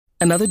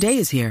Another day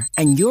is here,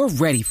 and you're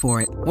ready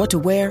for it. What to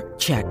wear?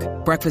 Check.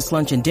 Breakfast,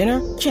 lunch, and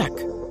dinner? Check.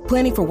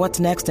 Planning for what's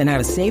next and how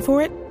to save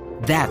for it?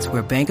 That's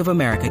where Bank of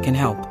America can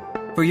help.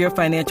 For your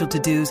financial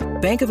to-dos,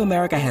 Bank of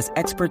America has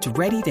experts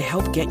ready to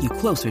help get you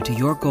closer to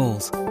your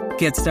goals.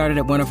 Get started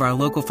at one of our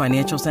local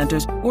financial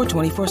centers or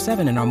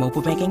 24/7 in our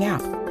mobile banking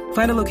app.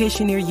 Find a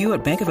location near you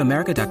at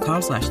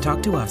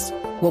bankofamerica.com/talktous.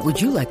 What would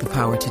you like the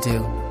power to do?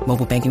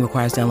 Mobile banking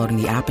requires downloading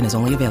the app and is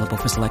only available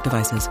for select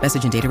devices.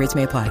 Message and data rates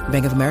may apply.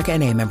 Bank of America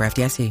N.A., member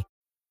FDIC.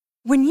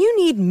 When you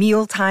need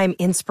mealtime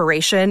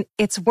inspiration,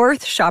 it's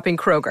worth shopping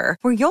Kroger,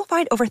 where you'll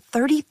find over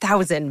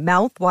 30,000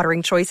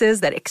 mouth-watering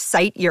choices that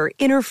excite your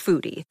inner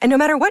foodie. And no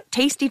matter what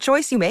tasty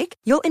choice you make,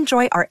 you'll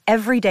enjoy our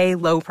everyday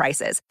low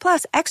prices,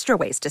 plus extra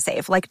ways to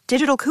save, like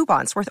digital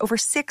coupons worth over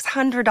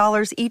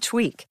 $600 each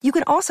week. You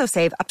can also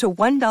save up to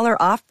 $1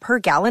 off per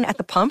gallon at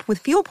the pump with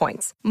fuel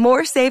points.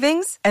 More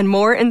savings and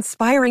more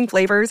inspiring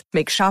flavors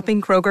make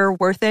shopping Kroger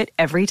worth it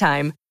every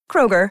time.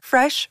 Kroger,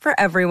 fresh for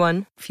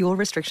everyone. Fuel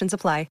restrictions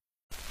apply.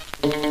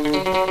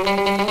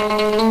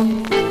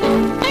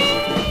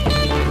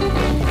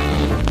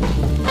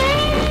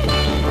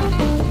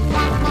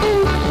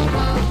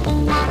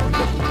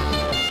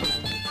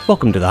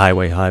 Welcome to the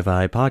Highway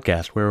Hi-Fi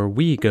podcast, where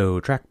we go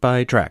track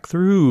by track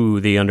through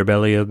the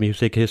underbelly of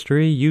music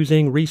history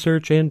using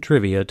research and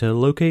trivia to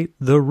locate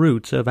the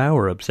roots of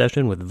our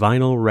obsession with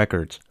vinyl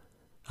records.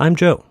 I'm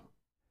Joe.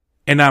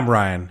 And I'm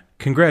Ryan.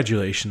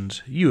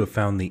 Congratulations, you have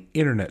found the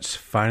internet's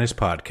finest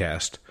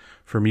podcast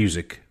for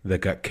music that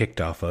got kicked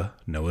off of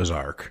Noah's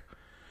Ark.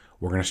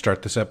 We're going to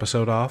start this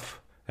episode off,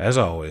 as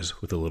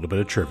always, with a little bit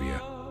of trivia.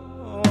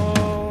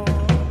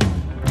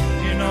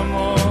 You know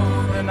more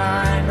than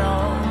I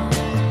know.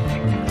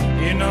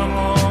 You know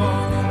more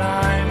than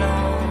I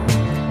know.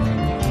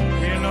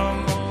 You know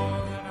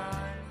more than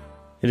I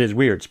know. It is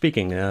weird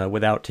speaking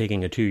without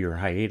taking a 2-year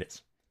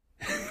hiatus.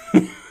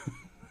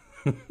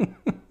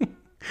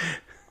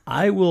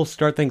 I will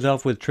start things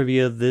off with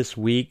trivia this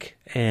week,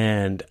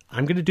 and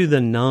I'm going to do the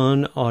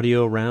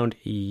non-audio round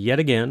yet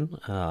again.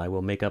 I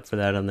will make up for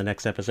that on the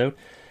next episode.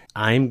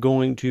 I'm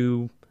going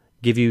to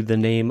give you the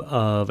name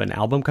of an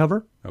album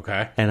cover.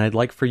 Okay. And I'd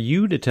like for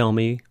you to tell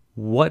me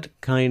what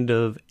kind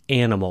of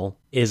animal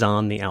is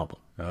on the album.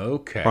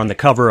 Okay. Or on the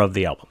cover of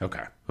the album.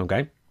 Okay.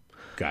 Okay?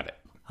 Got it.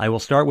 I will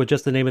start with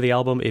just the name of the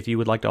album. If you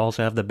would like to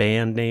also have the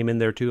band name in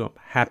there too, I'm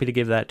happy to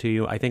give that to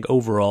you. I think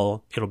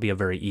overall it'll be a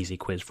very easy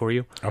quiz for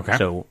you. Okay.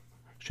 So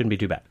shouldn't be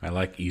too bad. I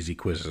like easy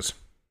quizzes.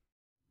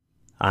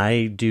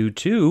 I do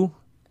too,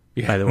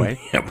 by the way.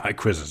 Yeah, my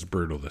quiz is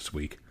brutal this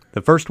week.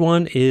 The first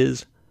one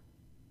is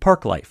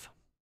Park Life.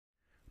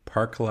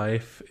 Park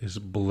Life is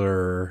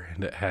Blur,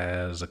 and it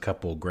has a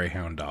couple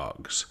greyhound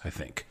dogs, I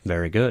think.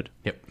 Very good.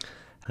 Yep.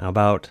 How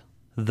about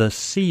The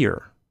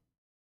Seer?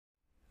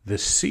 The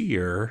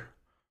Seer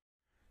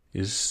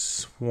is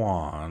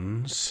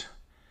Swans,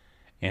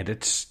 and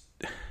it's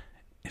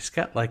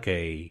got like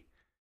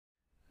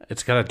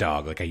it's got a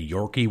dog, like a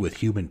Yorkie with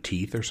human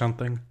teeth or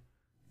something.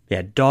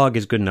 Yeah, dog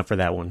is good enough for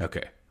that one.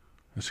 Okay.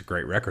 That's a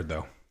great record,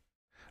 though.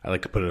 I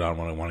like to put it on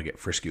when I want to get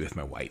frisky with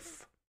my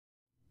wife.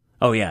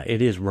 Oh, yeah,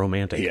 it is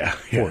romantic. Yeah,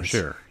 for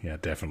sure. Yeah,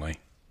 definitely.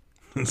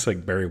 It's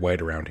like Barry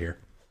White around here.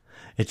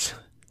 It's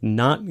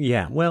not,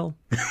 yeah, well.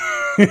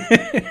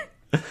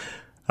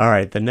 All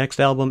right, the next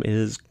album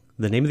is,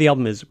 the name of the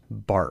album is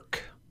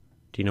Bark.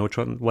 Do you know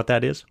what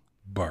that is?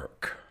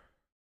 Bark.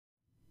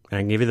 And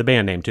I can give you the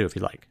band name, too, if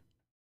you like.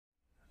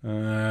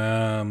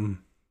 I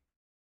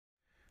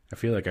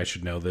feel like I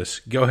should know this.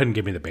 Go ahead and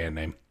give me the band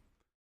name.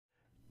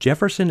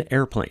 Jefferson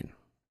Airplane.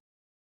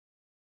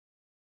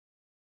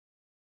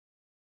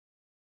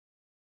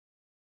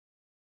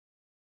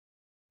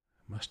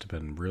 Must have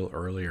been real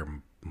early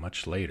or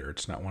much later.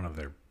 It's not one of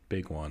their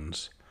big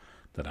ones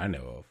that I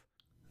know of.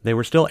 They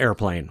were still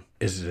Airplane.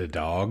 Is it a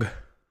dog?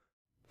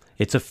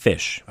 It's a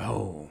fish.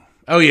 Oh,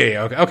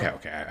 yeah. Okay.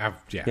 I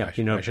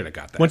should have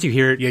got that. Once you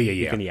hear it, yeah.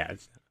 You can, yeah.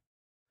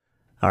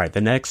 All right,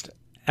 the next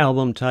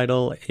album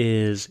title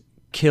is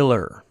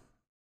Killer.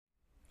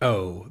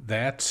 Oh,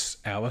 that's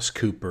Alice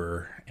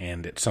Cooper,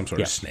 and it's some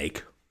sort of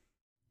snake.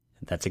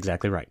 That's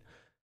exactly right.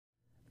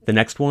 The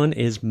next one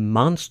is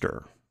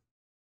Monster.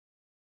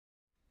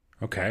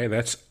 Okay,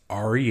 that's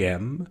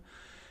REM.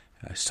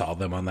 I saw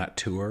them on that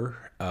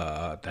tour.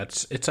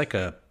 It's like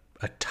a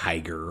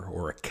tiger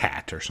or a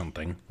cat or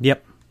something.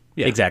 Yep.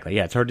 Yeah. Exactly.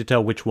 Yeah, it's hard to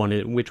tell which one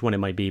it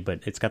might be,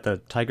 but it's got the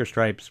tiger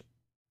stripes,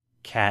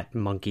 cat,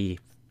 monkey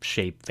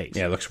shape face.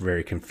 Yeah, it looks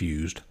very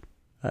confused.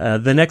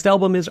 The next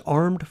album is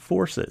Armed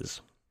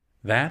Forces.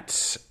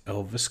 That's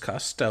Elvis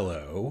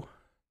Costello.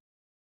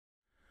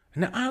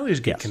 Now I always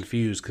get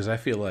confused because I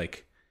feel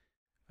like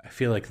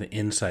the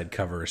inside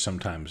cover is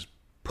sometimes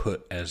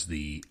put as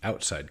the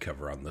outside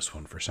cover on this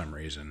one for some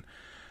reason.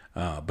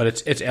 But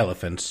it's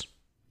elephants.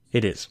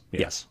 It is.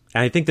 Yeah. Yes.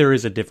 And I think there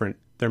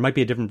might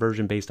be a different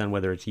version based on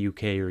whether it's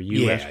UK or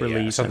US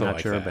release. Something I'm not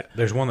like sure, that. but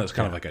there's one that's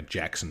kind of like a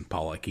Jackson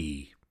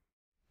Pollock-y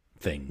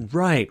thing.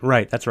 Right.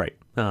 That's right.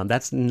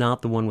 That's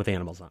not the one with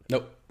animals on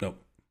it.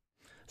 Nope.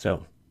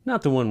 So,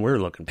 not the one we're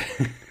looking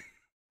for.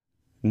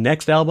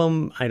 Next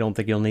album, I don't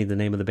think you'll need the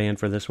name of the band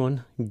for this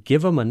one.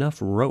 Give 'Em Enough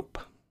Rope.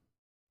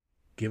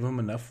 Give 'Em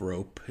Enough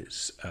Rope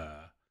is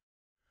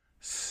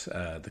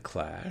The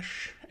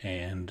Clash,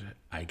 and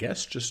I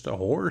guess just a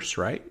horse,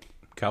 right?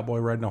 Cowboy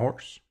riding a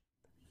horse.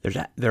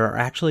 There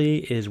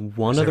actually is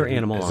one other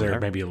animal on there. Is there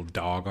maybe a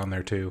dog on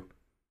there too?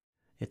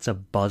 It's a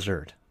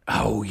buzzard.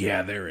 Oh,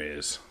 yeah, there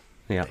is.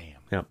 Yeah.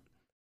 Damn. Yep.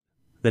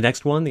 The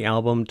next one, the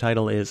album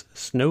title is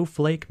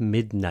Snowflake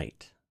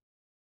Midnight.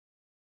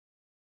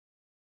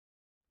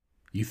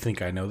 You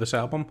think I know this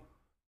album?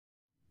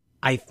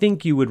 I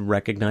think you would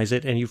recognize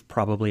it, and you've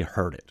probably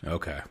heard it.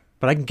 Okay.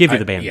 But I can give you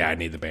the band name. Yeah, name. I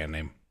need the band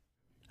name.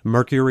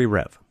 Mercury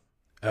Rev.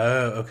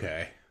 Oh,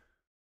 okay.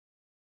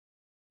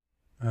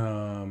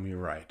 You're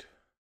right.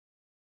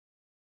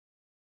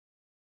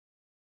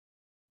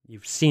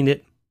 You've seen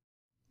it,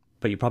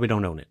 but you probably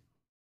don't own it.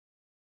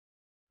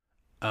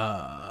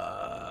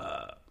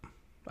 I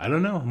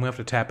don't know. I'm going to have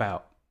to tap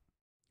out.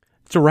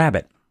 It's a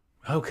rabbit.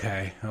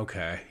 Okay.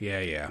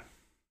 Yeah.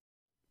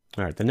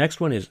 All right, the next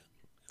one is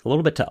a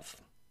little bit tough.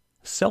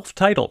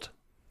 Self-titled.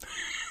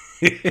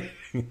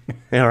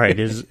 All right,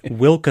 is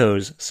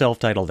Wilco's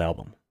self-titled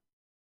album.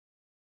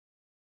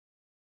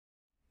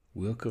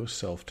 Wilco's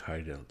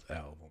self-titled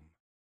album.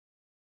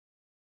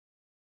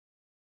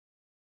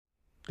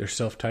 Their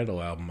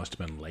self-titled album must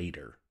have been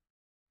later.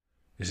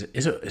 Is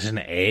it an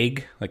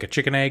egg? Like a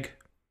chicken egg?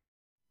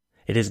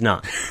 It is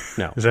not.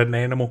 No. Is that an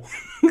animal?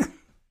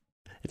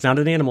 It's not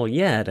an animal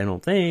yet, I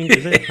don't think.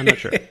 Is it? I'm not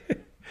sure.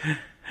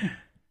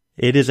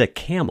 It is a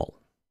camel.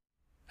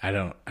 I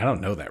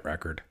don't know that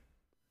record.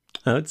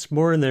 It's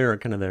more in their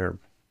kind of their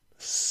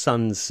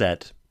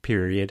sunset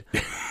period.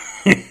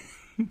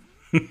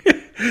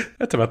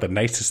 That's about the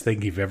nicest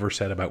thing you've ever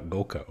said about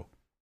Wilco.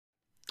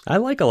 I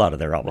like a lot of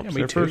their albums.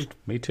 Yeah, Their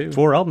me too. first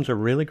 4 albums are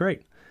really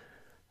great.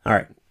 All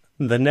right.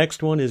 The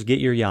next one is Get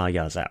Your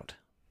Ya-Ya's Out.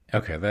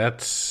 Okay,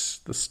 that's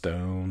the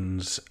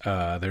Stones.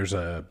 There's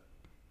a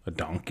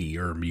donkey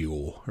or a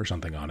mule or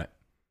something on it.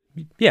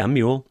 Yeah,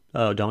 mule,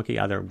 donkey,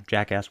 either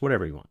jackass,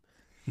 whatever you want.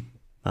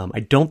 I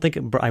don't think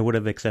I would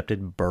have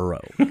accepted burro.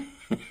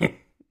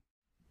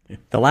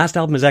 The last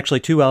album is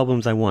actually 2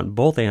 albums I want,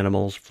 both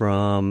animals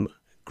from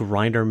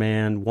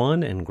Grinderman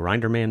 1 and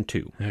Grinderman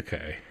 2.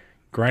 Okay.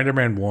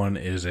 Grinderman 1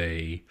 is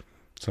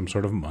some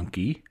sort of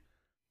monkey.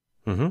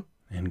 Mm-hmm.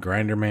 And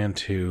Grinderman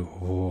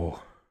 2,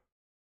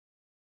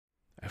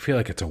 I feel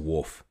like it's a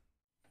wolf.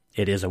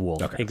 It is a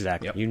wolf. Okay.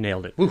 Exactly. Yep. You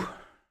nailed it. Woo.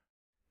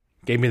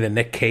 Gave me the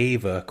Nick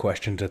Cave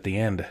questions at the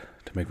end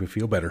to make me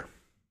feel better.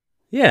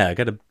 Yeah,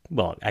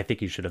 I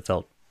think you should have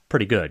felt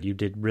pretty good. You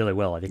did really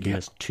well. I think you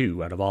missed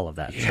 2 out of all of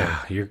that.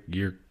 Yeah, so.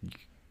 you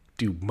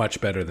do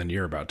much better than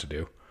you're about to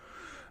do.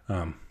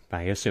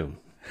 I assume.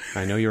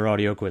 I know your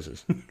audio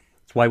quizzes.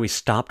 That's why we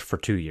stopped for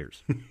 2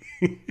 years.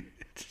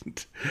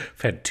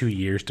 I've had 2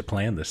 years to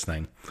plan this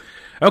thing.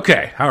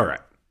 Okay, all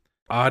right.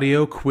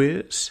 Audio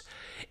quiz.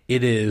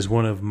 It is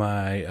one of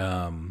my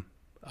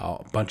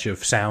a bunch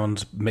of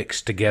sounds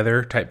mixed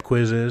together type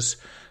quizzes.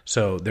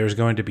 So there's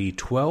going to be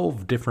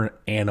 12 different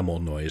animal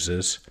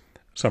noises.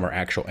 Some are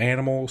actual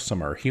animals,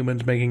 some are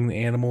humans making the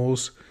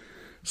animals,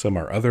 some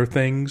are other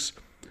things.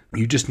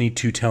 You just need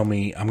to tell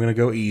me, I'm going to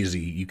go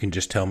easy. You can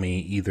just tell me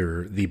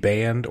either the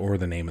band or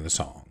the name of the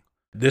song.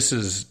 This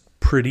is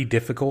pretty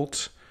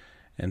difficult,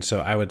 and so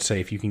I would say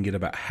if you can get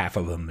about half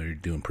of them, they're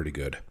doing pretty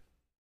good.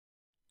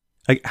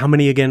 How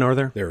many again are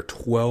there? There are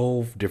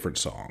 12 different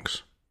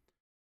songs.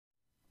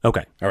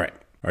 Okay. All right.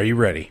 Are you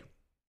ready?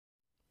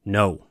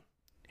 No.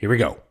 Here we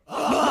go.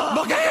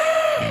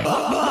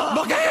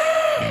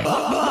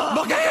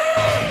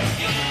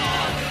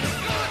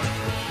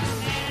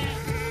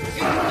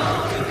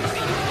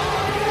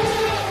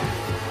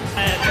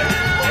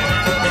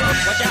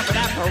 Watch out for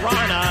that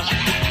piranha.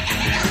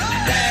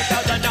 There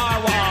goes a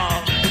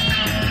narwhal.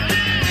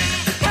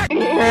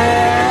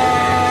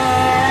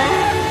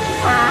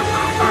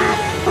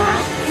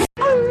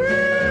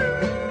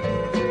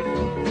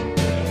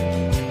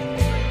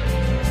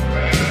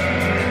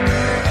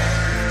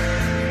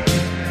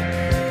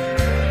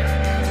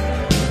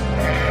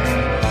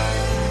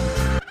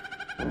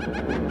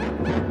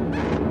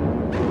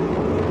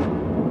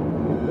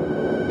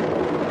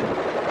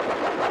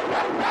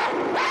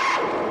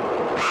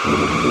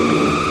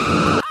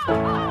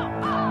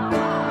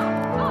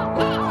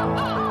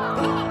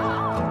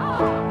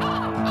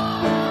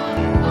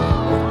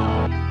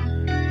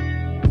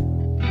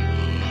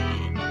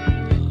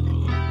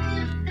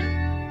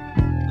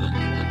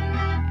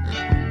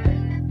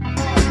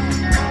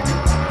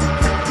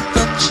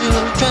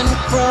 Children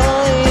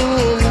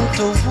crying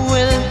into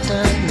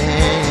wilderness.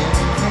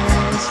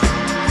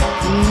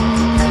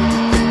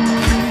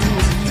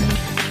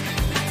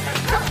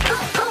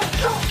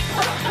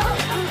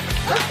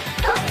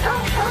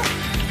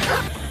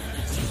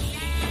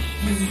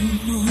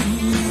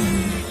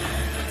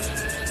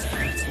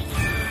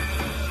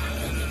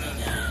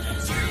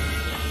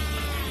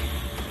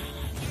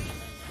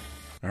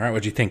 All right.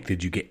 What'd you think?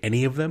 Did you get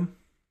any of them?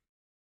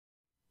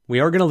 We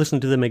are going to listen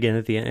to them again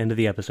at the end of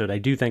the episode. I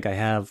do think I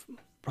have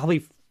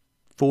probably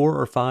 4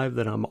 or 5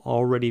 that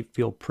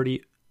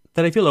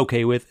I feel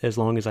okay with, as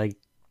long as I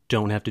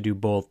don't have to do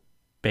both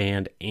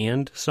band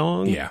and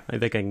song. Yeah. I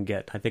think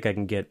I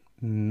can get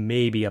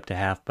maybe up to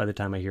half by the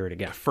time I hear it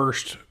again. The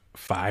first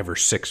 5 or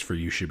 6 for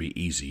you should be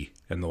easy,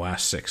 and the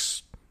last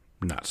 6,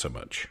 not so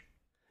much.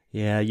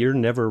 Yeah, you're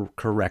never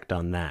correct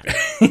on that.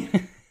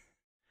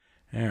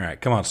 All right,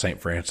 come on, St.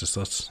 Francis.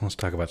 Let's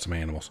talk about some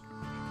animals.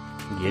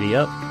 Giddy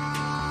up.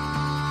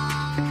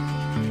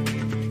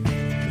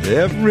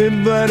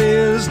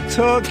 Everybody's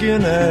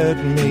talking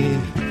at me.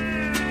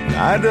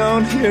 I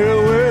don't hear a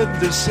word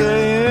they're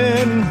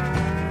saying.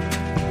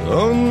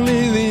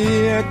 Only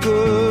the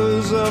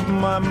echoes of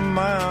my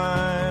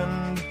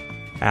mind.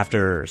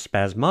 After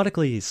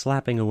spasmodically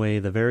slapping away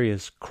the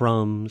various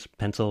crumbs,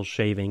 pencil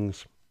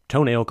shavings,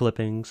 toenail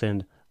clippings,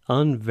 and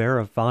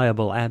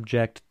unverifiable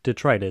abject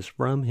detritus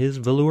from his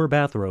velour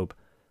bathrobe,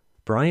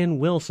 Brian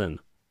Wilson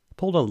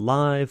pulled a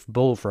live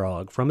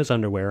bullfrog from his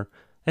underwear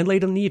and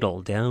laid a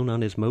needle down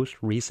on his most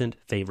recent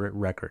favorite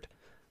record,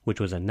 which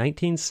was a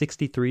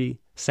 1963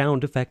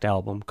 sound effect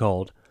album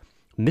called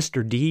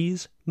Mr.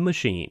 D's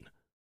Machine.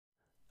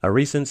 A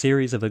recent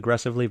series of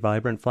aggressively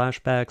vibrant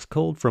flashbacks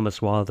culled from a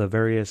swath of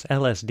various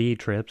LSD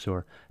trips,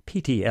 or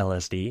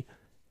PTLSD,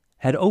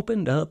 had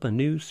opened up a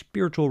new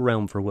spiritual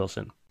realm for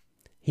Wilson.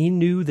 He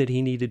knew that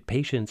he needed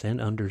patience and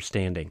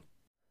understanding.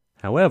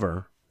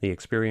 However, the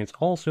experience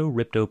also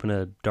ripped open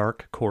a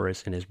dark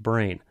chorus in his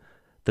brain.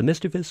 The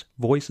mischievous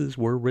voices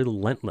were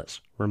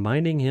relentless,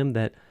 reminding him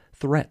that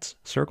threats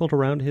circled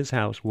around his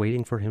house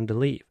waiting for him to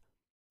leave.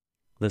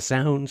 The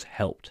sounds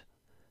helped.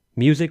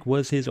 Music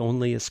was his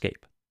only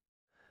escape.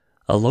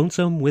 A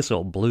lonesome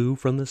whistle blew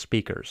from the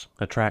speakers,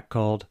 a track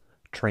called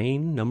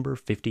Train Number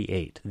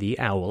 58, The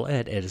Owl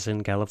at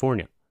Edison,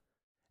 California.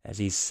 As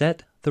he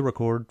set the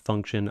record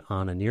function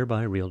on a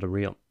nearby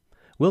reel-to-reel,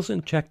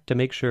 Wilson checked to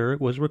make sure it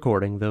was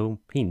recording, though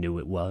he knew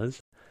it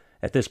was.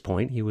 At this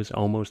point, he was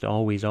almost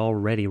always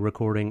already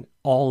recording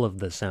all of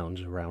the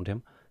sounds around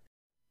him.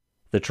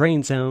 The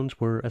train sounds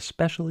were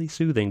especially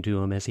soothing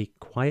to him as he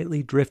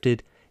quietly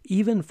drifted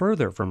even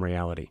further from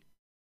reality.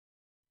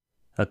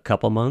 A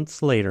couple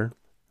months later,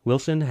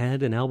 Wilson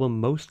had an album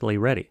mostly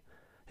ready.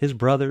 His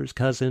brothers,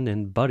 cousin,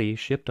 and buddy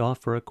shipped off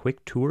for a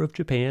quick tour of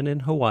Japan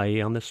and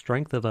Hawaii on the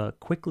strength of a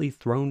quickly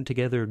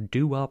thrown-together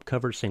doo-wop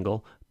cover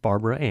single,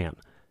 Barbara Ann,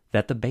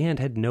 that the band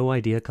had no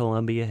idea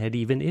Columbia had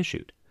even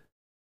issued.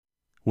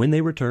 When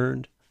they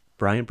returned,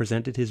 Brian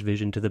presented his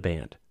vision to the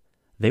band.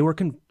 They were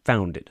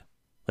confounded,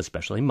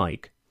 especially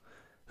Mike,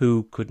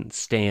 who couldn't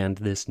stand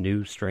this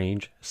new,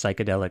 strange,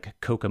 psychedelic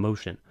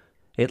coke-emotion.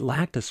 It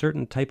lacked a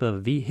certain type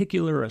of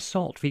vehicular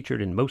assault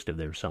featured in most of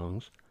their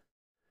songs.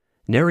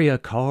 Nary a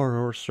car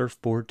or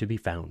surfboard to be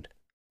found.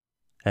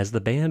 As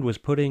the band was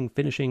putting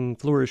finishing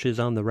flourishes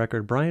on the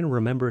record, Brian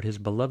remembered his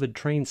beloved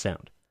train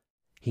sound.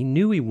 He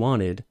knew he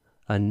wanted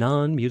a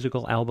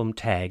non-musical album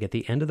tag at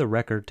the end of the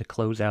record to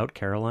close out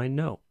Caroline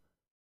No.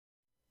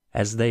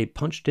 As they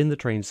punched in the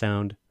train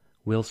sound,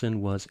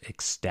 Wilson was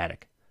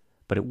ecstatic.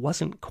 But it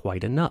wasn't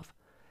quite enough.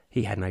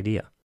 He had an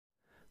idea.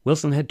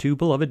 Wilson had 2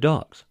 beloved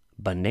dogs,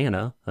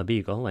 Banana, a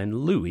beagle,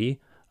 and Louie,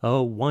 a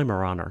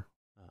Weimaraner.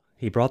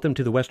 He brought them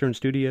to the Western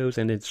Studios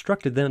and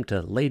instructed them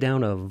to lay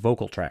down a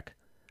vocal track.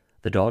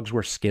 The dogs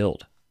were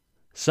skilled.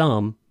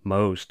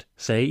 Most,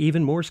 say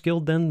even more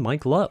skilled than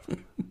Mike Love.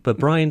 But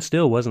Brian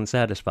still wasn't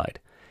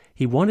satisfied.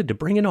 He wanted to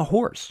bring in a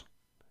horse.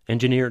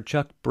 Engineer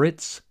Chuck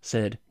Britz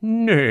said,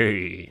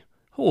 "Nay,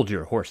 hold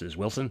your horses,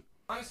 Wilson."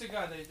 Honest to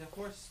God, the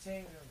horse is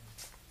tamed.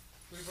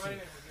 We brought him in.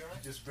 Would you all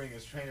right? Just bring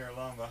his trainer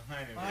along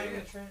behind him. I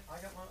got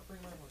bring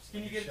my horse.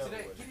 Can you get it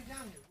today? Get it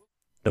down here.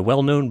 The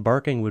well-known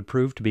barking would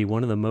prove to be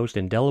one of the most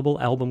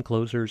indelible album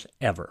closers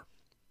ever.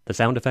 The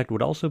sound effect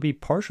would also be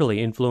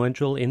partially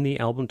influential in the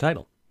album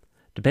title.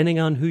 Depending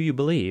on who you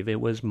believe, it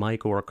was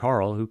Mike or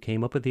Carl who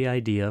came up with the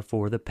idea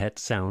for the Pet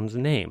Sounds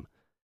name.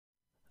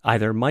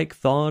 Either Mike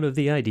thought of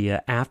the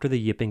idea after the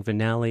yipping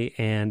finale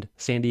and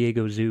San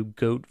Diego Zoo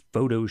goat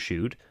photo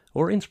shoot,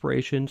 or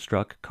inspiration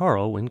struck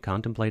Carl when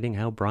contemplating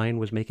how Brian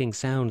was making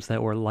sounds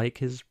that were like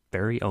his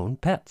very own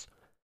pets.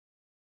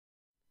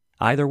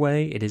 Either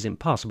way, it is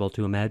impossible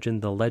to imagine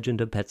the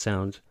legend of Pet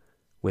Sounds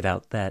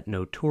without that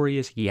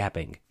notorious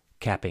yapping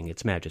capping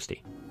its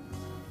majesty.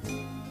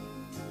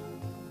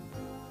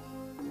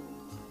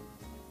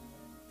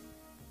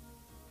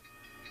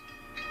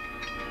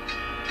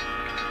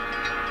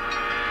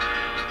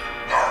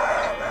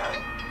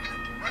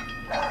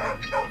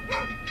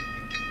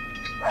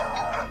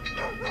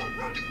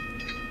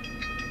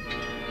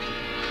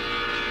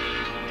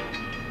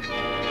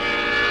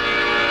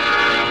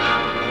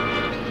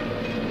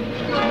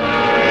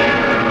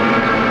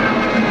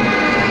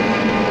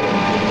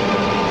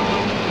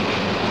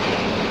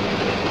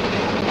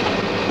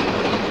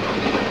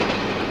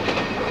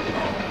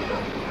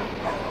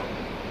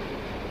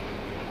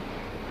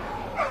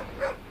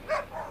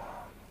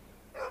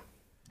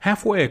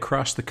 Halfway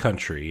across the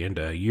country, and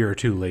a year or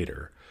two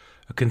later,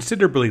 a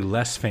considerably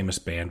less famous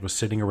band was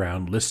sitting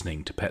around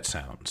listening to Pet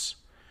Sounds.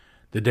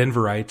 The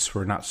Denverites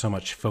were not so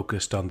much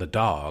focused on the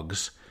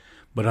dogs,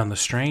 but on the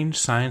strange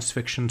science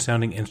fiction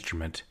sounding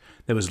instrument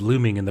that was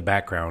looming in the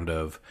background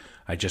of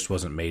I Just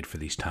Wasn't Made for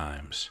These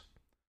Times.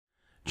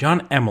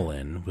 John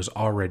Emelin was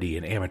already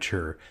an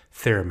amateur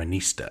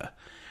thereminista,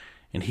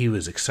 and he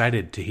was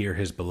excited to hear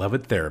his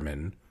beloved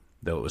theremin,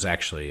 though it was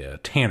actually a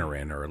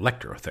tannerin or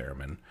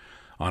electrotheremin,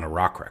 on a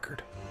rock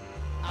record.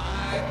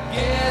 I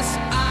guess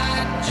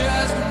I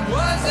just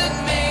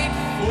wasn't made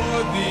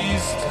for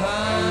these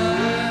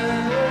times.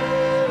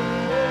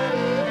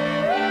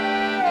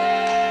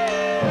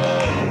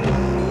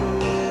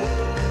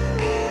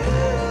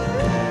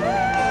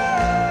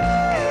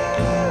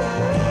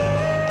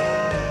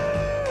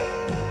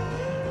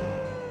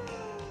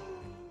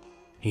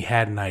 He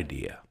had an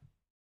idea.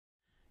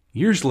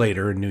 Years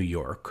later in New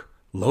York,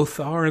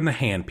 Lothar and the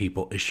Hand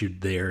People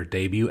issued their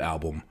debut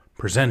album,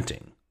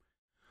 Presenting.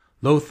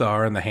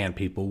 Lothar and the Hand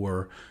People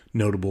were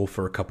notable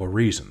for a couple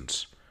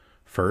reasons.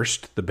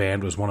 First, the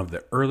band was one of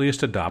the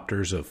earliest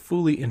adopters of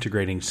fully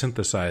integrating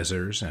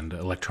synthesizers and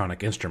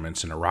electronic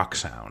instruments in a rock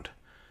sound.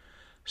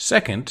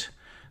 Second,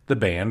 the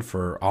band,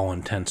 for all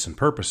intents and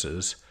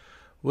purposes,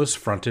 was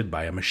fronted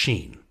by a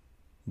machine,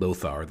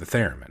 Lothar the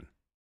Theremin.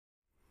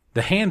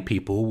 The Hand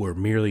People were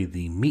merely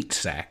the meat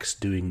sacks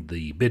doing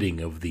the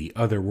bidding of the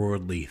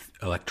otherworldly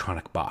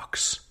electronic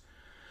box.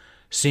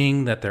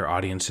 Seeing that their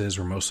audiences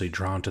were mostly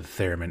drawn to the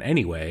theremin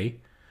anyway,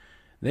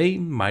 they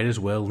might as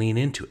well lean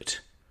into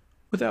it,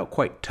 without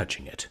quite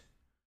touching it.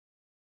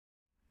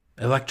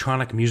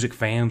 Electronic music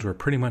fans were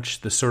pretty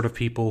much the sort of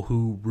people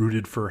who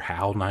rooted for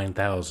HAL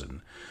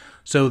 9000,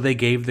 so they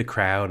gave the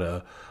crowd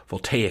a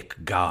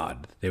voltaic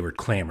god they were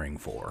clamoring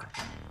for.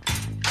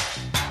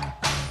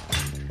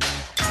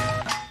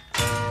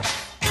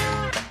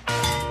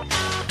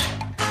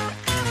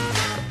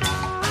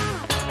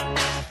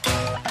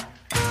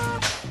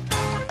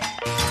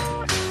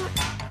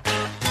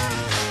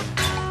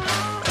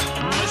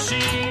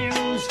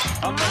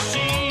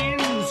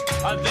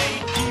 They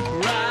keep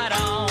right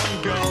on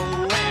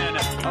going.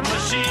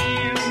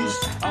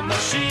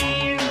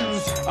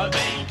 Machines,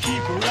 they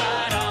keep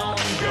right on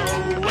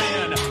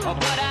going.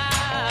 But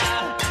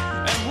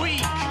I am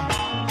weak.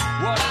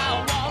 What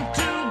I want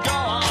to go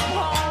on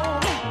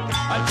home.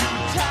 I'm too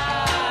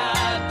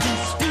tired to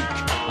speak,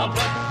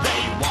 but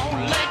they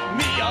won't let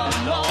me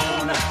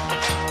alone.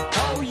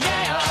 Oh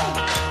yeah,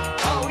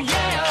 oh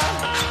yeah,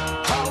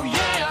 oh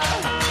yeah.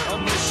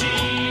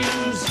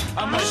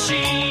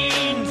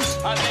 Machines,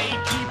 they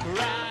keep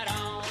right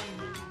on.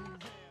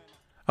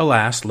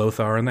 Alas,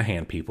 Lothar and the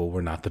Hand People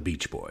were not the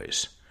Beach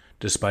Boys.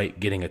 Despite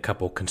getting a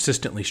couple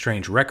consistently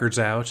strange records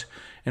out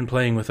and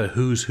playing with a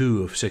who's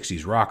who of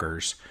 60s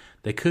rockers,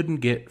 they couldn't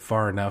get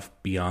far enough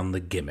beyond the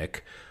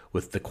gimmick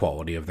with the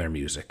quality of their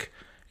music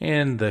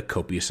and the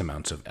copious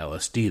amounts of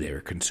LSD they were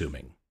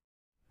consuming.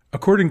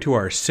 According to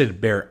our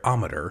Sid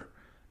Bear-ometer,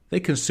 they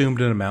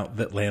consumed an amount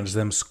that lands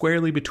them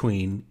squarely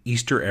between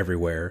Easter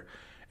Everywhere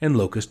and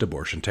Locust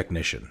Abortion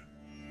Technician.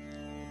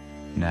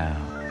 Now,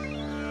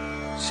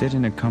 sit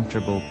in a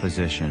comfortable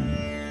position.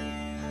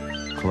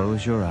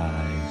 Close your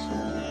eyes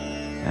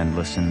and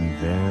listen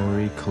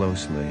very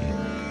closely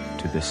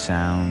to the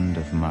sound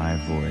of my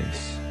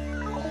voice.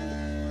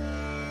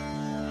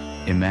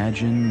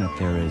 Imagine that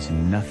there is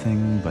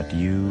nothing but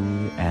you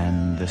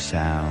and the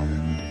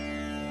sound,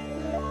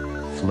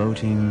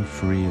 floating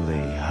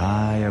freely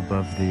high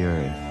above the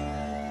earth.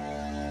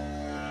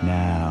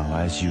 Now,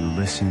 as you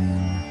listen,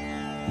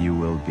 you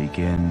will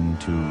begin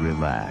to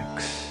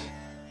relax.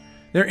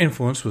 Their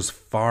influence was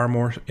far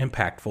more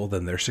impactful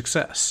than their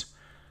success,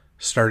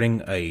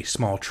 starting a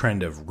small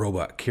trend of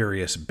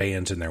robot-curious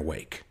bands in their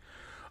wake.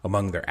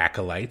 Among their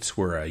acolytes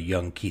were a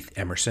young Keith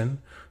Emerson,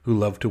 who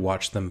loved to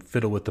watch them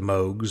fiddle with the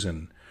Moogs,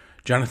 and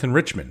Jonathan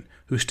Richman,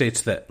 who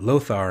states that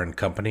Lothar and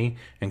company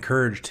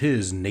encouraged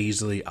his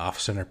nasally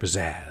off-center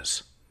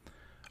pizzazz.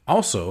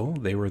 Also,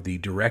 they were the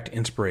direct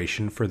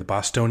inspiration for the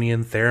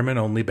Bostonian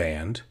theremin-only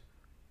band,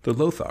 the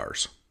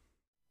Lothars.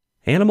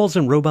 Animals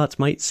and robots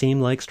might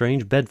seem like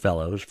strange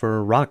bedfellows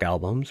for rock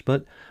albums,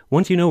 but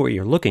once you know what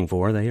you're looking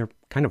for, they are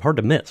kind of hard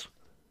to miss.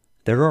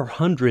 There are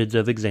hundreds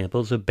of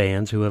examples of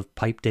bands who have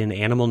piped in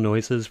animal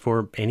noises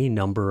for any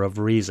number of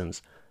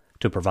reasons.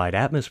 To provide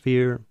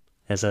atmosphere,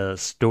 as a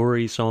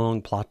story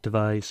song plot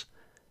device,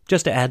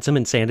 just to add some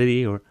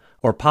insanity,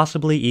 or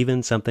possibly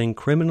even something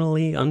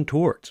criminally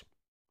untoward.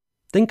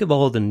 Think of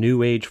all the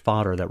new age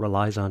fodder that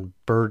relies on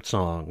bird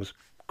songs,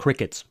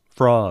 crickets,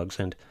 frogs,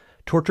 and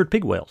tortured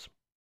pig whales.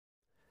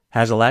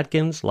 Hazel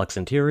Atkins, Lux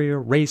Interior,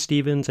 Ray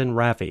Stevens, and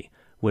Raffi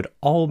would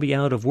all be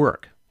out of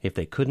work if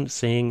they couldn't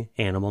sing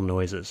animal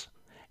noises,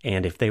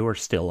 and if they were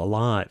still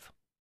alive.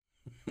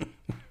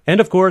 And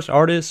of course,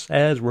 artists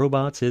as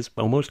robots is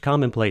almost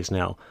commonplace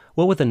now,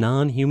 what with the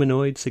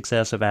non-humanoid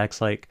success of acts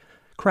like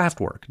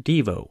Kraftwerk,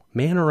 Devo,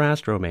 Man or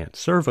Astroman,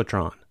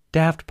 Servotron,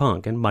 Daft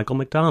Punk, and Michael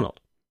McDonald.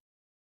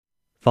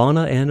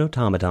 Fauna and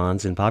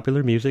automatons in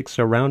popular music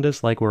surround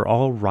us like we're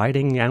all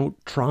riding out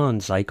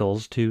Tron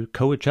cycles to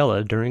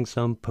Coachella during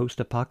some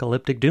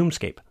post-apocalyptic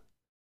doomscape.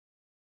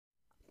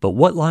 But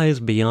what lies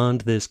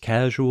beyond this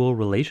casual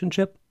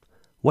relationship?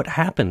 What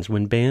happens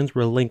when bands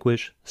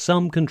relinquish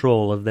some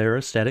control of their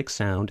aesthetic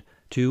sound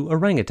to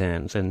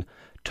orangutans and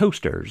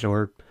toasters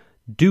or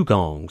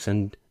dugongs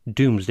and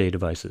doomsday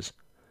devices?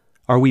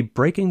 Are we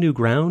breaking new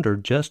ground or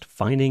just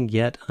finding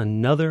yet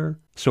another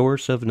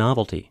source of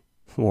novelty,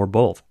 or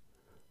both?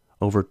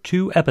 Over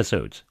 2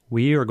 episodes,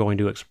 we are going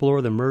to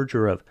explore the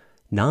merger of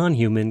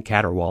non-human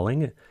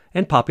caterwauling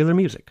and popular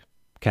music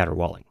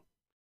caterwauling.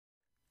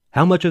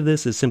 How much of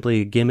this is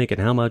simply a gimmick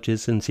and how much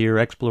is sincere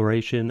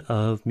exploration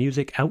of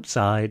music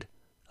outside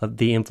of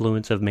the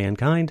influence of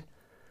mankind?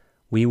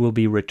 We will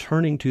be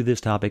returning to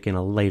this topic in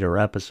a later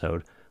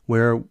episode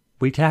where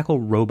we tackle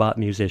robot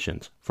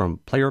musicians, from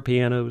player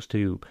pianos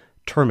to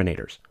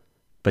Terminators.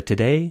 But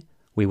today,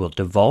 we will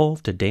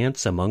devolve to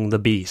dance among the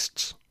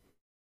beasts.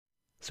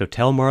 So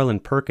tell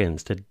Marlon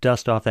Perkins to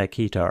dust off that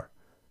keytar,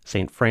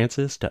 St.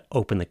 Francis to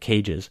open the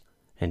cages,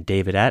 and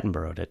David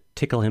Attenborough to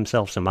tickle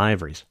himself some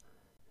ivories.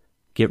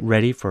 Get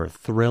ready for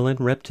thrillin'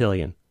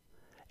 reptilian,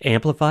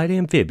 amplified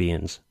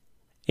amphibians,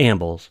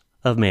 ambles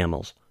of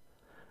mammals.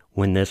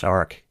 When this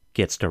ark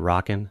gets to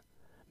rockin',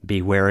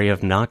 be wary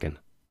of knockin'.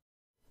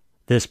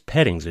 This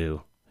petting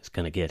zoo is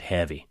going to get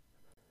heavy.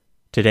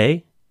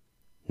 Today,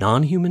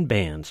 Non-Human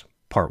Bands,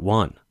 Part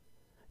 1,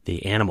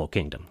 The Animal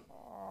Kingdom.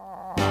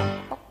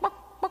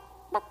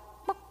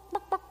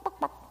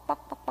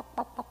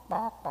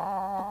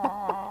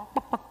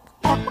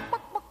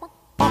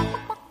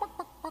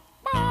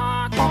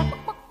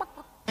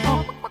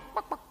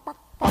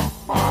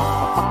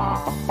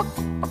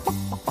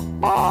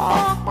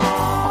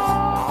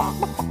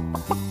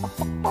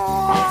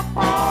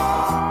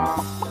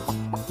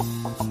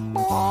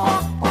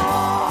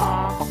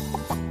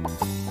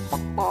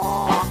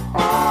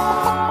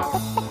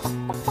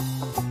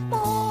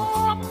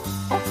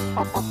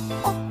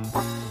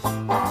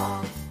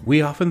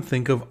 We often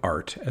think of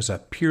art as a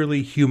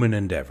purely human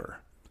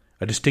endeavor,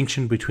 a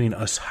distinction between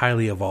us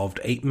highly evolved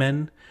ape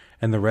men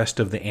and the rest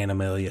of the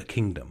Animalia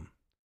kingdom.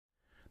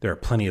 There are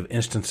plenty of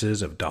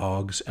instances of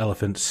dogs,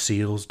 elephants,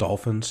 seals,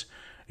 dolphins,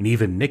 and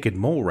even naked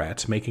mole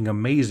rats making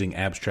amazing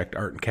abstract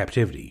art in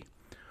captivity.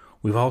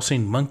 We've all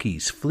seen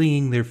monkeys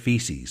fleeing their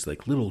feces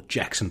like little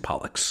Jackson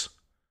Pollocks.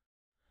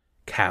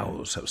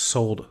 Cows have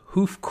sold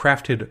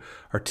hoof-crafted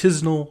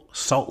artisanal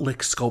salt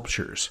lick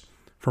sculptures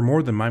for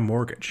more than my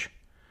mortgage.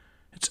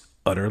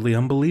 Utterly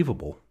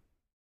unbelievable.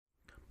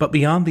 But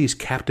beyond these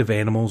captive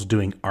animals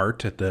doing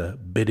art at the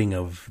bidding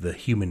of the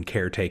human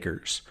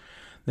caretakers,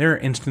 there are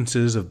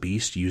instances of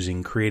beasts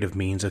using creative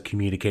means of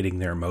communicating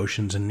their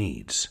emotions and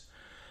needs.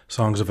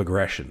 Songs of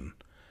aggression,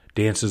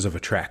 dances of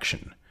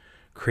attraction,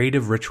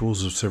 creative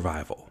rituals of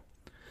survival.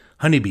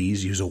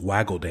 Honeybees use a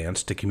waggle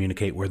dance to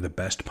communicate where the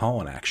best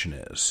pollen action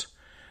is.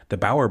 The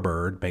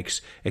bowerbird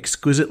makes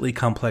exquisitely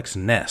complex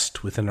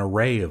nests with an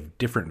array of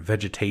different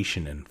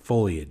vegetation and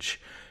foliage,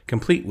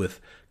 complete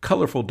with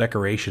colorful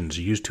decorations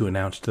used to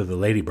announce to the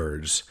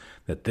ladybirds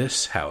that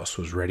this house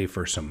was ready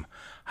for some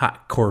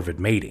hot corvid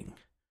mating.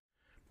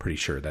 Pretty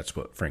sure that's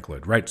what Frank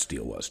Lloyd Wright's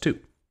deal was, too.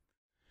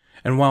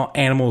 And while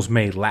animals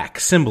may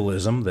lack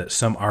symbolism that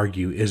some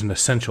argue is an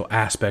essential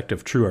aspect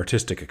of true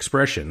artistic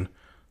expression,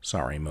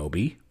 sorry,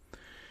 Moby,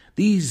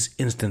 these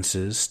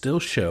instances still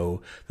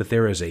show that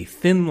there is a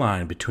thin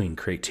line between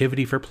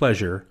creativity for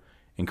pleasure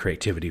and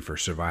creativity for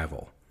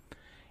survival.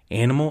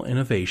 Animal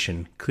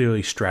innovation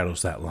clearly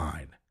straddles that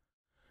line.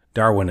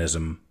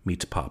 Darwinism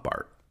meets pop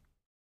art.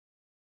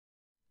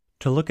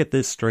 To look at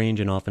this strange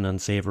and often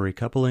unsavory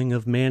coupling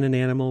of man and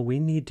animal, we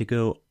need to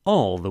go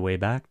all the way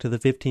back to the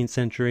 15th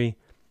century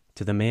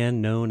to the man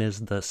known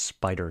as the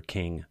Spider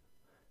King.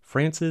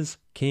 France's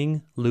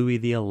King Louis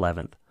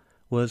XI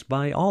was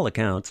by all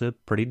accounts a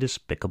pretty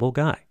despicable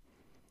guy.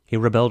 He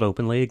rebelled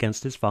openly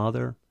against his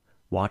father,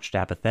 watched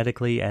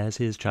apathetically as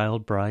his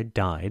child bride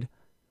died,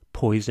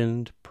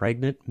 poisoned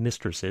pregnant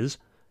mistresses,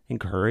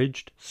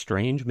 encouraged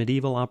strange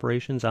medieval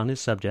operations on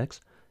his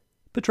subjects,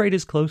 betrayed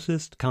his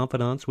closest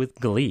confidants with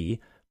glee,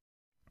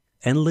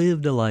 and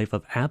lived a life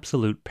of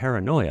absolute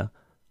paranoia,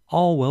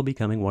 all while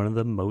becoming one of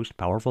the most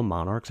powerful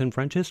monarchs in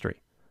French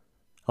history.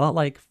 A lot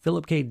like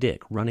Philip K.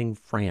 Dick running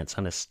France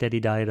on a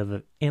steady diet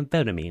of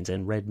amphetamines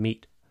and red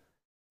meat.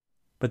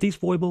 But these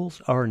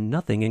foibles are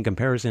nothing in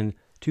comparison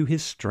to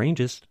his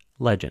strangest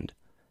legend,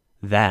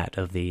 that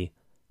of the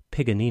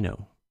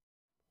Piganino.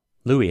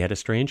 Louis had a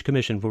strange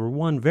commission for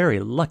one very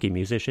lucky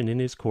musician in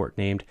his court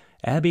named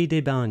Abbé de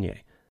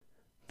Bagne.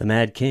 The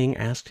Mad King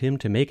asked him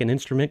to make an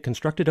instrument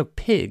constructed of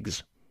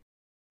pigs.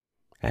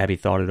 Abbé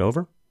thought it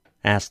over,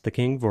 asked the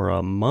king for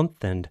a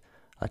month and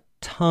a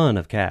ton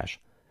of cash,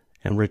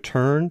 and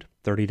returned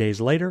 30 days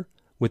later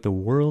with the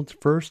world's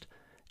first,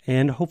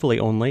 and hopefully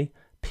only,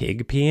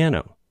 pig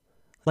piano,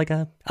 like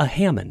a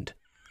Hammond.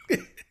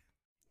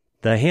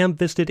 The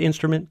ham-fisted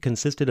instrument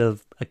consisted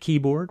of a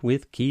keyboard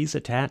with keys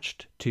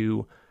attached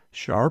to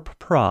sharp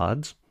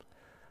prods.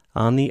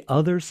 On the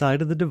other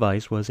side of the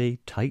device was a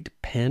tight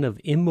pen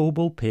of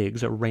immobile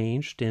pigs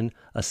arranged in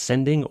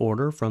ascending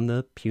order from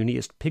the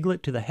puniest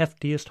piglet to the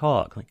heftiest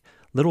hog, like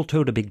little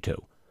toe to big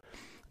toe.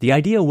 The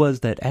idea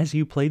was that as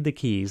you played the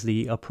keys,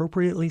 the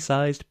appropriately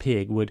sized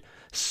pig would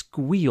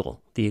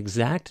squeal the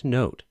exact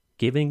note,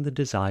 giving the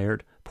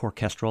desired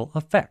orchestral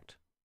effect.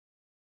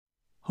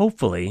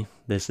 Hopefully,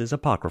 this is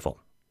apocryphal.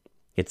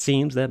 It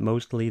seems that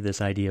mostly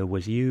this idea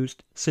was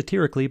used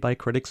satirically by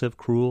critics of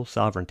cruel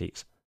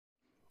sovereignties.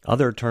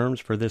 Other terms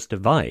for this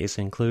device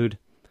include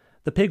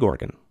the pig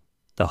organ,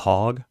 the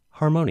hog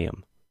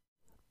harmonium,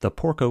 the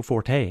porco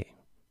forte,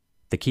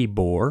 the key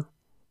bore,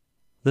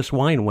 the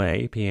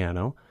swineway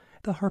piano,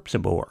 the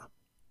harpsichord,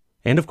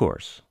 and of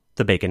course,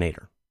 the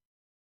baconator.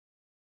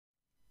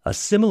 A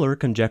similar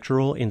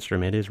conjectural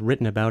instrument is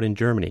written about in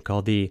Germany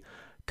called the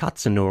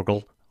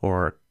Katzenorgel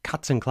or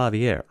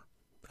Katzenklavier,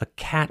 a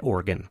cat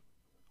organ,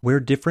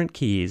 where different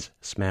keys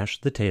smash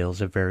the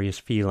tails of various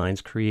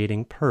felines,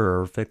 creating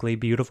perfectly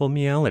beautiful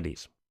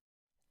melodies.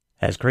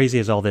 As crazy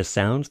as all this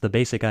sounds, the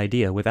basic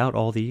idea, without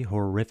all the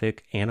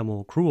horrific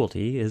animal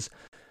cruelty, is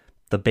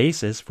the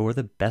basis for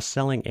the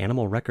best-selling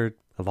animal record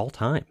of all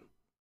time.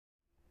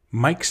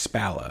 Mike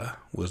Spalla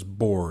was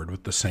bored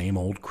with the same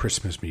old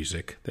Christmas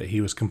music that he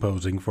was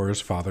composing for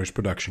his father's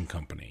production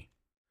company.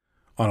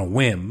 On a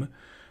whim,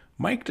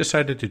 Mike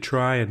decided to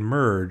try and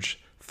merge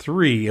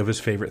 3 of his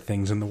favorite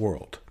things in the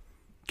world: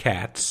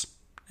 cats,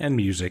 and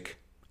music,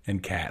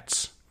 and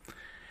cats.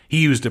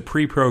 He used a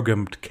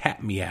pre-programmed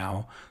cat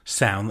meow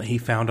sound that he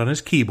found on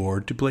his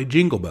keyboard to play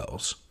Jingle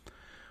Bells.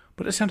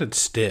 But it sounded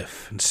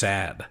stiff and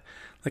sad,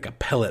 like a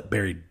pellet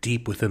buried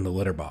deep within the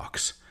litter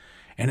box,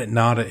 and it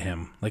gnawed at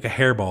him like a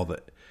hairball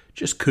that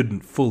just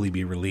couldn't fully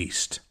be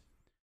released.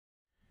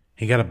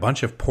 He got a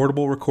bunch of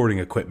portable recording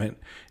equipment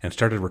and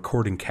started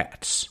recording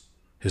cats.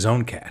 His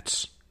own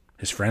cats,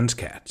 his friends'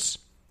 cats,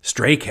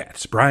 stray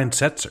cats. Brian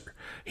Setzer,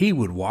 he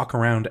would walk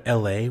around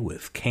L.A.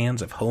 with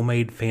cans of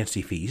homemade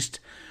Fancy Feast,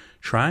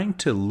 trying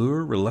to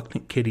lure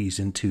reluctant kitties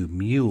into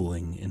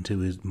mewling into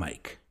his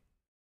mic.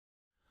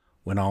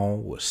 When all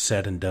was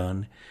said and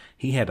done,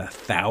 he had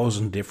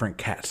 1,000 different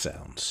cat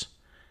sounds.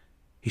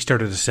 He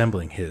started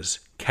assembling his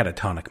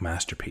catatonic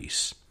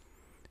masterpiece.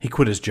 He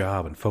quit his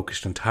job and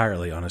focused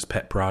entirely on his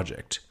pet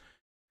project.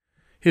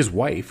 His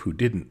wife, who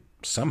didn't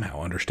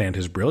somehow understand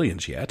his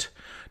brilliance yet,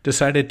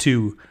 decided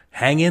to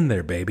hang in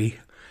there, baby,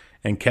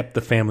 and kept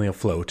the family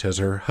afloat as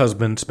her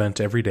husband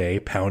spent every day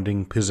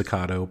pounding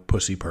pizzicato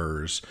pussy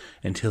purrs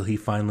until he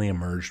finally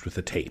emerged with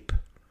a tape.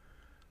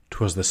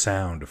 'Twas the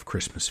sound of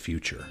Christmas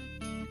future.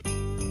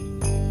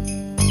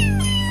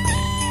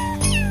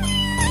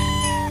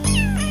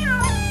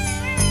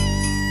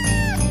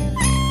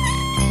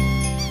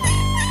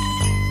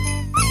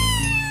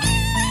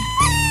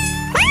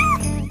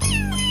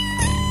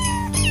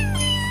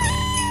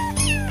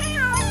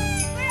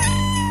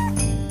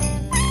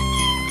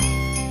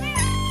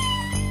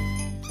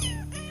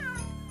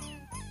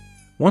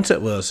 Once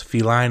it was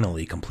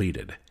felinely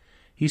completed,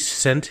 he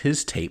sent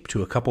his tape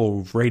to a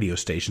couple of radio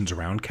stations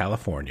around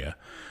California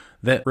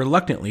that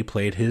reluctantly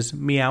played his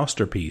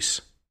meowsterpiece.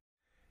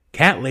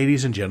 Cat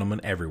ladies and gentlemen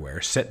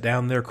everywhere set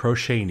down their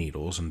crochet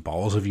needles and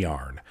balls of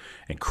yarn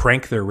and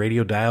cranked their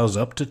radio dials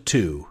up to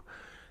 2.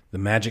 The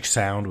magic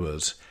sound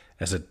was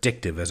as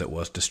addictive as it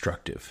was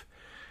destructive.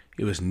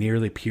 It was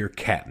nearly pure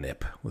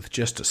catnip with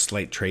just a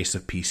slight trace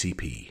of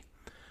PCP.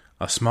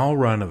 A small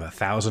run of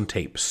 1,000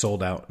 tapes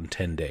sold out in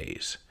 10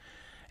 days.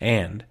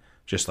 And,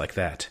 just like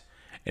that,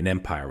 an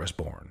empire was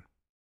born.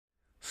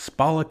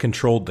 Spalla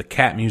controlled the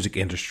cat music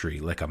industry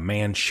like a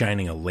man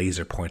shining a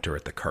laser pointer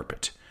at the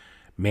carpet.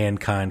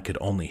 Mankind could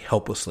only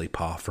helplessly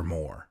paw for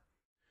more.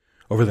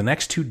 Over the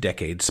next 2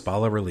 decades,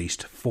 Spalla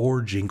released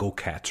 4 Jingle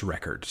Cats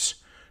records,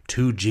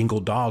 2 Jingle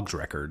Dogs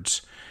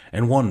records,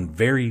 and 1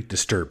 very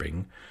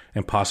disturbing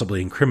and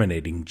possibly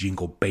incriminating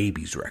Jingle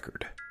Babies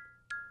record.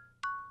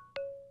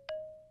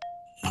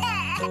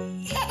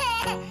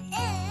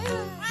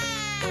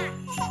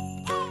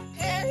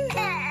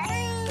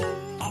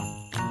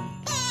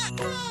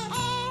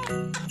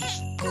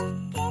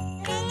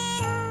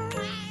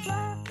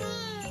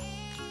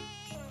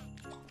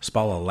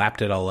 Spalla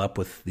lapped it all up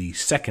with the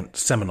second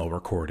seminal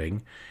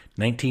recording,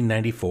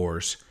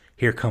 1994's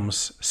Here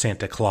Comes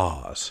Santa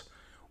Claus,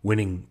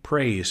 winning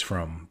praise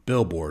from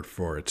Billboard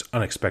for its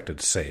unexpected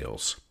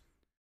sales.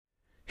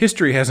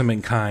 History hasn't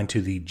been kind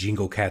to the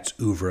Jingle Cats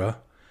oeuvre,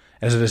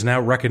 as it is now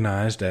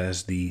recognized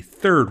as the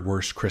 3rd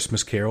worst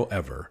Christmas carol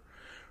ever,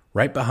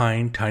 right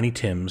behind Tiny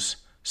Tim's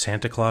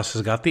Santa Claus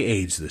Has Got the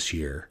AIDS This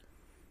Year,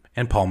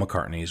 and Paul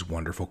McCartney's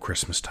Wonderful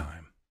Christmas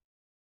Time.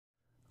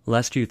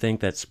 Lest you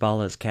think that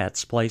Spalla's cat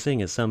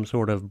splicing is some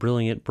sort of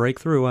brilliant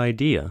breakthrough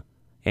idea,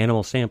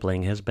 animal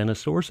sampling has been a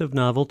source of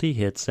novelty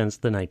hits since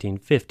the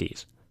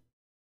 1950s.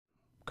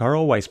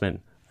 Carl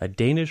Weissman, a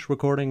Danish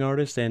recording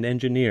artist and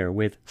engineer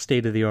with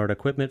state-of-the-art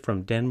equipment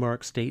from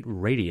Denmark State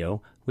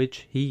Radio,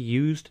 which he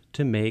used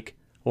to make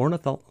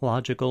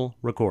ornithological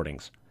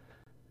recordings.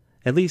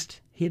 At least,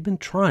 he had been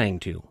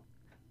trying to,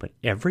 but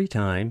every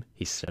time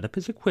he set up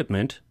his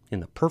equipment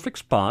in the perfect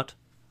spot,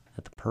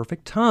 at the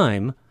perfect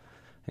time,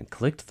 and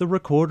clicked the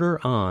recorder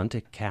on to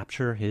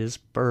capture his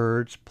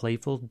bird's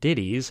playful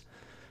ditties,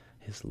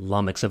 His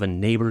lummox of a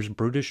neighbor's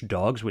brutish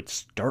dogs would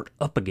start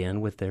up again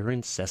with their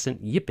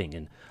incessant yipping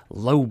and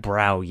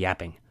low-brow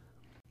yapping.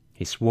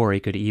 He swore he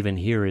could even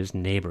hear his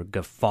neighbor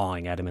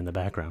guffawing at him in the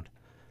background.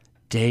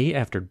 Day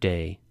after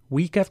day,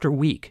 week after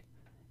week,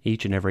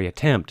 each and every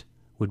attempt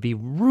would be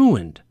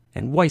ruined,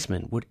 and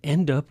Weissman would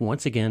end up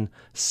once again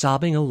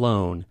sobbing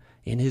alone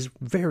in his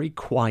very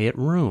quiet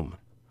room,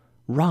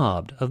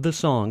 robbed of the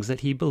songs that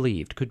he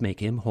believed could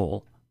make him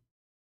whole.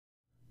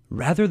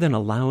 Rather than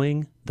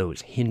allowing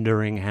those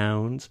hindering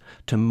hounds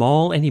to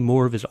maul any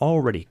more of his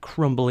already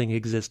crumbling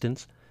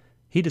existence,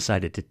 he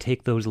decided to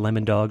take those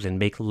lemon dogs and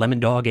make lemon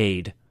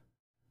dog-aid.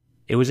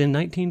 It was in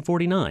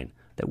 1949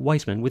 that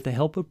Weissman, with the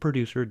help of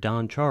producer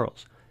Don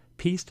Charles,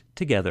 pieced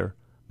together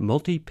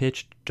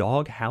multi-pitched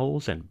dog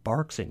howls and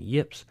barks and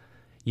yips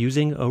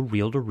using a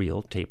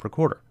reel-to-reel tape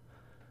recorder.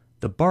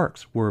 The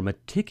barks were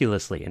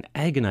meticulously and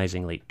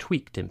agonizingly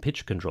tweaked and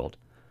pitch-controlled.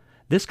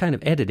 This kind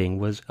of editing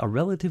was a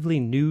relatively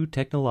new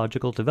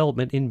technological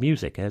development in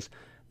music, as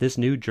this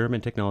new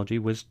German technology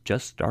was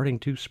just starting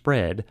to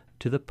spread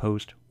to the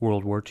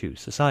post-World War II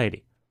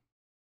society.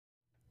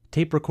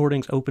 Tape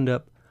recordings opened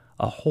up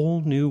a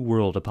whole new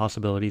world of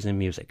possibilities in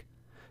music.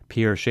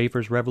 Pierre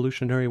Schaeffer's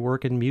revolutionary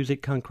work in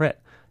musique concrète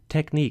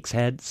techniques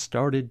had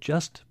started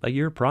just a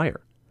year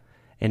prior.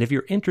 And if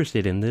you're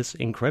interested in this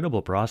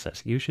incredible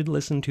process, you should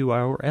listen to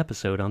our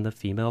episode on the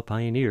female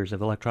pioneers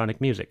of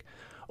electronic music.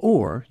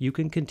 Or you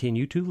can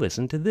continue to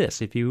listen to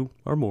this if you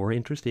are more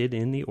interested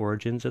in the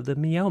origins of the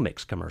Meow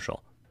Mix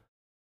commercial.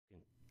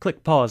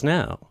 Click pause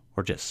now,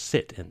 or just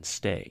sit and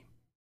stay.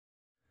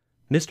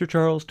 Mr.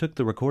 Charles took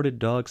the recorded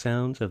dog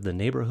sounds of the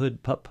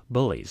neighborhood pup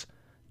bullies,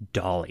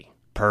 Dolly,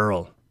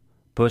 Pearl,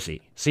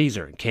 Pussy,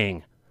 Caesar, and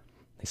King.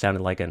 They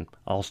sounded like an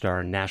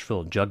all-star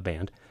Nashville jug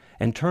band,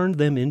 and turned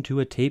them into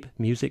a tape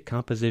music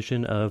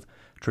composition of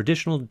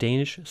traditional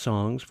Danish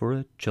songs for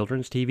a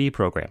children's TV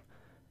program.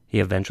 He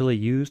eventually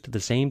used the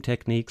same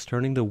techniques,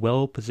 turning the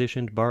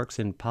well-positioned barks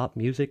in pop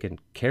music and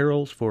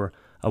carols for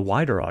a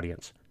wider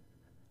audience.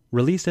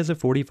 Released as a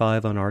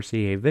 45 on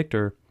RCA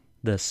Victor,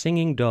 the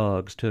Singing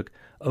Dogs took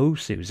Oh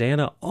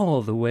Susanna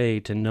all the way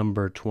to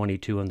number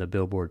 22 on the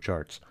Billboard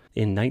charts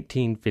in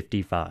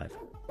 1955.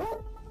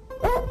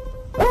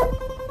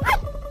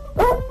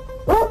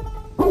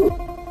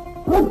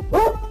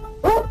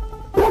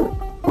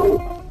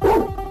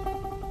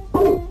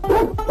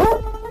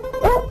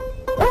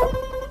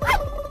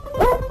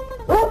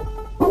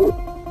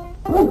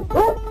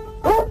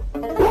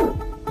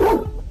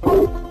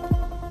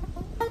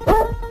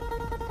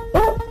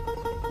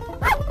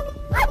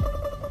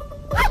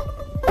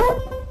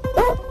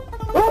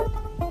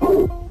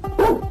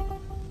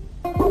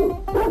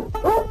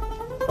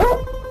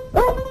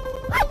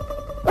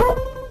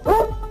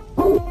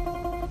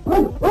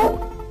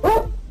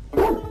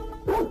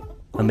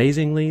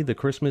 Amazingly, the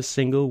Christmas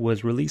single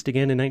was released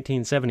again in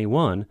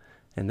 1971,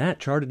 and that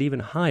charted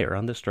even higher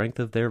on the strength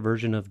of their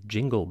version of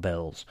Jingle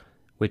Bells,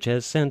 which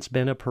has since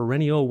been a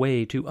perennial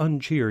way to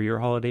uncheer your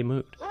holiday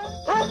mood.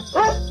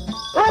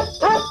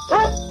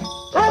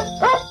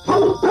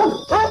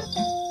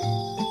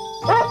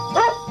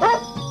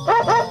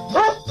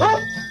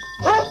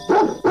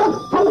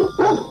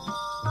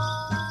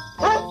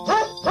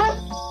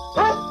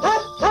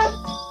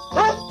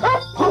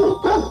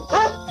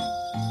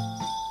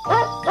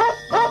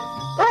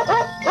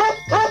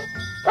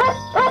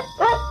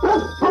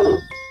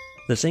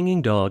 The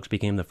Singing Dogs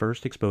became the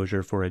first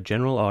exposure for a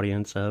general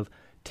audience of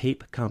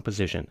tape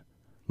composition,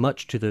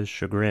 much to the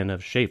chagrin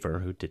of Schaeffer,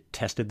 who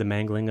detested the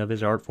mangling of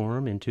his art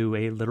form into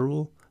a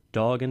literal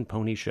dog and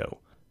pony show.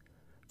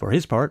 For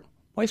his part,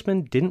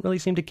 Weissman didn't really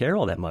seem to care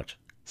all that much,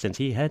 since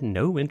he had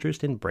no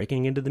interest in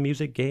breaking into the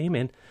music game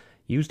and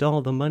used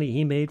all the money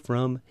he made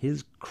from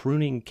his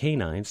crooning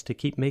canines to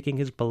keep making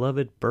his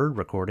beloved bird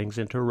recordings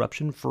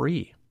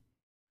interruption-free.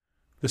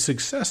 The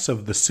success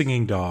of the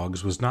Singing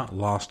Dogs was not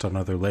lost on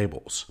other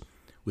labels.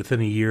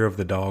 Within a year of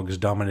the Dogs'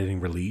 dominating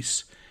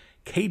release,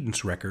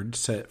 Cadence Records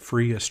set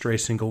free a stray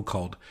single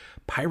called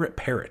Pirate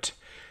Parrot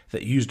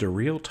that used a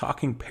real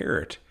talking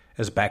parrot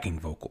as backing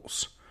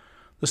vocals.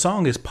 The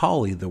song is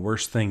Polly the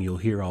worst thing you'll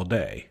hear all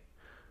day.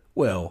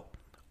 Well,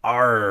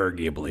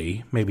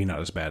 arguably, maybe not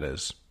as bad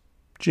as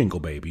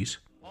Jingle Babies.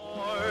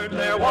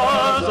 There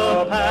was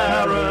a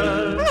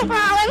parrot,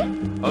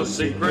 a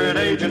secret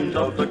agent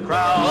of the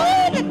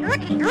crown.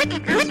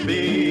 His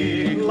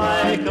beak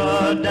like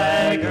a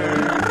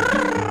dagger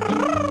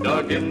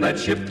dug in that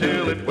ship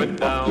till it went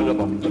down.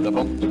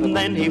 And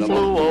then he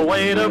flew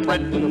away to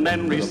Britain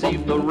and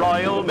received the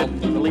royal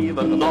mitten,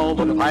 leaving all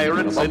the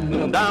pirates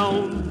sitting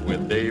down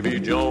with Davy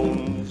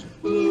Jones.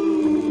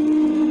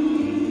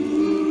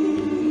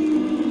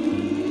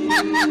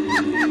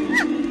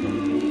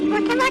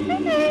 What can I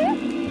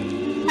do?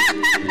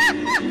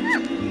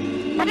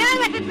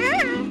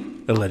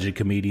 Alleged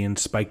comedian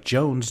Spike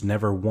Jones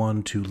never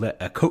one to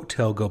let a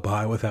coattail go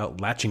by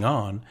without latching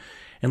on,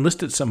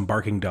 enlisted some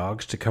barking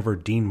dogs to cover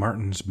Dean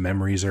Martin's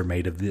Memories Are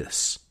Made of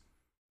This.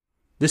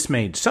 This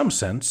made some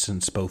sense,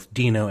 since both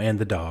Dino and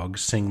the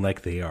dogs sing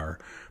like they are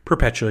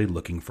perpetually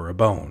looking for a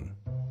bone.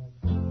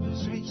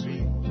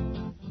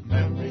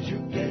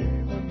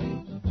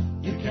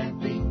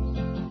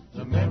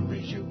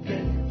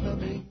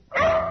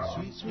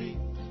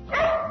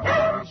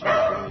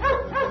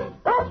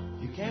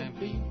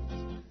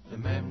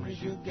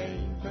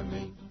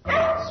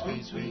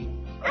 sweet, sweet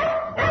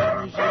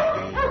memories you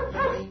gave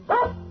me.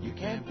 You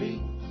can't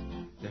beat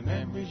the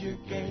memories you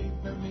gave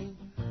me.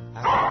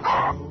 I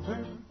thought it was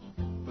over,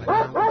 but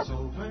now it's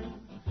over.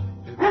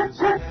 It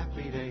was a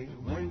happy day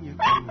when you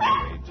came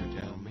my way to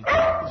tell me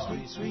the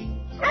sweet, sweet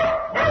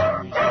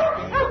memories you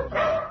gave me.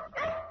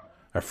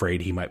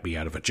 Afraid he might be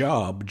out of a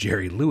job,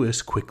 Jerry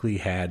Lewis quickly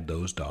had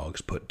those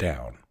dogs put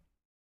down.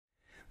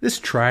 This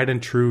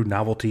tried-and-true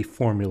novelty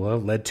formula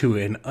led to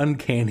an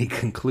uncanny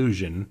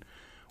conclusion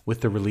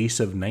with the release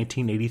of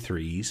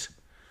 1983's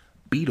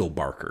Beetle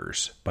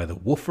Barkers by the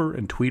Woofer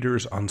and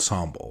Tweeters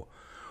Ensemble,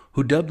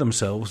 who dubbed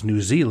themselves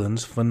New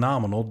Zealand's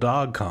phenomenal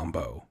dog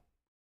combo.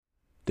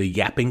 The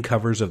yapping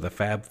covers of the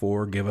Fab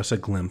Four give us a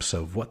glimpse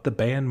of what the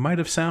band might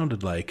have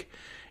sounded like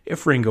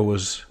if Ringo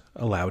was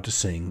allowed to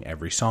sing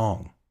every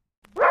song.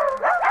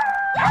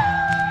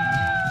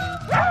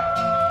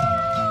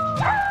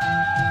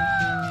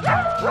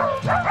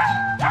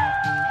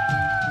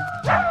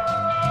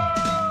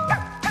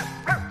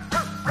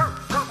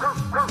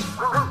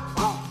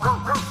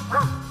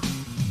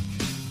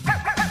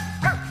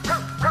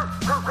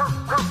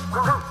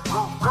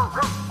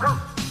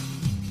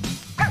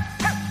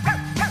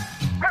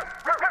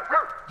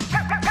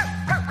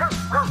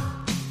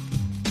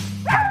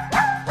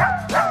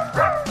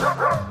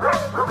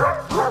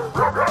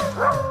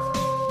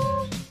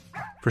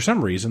 For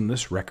some reason,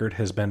 this record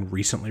has been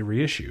recently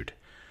reissued,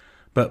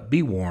 but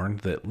be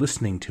warned that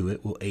listening to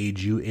it will aid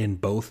you in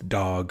both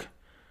dog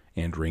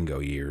and Ringo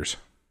years.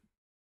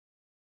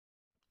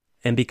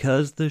 And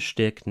because the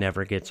shtick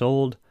never gets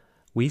old,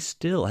 we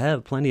still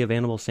have plenty of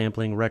animal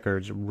sampling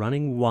records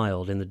running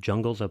wild in the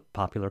jungles of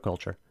popular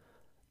culture.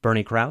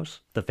 Bernie Krause,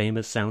 the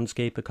famous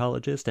soundscape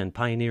ecologist and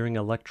pioneering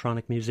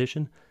electronic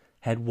musician,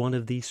 had one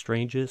of the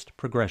strangest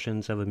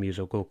progressions of a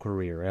musical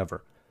career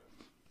ever.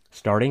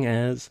 Starting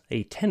as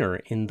a tenor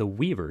in The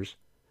Weavers,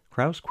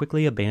 Krause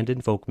quickly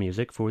abandoned folk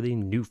music for the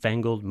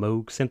newfangled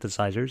Moog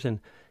synthesizers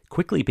and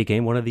quickly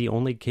became one of the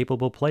only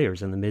capable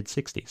players in the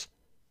mid-60s.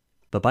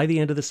 But by the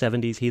end of the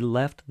 70s, he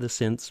left the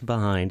synths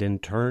behind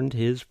and turned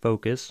his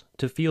focus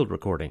to field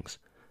recordings,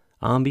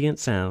 ambient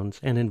sounds,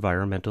 and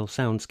environmental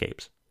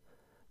soundscapes.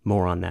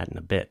 More on that in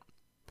a bit.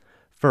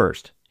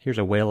 First, here's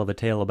a whale of a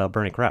tale about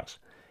Bernie Krause.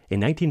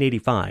 In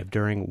 1985,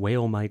 during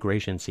whale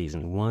migration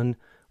season, one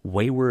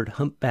wayward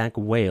humpback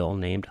whale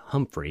named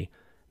Humphrey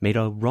made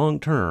a wrong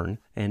turn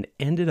and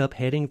ended up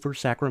heading for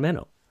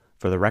Sacramento.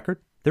 For the record,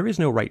 there is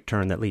no right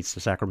turn that leads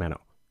to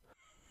Sacramento.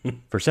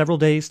 For several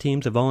days,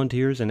 teams of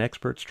volunteers and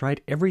experts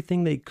tried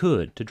everything they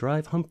could to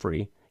drive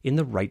Humphrey in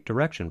the right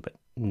direction, but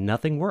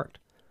nothing worked.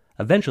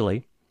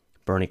 Eventually,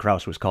 Bernie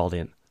Krause was called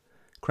in.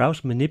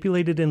 Krause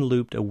manipulated and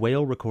looped a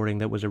whale recording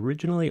that was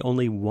originally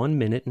only 1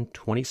 minute and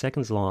 20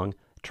 seconds long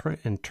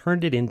and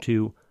turned it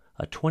into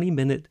a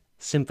 20-minute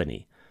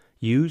symphony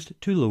used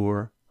to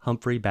lure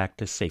Humphrey back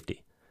to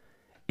safety.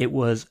 It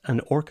was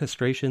an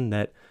orchestration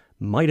that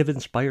might have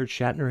inspired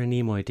Shatner and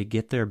Nimoy to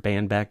get their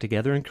band back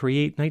together and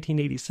create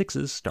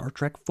 1986's Star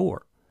Trek IV.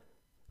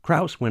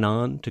 Krause went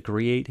on to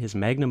create his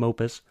magnum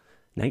opus,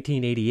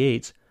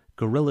 1988's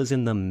Gorillas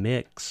in the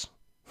Mix,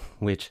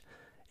 which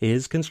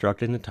is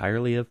constructed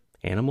entirely of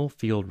animal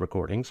field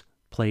recordings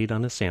played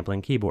on a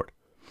sampling keyboard.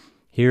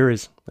 Here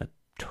is a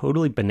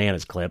totally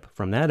bananas clip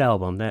from that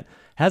album that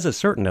has a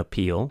certain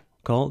appeal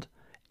called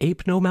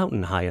Ape No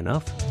Mountain High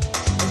Enough.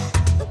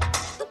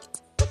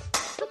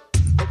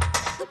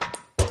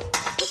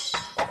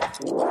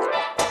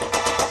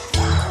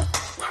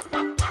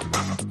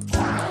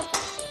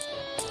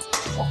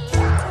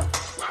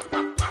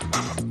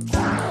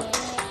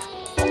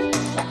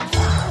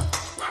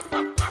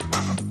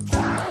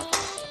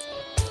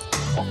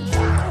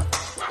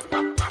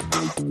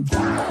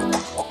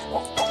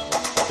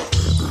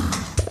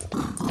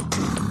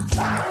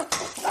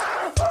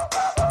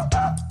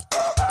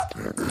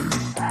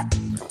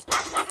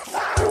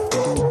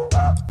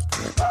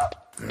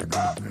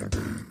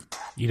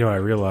 You know, I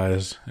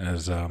realize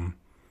as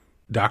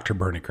Dr.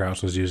 Bernie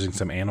Krause was using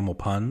some animal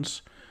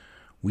puns,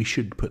 we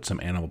should put some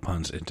animal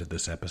puns into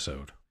this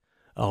episode.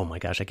 Oh my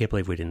gosh, I can't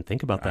believe we didn't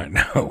think about that.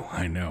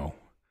 I know.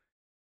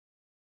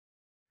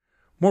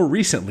 More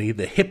recently,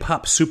 the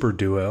hip-hop super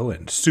duo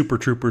and Super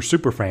Trooper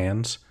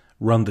superfans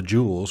Run the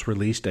Jewels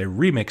released a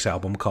remix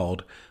album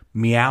called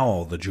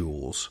Meow the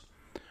Jewels,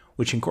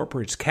 which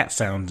incorporates cat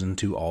sounds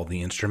into all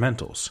the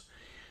instrumentals.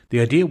 The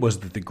idea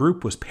was that the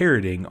group was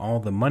parodying all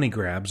the money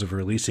grabs of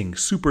releasing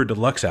super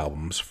deluxe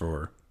albums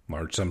for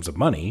large sums of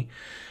money,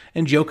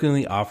 and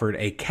jokingly offered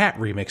a cat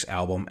remix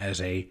album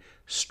as a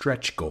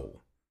stretch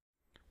goal.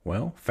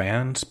 Well,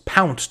 fans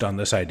pounced on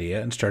this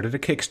idea and started a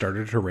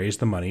Kickstarter to raise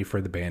the money for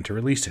the band to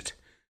release it.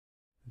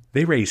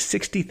 They raised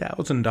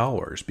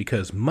 $60,000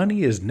 because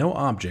money is no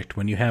object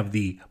when you have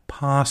the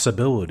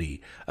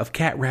possibility of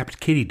cat-wrapped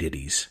kitty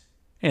ditties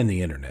and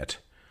the internet.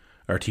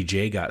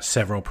 RTJ got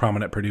several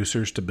prominent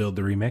producers to build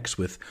the remix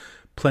with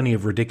plenty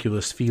of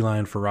ridiculous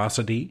feline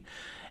ferocity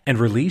and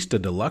released a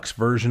deluxe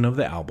version of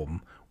the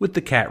album with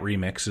the cat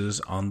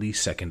remixes on the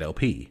second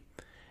LP.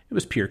 It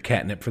was pure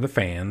catnip for the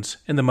fans,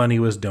 and the money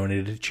was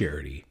donated to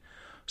charity.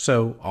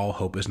 so all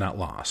hope is not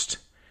lost.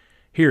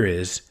 Here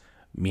is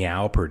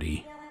Meow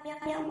Pretty.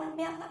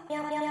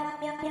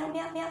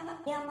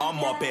 I'm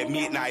up at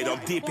midnight,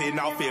 I'm dipping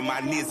off in my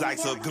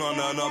Nizikes, a gun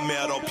on a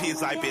metal piss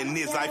pipe, and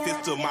Nizike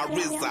is to my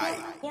wrist eye.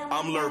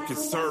 I'm lurking,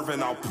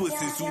 serving on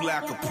pussies who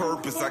lack a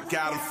purpose. I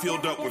got them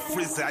filled up with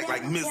frizzak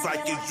like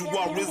Mizike, is you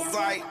all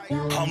recite?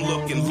 I'm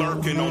looking,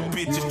 lurking on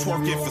bitches,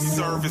 twerking for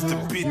service to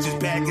bitches,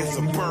 bagging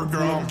some burger.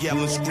 I'm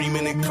yelling,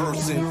 screaming, and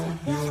cursing.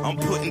 I'm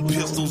putting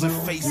pistols in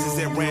faces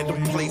at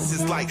random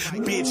places like,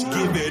 bitch,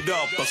 give it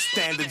up, or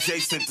stand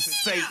adjacent to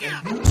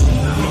Satan.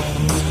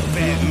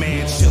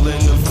 Batman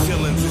chilling, the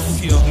feelings is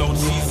here, no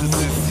Jesus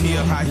is here,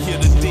 I hear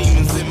the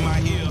demons in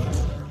my ear.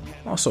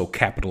 Also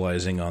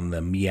capitalizing on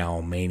the meow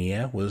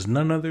mania was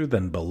none other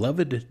than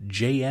beloved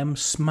J.M.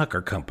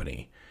 Smucker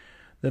Company,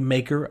 the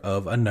maker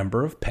of a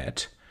number of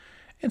pet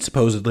and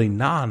supposedly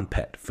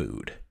non-pet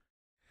food.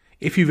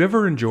 If you've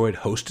ever enjoyed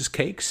Hostess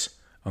cakes,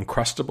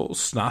 Uncrustables,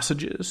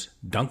 Sausages,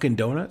 Dunkin'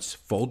 Donuts,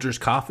 Folgers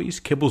coffees,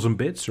 Kibbles and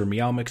Bits, or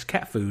Meow Mix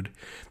cat food,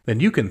 then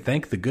you can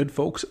thank the good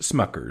folks at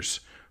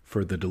Smuckers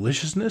for the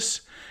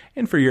deliciousness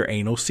and for your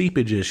anal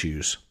seepage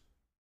issues.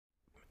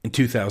 In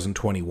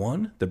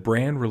 2021, the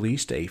brand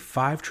released a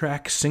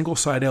 5-track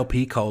single-side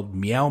LP called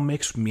Meow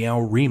Mix Meow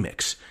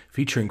Remix,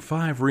 featuring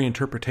 5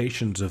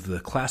 reinterpretations of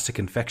the classic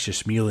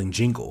infectious mewling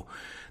jingle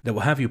that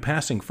will have you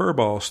passing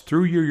furballs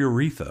through your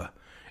urethra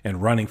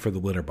and running for the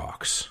litter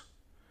box.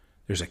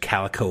 There's a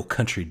calico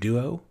country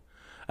duo,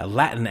 a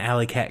Latin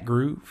alley cat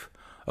groove,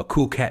 a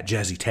cool cat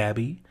jazzy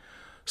tabby,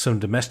 some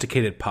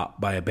domesticated pop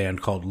by a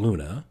band called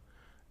Luna,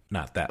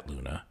 not that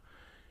Luna,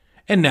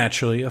 and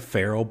naturally a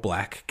feral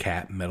black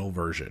cat metal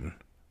version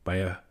by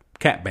a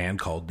cat band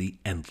called the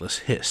Endless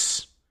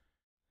Hiss.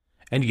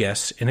 And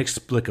yes,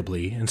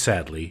 inexplicably and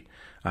sadly,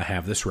 I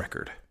have this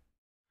record.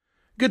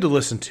 Good to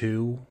listen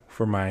to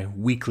for my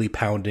weekly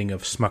pounding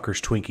of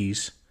Smucker's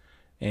Twinkies,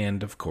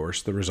 and of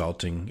course the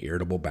resulting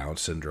irritable bowel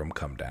syndrome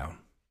come down.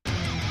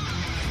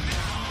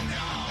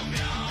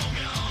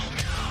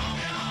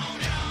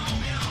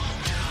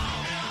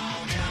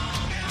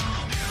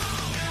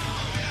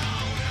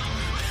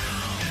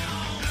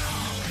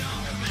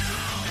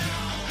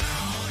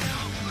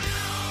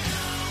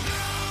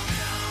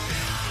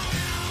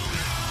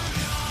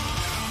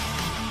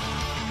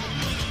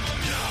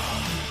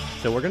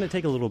 So we're going to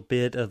take a little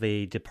bit of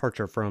a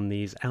departure from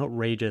these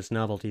outrageous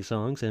novelty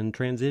songs and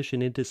transition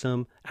into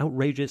some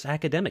outrageous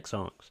academic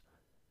songs.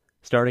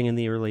 Starting in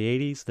the early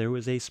 80s, there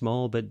was a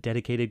small but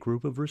dedicated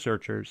group of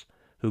researchers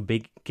who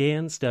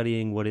began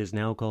studying what is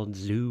now called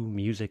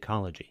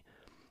zoomusicology,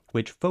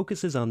 which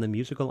focuses on the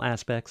musical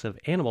aspects of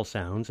animal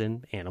sounds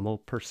and animal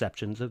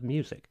perceptions of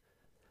music.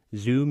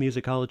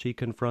 Zoomusicology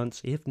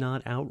confronts, if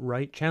not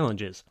outright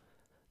challenges,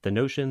 the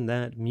notion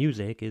that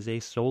music is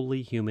a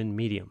solely human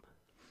medium.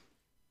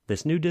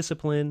 This new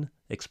discipline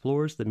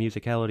explores the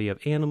musicality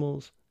of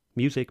animals,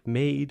 music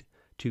made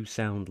to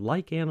sound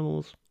like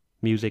animals,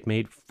 music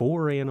made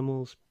for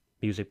animals,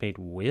 music made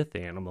with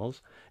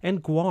animals,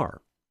 and guar.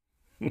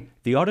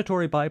 The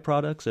auditory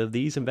byproducts of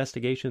these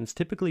investigations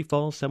typically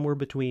fall somewhere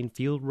between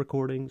field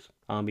recordings,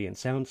 ambient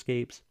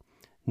soundscapes,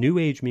 new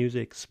age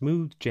music,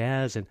 smooth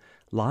jazz, and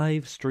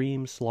live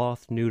stream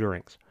sloth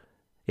neuterings.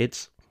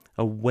 It's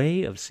a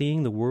way of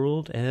seeing the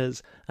world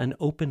as an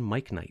open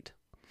mic night.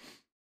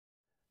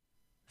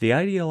 The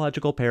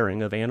ideological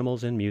pairing of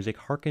animals and music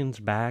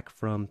harkens back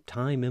from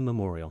time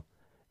immemorial.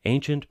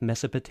 Ancient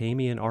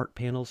Mesopotamian art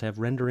panels have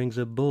renderings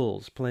of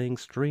bulls playing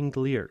stringed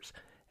lyres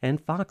and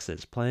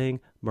foxes playing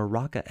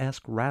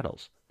maraca-esque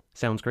rattles.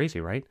 Sounds crazy,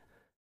 right?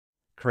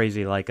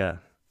 Crazy like a,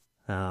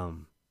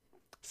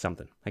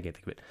 something. I can't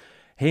think of it.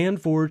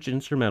 Hand-forged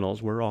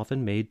instrumentals were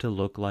often made to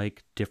look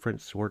like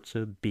different sorts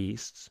of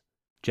beasts.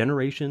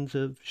 Generations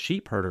of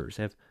sheep herders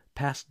have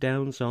passed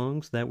down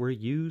songs that were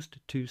used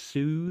to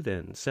soothe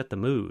and set the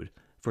mood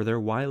for their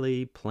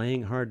wily,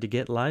 playing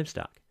hard-to-get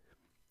livestock,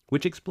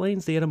 which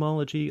explains the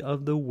etymology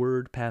of the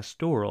word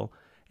pastoral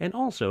and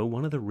also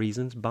one of the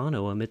reasons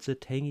Bono emits a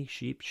tangy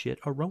sheep shit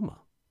aroma.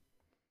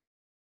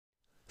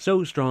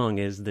 So strong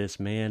is this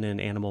man and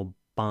animal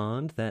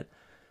bond that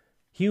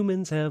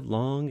humans have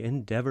long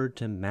endeavored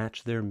to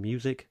match their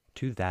music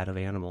to that of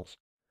animals.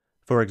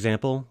 For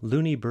example,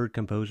 loony bird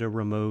composer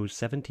Rameau's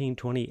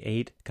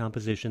 1728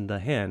 composition The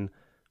Hen,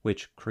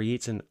 which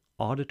creates an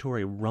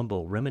auditory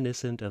rumble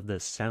reminiscent of the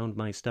sound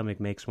my stomach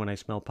makes when I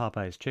smell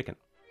Popeye's chicken.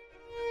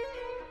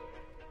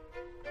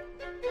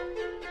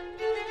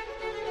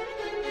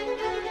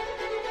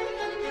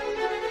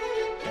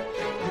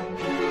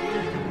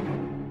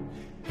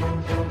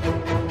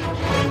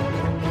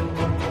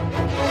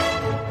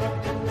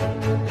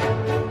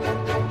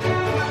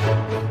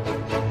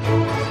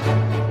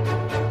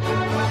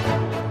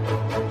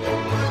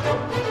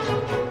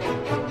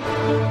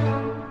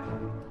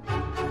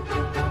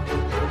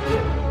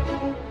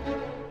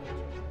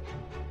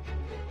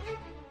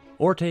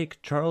 Or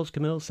take Charles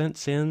Camille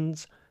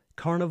Saint-Saëns'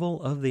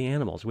 Carnival of the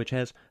Animals, which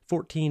has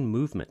 14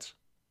 movements.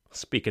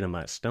 Speaking of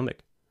my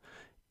stomach.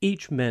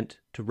 each meant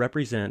to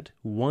represent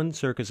one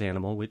circus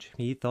animal which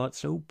he thought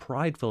so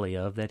pridefully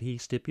of that he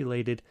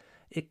stipulated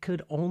it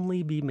could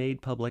only be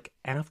made public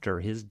after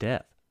his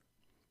death.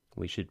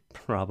 We should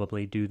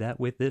probably do that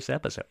with this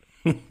episode.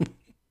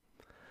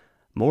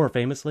 More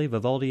famously,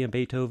 Vivaldi and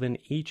Beethoven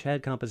each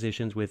had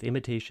compositions with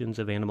imitations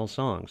of animal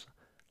songs,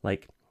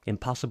 like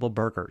Impossible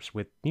Burgers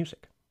with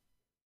music.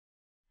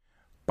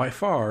 By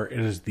far, it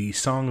is the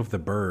song of the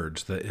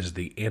birds that is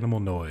the animal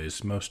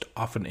noise most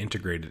often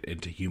integrated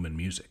into human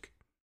music.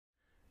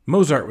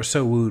 Mozart was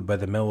so wooed by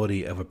the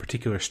melody of a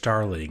particular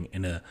starling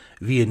in a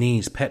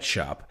Viennese pet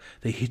shop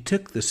that he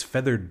took this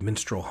feathered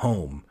minstrel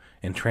home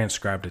and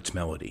transcribed its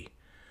melody.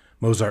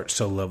 Mozart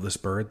so loved this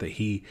bird that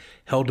he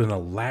held an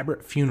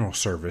elaborate funeral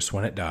service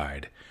when it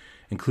died,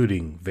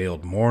 including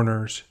veiled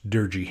mourners,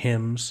 dirgy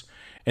hymns,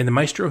 and the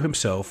maestro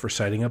himself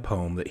reciting a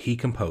poem that he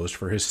composed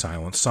for his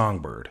silent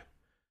songbird.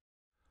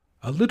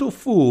 A little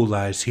fool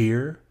lies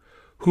here,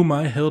 whom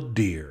I held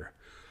dear,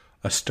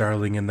 a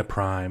starling in the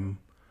prime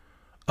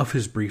of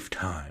his brief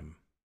time.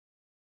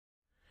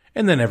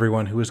 And then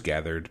everyone who was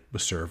gathered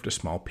was served a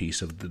small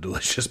piece of the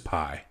delicious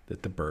pie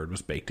that the bird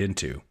was baked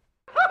into.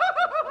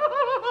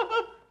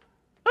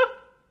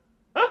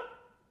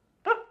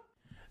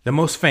 The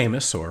most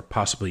famous, or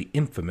possibly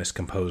infamous,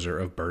 composer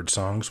of bird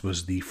songs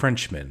was the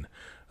Frenchman,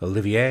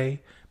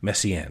 Olivier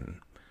Messiaen.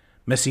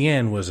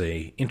 Messiaen was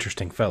an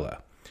interesting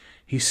fella.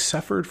 He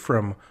suffered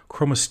from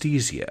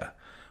chromesthesia,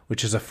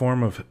 which is a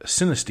form of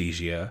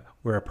synesthesia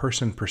where a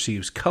person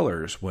perceives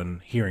colors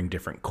when hearing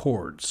different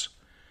chords.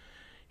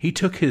 He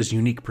took his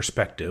unique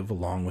perspective,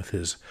 along with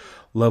his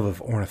love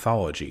of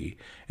ornithology,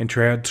 and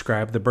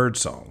transcribed the bird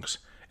songs,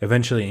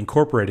 eventually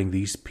incorporating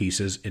these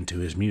pieces into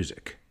his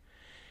music.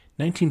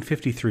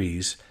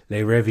 1953's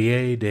Les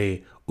Reveils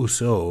des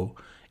Oiseaux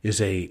is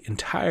an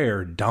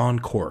entire dawn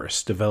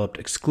chorus developed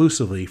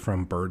exclusively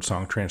from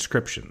birdsong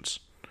transcriptions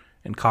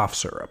and cough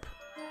syrup.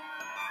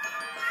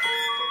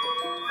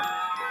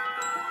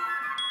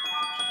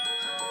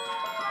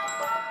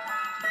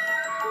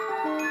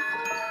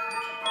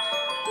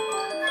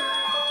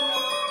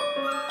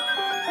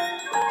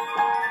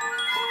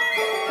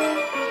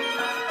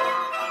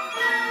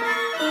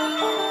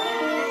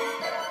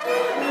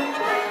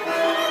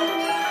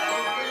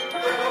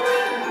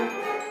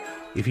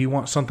 If you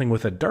want something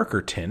with a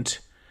darker tint,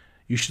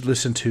 you should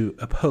listen to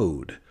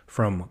Epode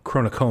from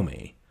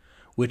Chronocomi,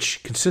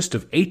 which consists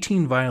of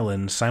 18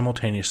 violins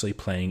simultaneously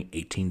playing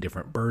 18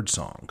 different bird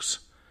songs.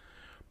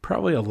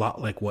 Probably a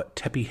lot like what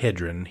Teppy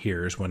Hedren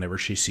hears whenever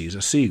she sees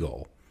a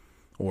seagull,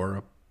 or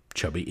a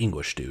chubby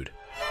English dude.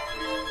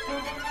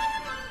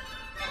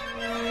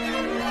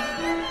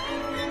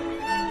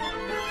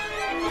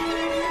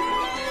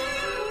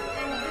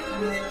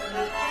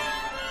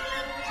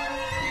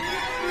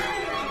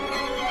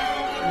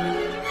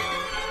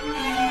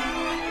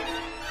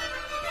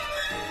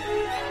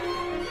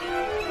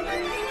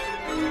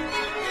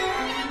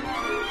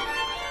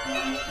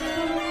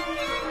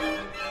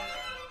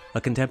 A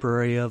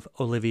contemporary of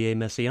Olivier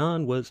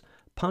Messiaen was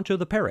Pancho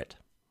the Parrot,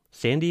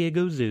 San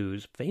Diego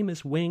Zoo's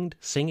famous winged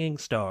singing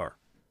star.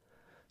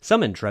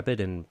 Some intrepid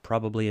and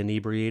probably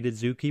inebriated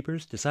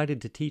zookeepers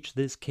decided to teach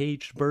this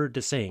caged bird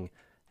to sing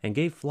and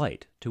gave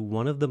flight to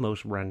one of the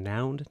most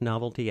renowned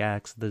novelty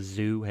acts the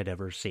zoo had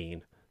ever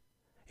seen.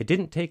 It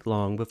didn't take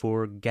long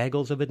before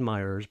gaggles of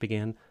admirers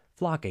began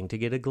flocking to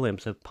get a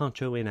glimpse of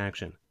Pancho in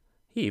action.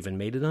 He even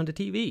made it onto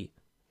TV,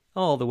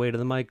 all the way to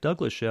the Mike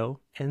Douglas Show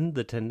and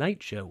The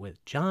Tonight Show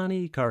with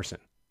Johnny Carson.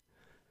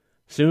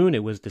 Soon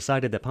it was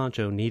decided that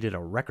Pancho needed a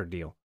record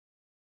deal.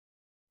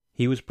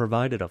 He was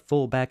provided a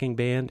full backing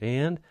band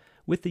and,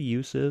 with the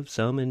use of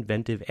some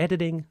inventive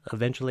editing,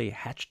 eventually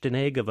hatched an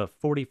egg of a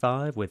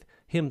 45 with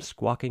him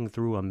squawking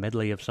through a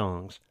medley of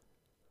songs.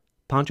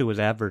 Pancho was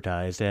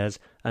advertised as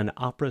an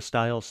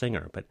opera-style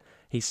singer, but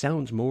he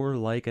sounds more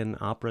like an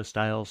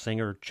opera-style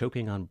singer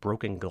choking on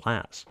broken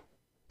glass.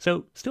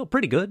 So, still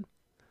pretty good.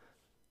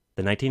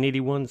 The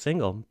 1981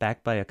 single,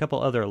 backed by a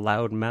couple other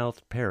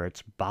loud-mouthed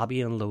parrots, Bobby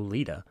and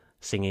Lolita,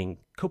 singing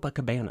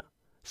Copacabana,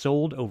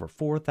 sold over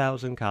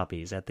 4,000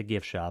 copies at the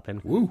gift shop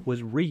and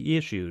was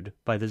reissued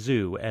by the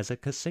zoo as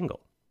a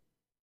single.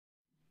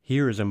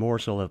 Here is a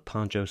morsel of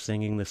Pancho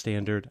singing the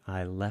standard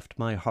I Left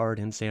My Heart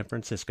in San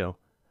Francisco,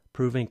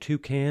 proving two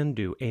can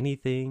do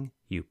anything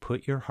you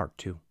put your heart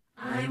to.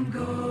 I'm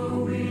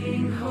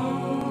going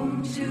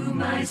home to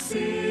my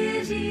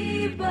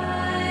city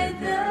by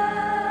the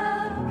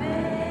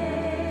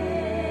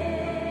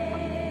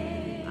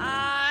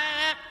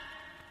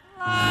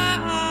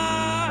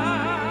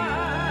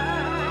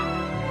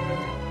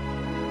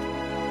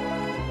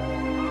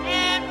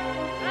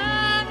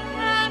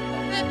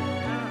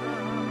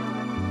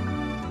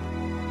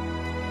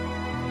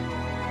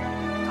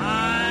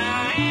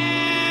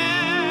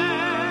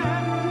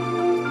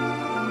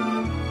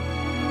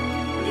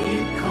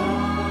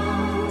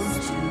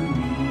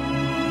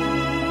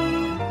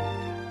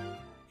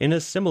In a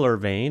similar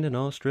vein, an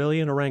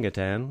Australian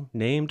orangutan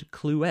named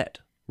Cluette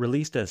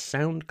released a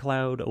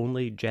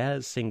SoundCloud-only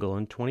jazz single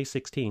in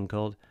 2016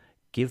 called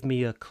Give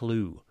Me a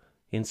Clue,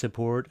 in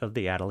support of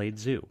the Adelaide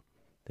Zoo.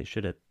 They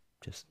should have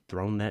just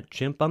thrown that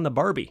chimp on the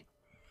Barbie.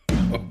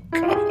 Oh,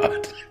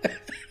 God.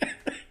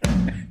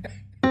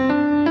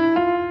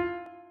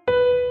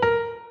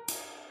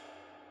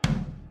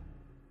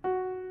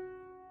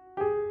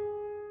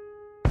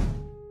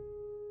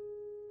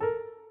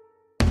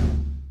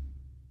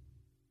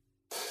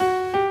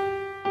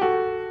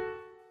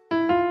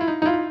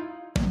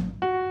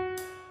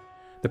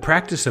 The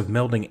practice of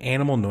melding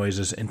animal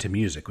noises into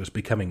music was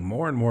becoming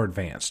more and more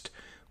advanced,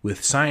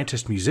 with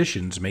scientist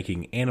musicians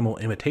making animal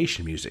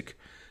imitation music,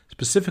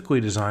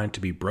 specifically designed to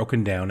be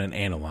broken down and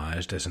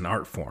analyzed as an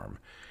art form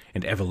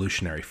and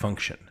evolutionary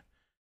function.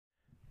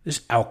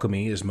 This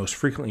alchemy is most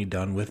frequently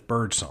done with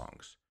bird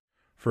songs.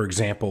 For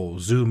example,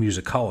 zoo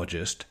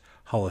musicologist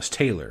Hollis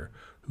Taylor,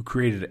 who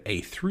created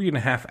a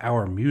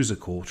 3.5-hour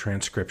musical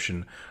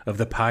transcription of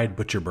the pied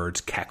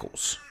butcherbird's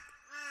cackles.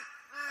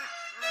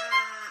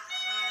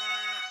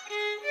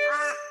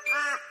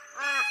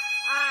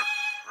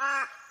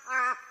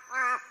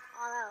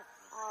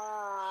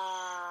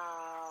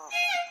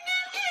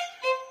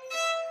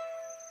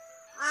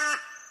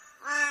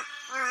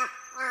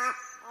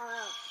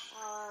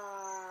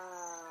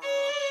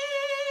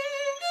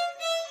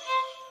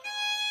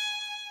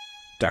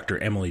 Dr.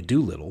 Emily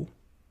Doolittle,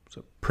 it's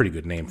a pretty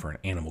good name for an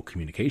animal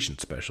communication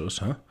specialist,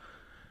 huh?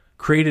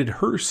 Created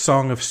her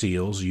Song of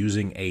Seals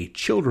using a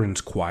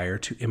children's choir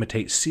to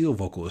imitate seal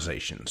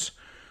vocalizations,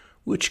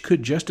 which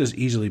could just as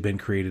easily been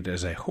created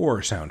as a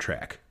horror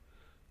soundtrack,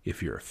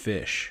 if you're a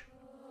fish.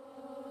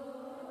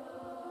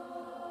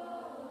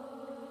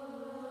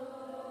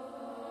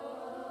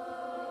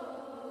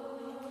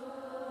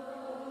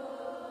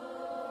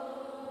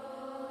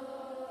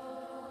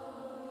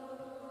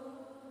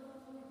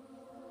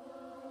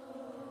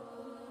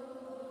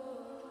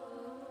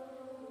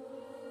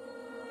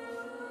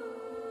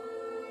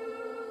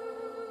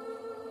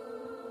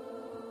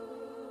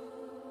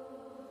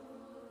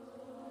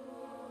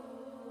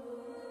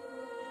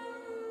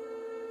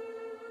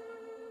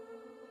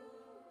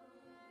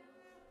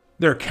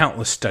 There are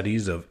countless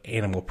studies of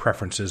animal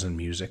preferences in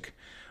music.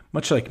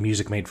 Much like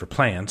music made for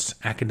plants,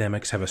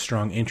 academics have a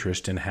strong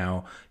interest in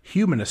how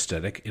human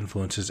aesthetic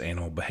influences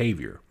animal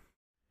behavior.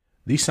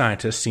 These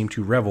scientists seem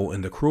to revel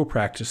in the cruel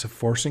practice of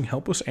forcing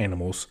helpless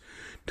animals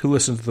to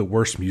listen to the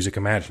worst music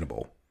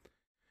imaginable.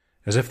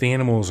 As if the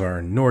animals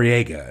are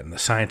Noriega and the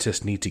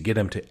scientists need to get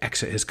him to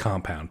exit his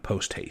compound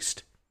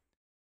post-haste.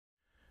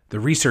 The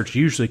research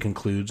usually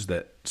concludes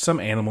that some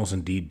animals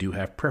indeed do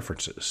have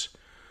preferences.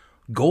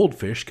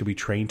 Goldfish could be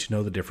trained to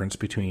know the difference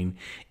between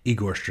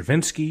Igor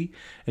Stravinsky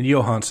and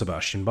Johann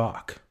Sebastian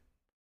Bach.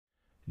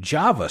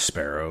 Java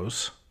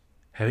sparrows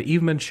have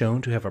even been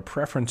shown to have a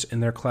preference in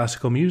their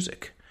classical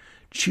music,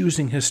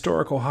 choosing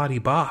historical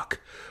hottie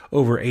Bach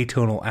over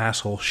atonal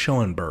asshole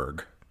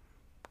Schoenberg.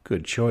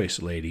 Good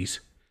choice, ladies.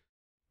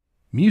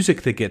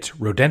 Music that gets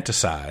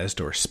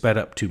rodenticized or sped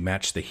up to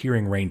match the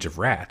hearing range of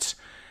rats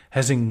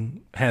has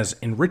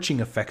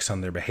enriching effects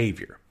on their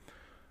behavior.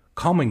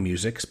 Calming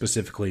music,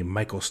 specifically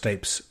Michael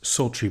Stipe's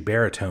sultry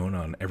baritone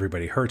on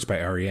Everybody Hurts by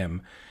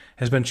R.E.M.,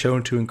 has been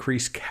shown to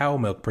increase cow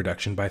milk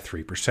production by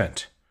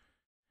 3%.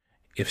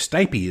 If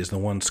Stipe is the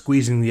one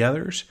squeezing the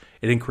others,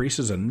 it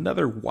increases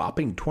another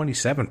whopping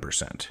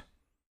 27%.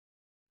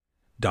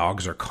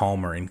 Dogs are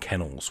calmer in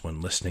kennels when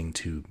listening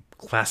to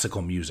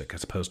classical music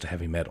as opposed to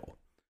heavy metal.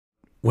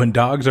 When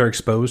dogs are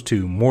exposed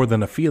to More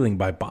Than a Feeling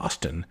by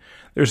Boston,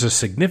 there's a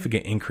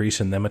significant increase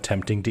in them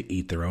attempting to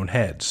eat their own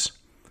heads.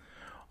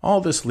 All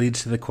this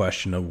leads to the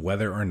question of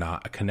whether or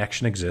not a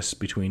connection exists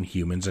between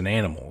humans and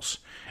animals,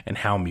 and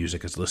how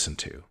music is listened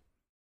to.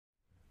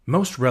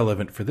 Most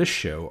relevant for this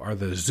show are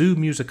the zoo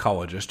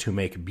musicologists who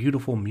make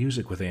beautiful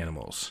music with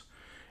animals.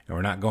 And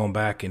we're not going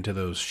back into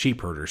those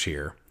sheep herders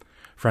here.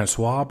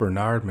 Francois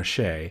Bernard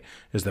Maché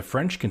is the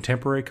French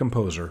contemporary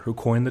composer who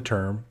coined the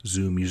term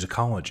zoo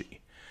musicology,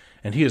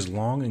 and he has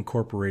long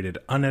incorporated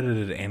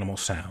unedited animal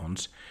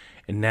sounds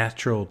and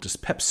natural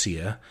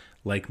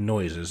dyspepsia-like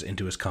noises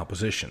into his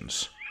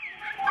compositions.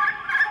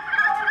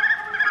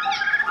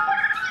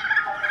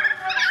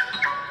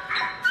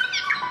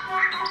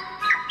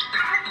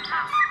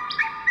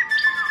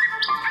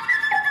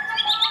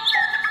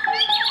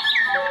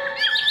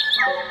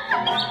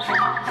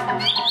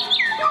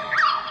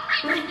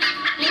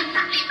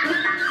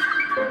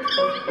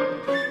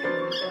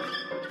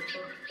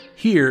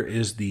 Here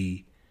is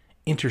the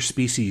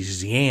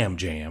interspecies yam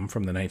jam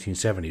from the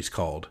 1970s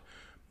called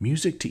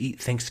Music to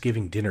Eat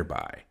Thanksgiving Dinner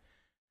By,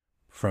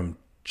 from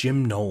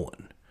Jim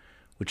Nolan,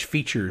 which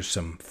features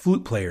some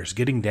flute players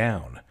getting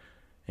down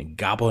and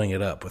gobbling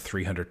it up with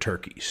 300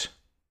 turkeys.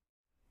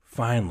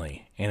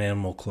 Finally, an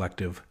animal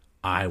collective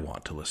I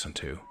want to listen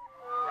to.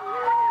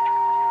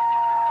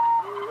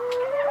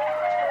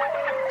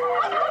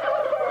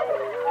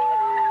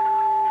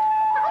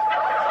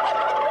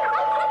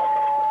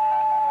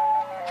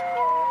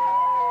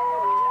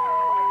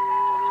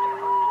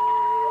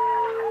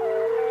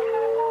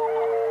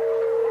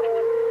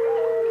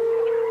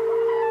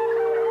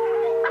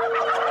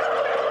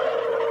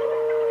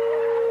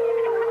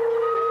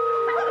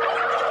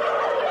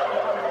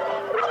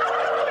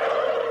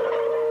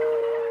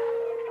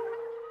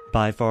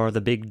 By far the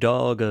big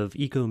dog of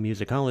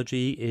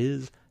ecomusicology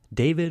is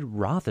David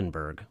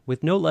Rothenberg,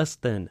 with no less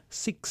than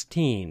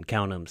 16,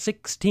 count 'em,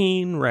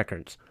 16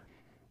 records.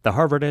 The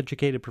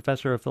Harvard-educated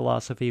professor of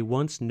philosophy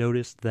once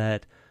noticed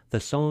that the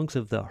songs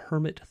of the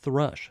hermit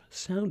thrush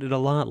sounded a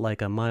lot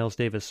like a Miles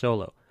Davis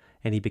solo,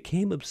 and he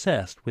became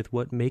obsessed with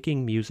what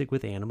making music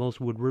with animals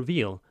would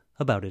reveal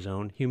about his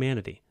own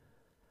humanity.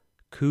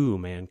 Coo,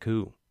 man,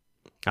 coo.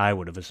 I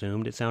would have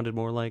assumed it sounded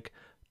more like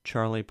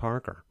Charlie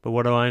Parker, but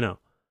what do I know?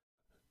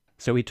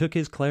 So he took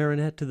his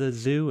clarinet to the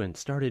zoo and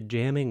started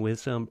jamming with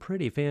some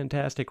pretty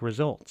fantastic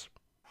results.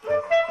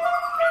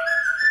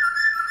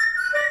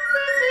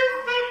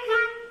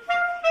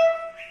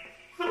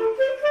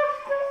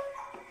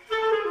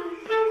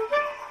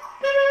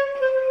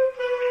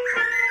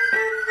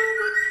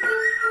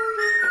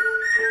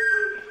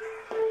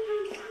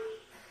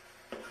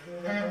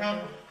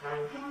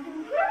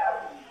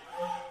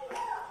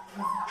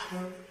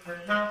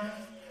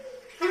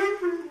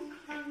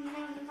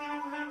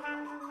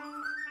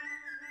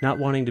 Not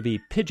wanting to be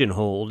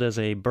pigeonholed as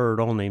a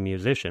bird-only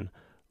musician,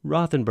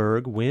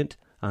 Rothenberg went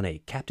on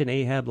a Captain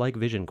Ahab-like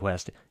vision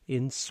quest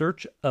in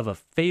search of a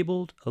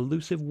fabled,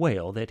 elusive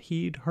whale that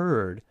he'd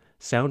heard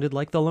sounded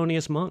like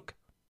Thelonious Monk.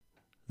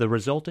 The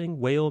resulting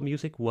whale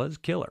music was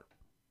killer.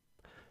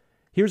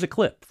 Here's a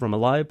clip from a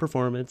live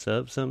performance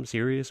of some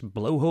serious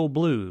blowhole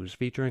blues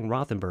featuring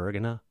Rothenberg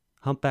and a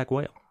humpback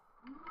whale.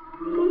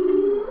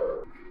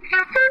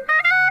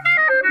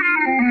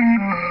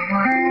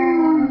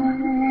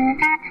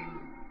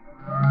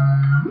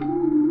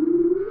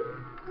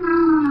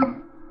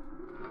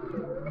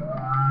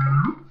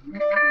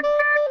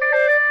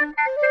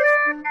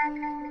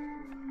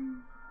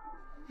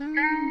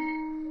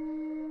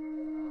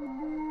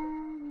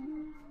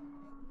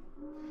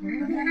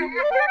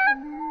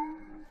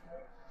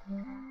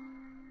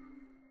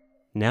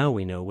 Now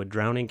we know what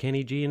drowning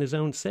Kenny G in his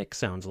own sick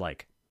sounds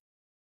like.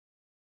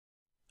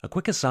 A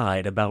quick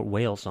aside about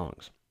whale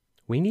songs.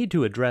 We need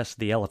to address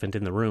the elephant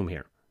in the room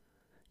here.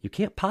 You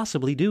can't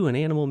possibly do an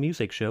animal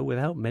music show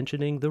without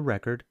mentioning the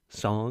record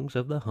Songs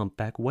of the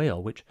Humpback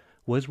Whale, which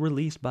was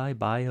released by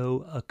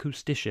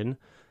bioacoustician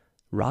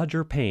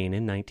Roger Payne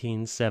in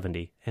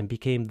 1970 and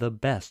became the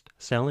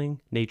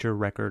best-selling nature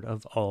record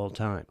of all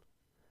time.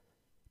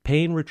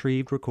 Payne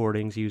retrieved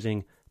recordings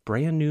using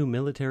brand new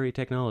military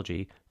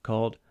technology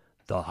called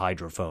the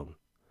hydrophone.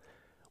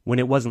 When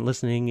it wasn't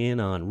listening in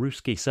on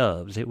Ruski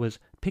subs, it was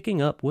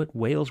picking up what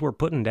whales were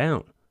putting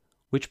down,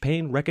 which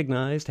Payne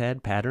recognized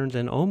had patterns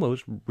and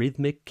almost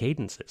rhythmic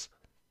cadences.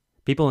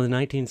 People in the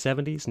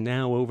 1970s,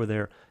 now over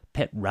their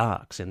pet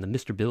rocks and the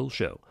Mr. Bill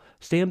Show,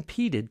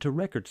 stampeded to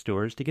record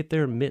stores to get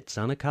their mitts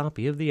on a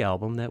copy of the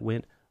album that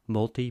went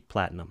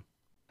multi-platinum.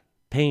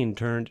 Payne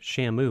turned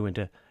Shamu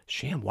into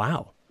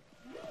ShamWow.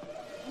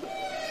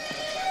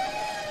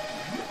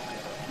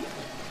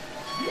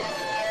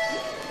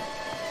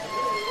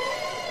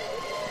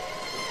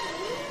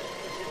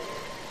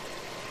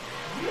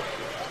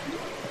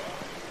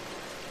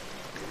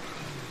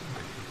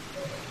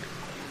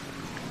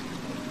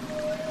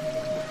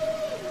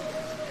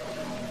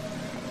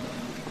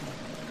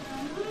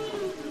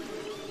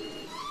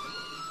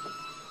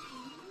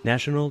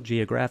 National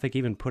Geographic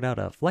even put out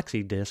a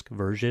flexi-disc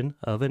version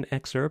of an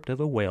excerpt of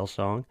a whale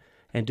song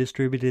and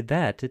distributed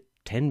that to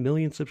 10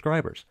 million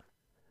subscribers.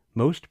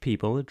 Most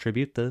people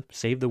attribute the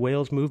Save the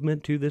Whales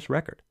movement to this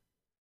record.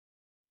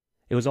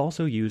 It was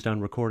also used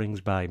on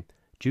recordings by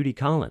Judy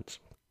Collins,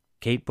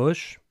 Kate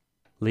Bush,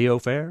 Leo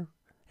Fair,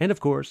 and of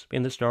course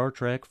in the Star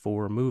Trek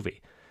IV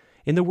movie.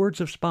 In the words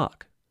of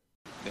Spock,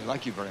 "They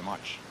like you very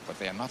much, but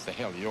they are not the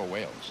hell your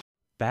whales."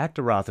 Back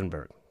to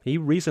Rothenberg. He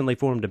recently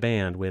formed a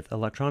band with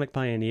electronic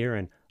pioneer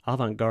and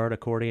avant-garde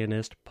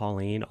accordionist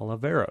Pauline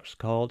Oliveros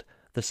called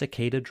the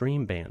Cicada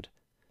Dream Band.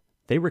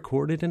 They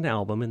recorded an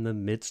album in the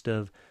midst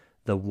of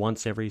the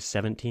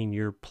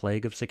once-every-17-year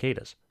plague of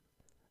cicadas.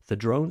 The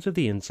drones of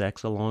the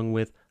insects, along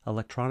with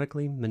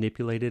electronically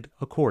manipulated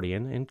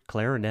accordion and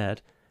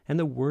clarinet and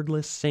the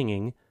wordless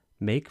singing,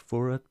 make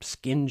for a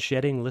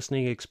skin-shedding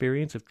listening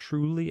experience of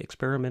truly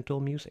experimental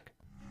music.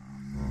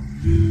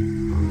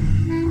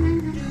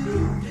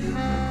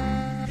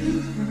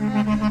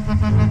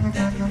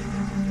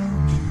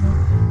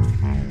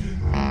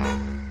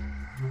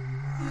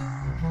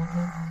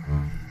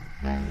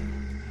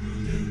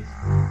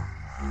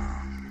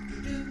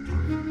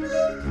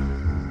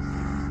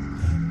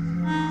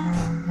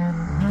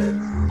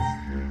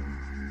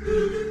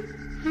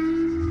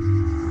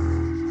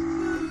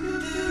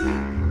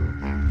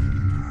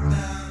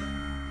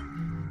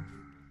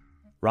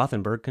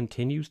 Rothenberg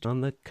continues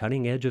on the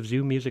cutting edge of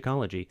zoo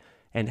musicology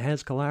and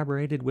has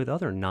collaborated with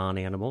other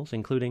non-animals,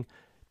 including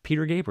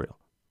Peter Gabriel,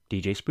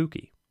 DJ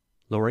Spooky,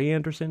 Laurie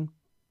Anderson,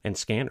 and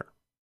Scanner.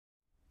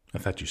 I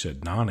thought you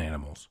said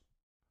non-animals.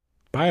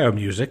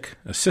 Biomusic,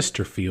 a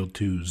sister field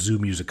to zoo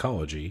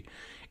musicology,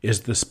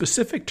 is the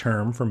specific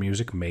term for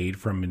music made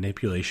from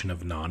manipulation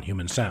of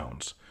non-human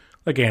sounds,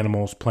 like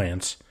animals,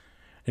 plants,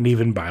 and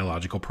even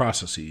biological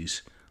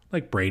processes,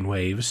 like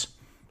brainwaves,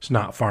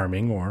 snot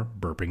farming, or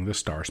burping the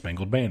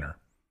Star-Spangled Banner.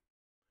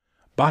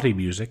 Body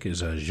music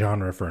is a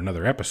genre for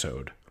another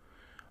episode.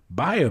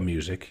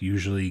 Biomusic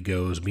usually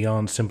goes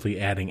beyond simply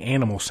adding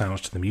animal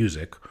sounds to the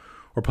music,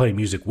 or playing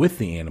music with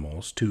the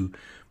animals, to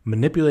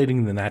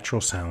manipulating the natural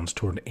sounds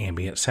toward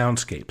ambient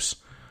soundscapes,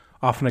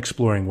 often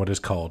exploring what is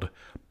called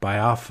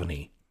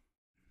biophony.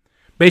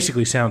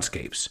 Basically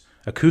soundscapes,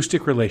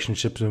 acoustic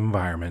relationships of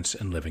environments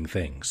and living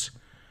things.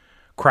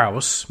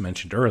 Krauss,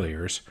 mentioned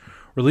earlier,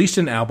 released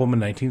an album in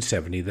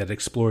 1970 that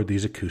explored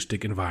these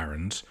acoustic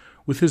environs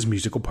with his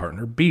musical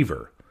partner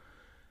Beaver.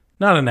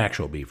 Not an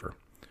actual beaver,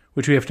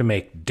 which we have to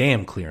make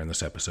damn clear in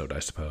this episode, I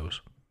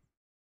suppose.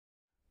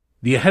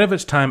 The Ahead of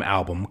Its Time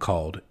album,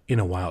 called In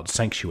a Wild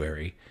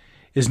Sanctuary,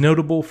 is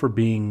notable for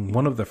being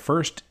one of the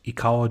first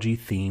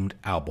ecology-themed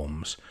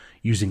albums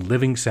using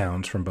living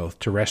sounds from both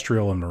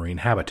terrestrial and marine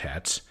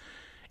habitats,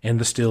 and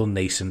the still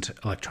nascent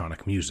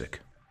electronic music.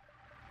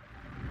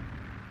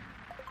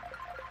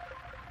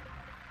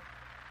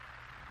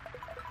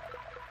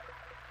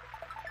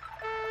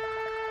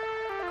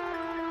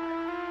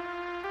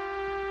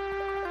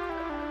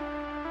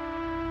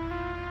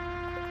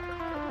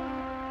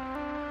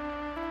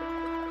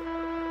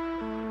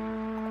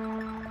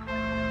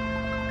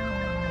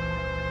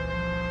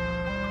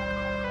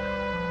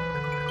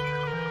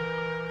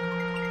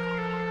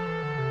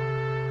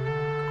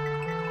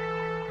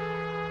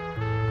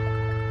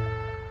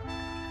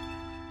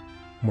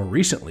 More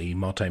recently,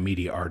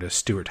 multimedia artist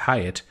Stuart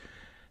Hyatt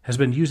has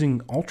been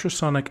using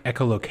ultrasonic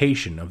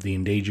echolocation of the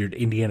endangered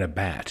Indiana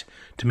bat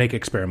to make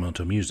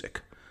experimental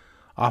music,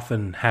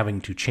 often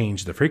having to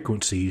change the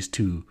frequencies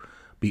to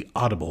be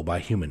audible by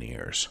human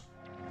ears.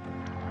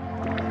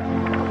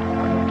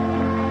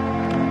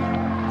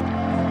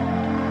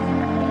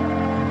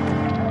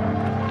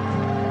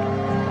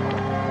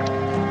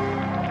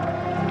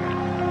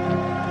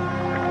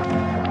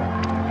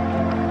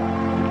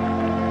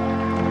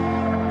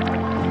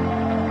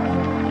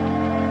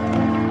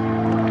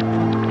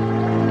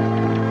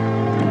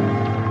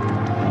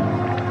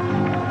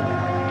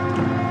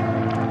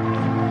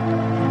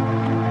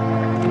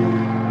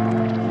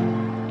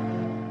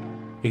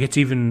 It gets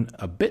even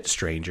a bit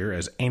stranger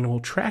as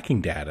animal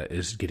tracking data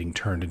is getting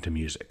turned into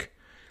music,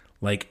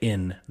 like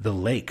in The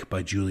Lake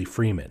by Julie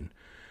Freeman,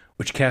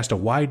 which cast a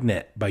wide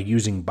net by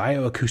using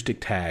bioacoustic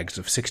tags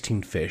of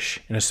 16 fish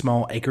in a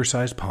small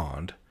acre-sized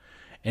pond,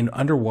 and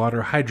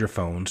underwater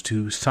hydrophones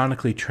to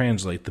sonically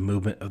translate the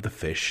movement of the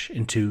fish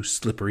into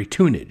slippery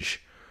tunage,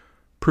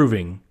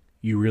 proving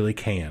you really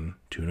can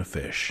tune a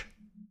fish.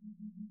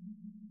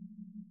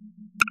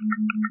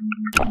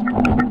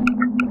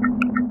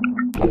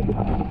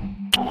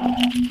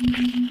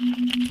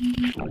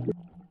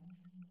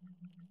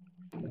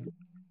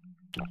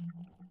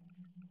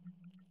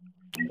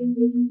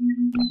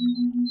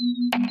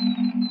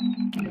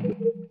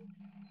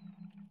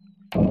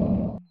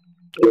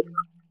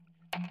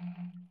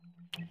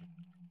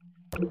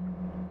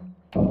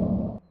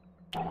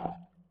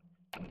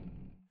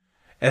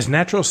 As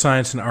natural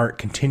science and art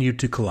continue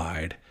to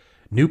collide,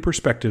 new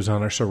perspectives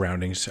on our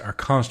surroundings are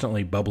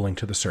constantly bubbling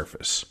to the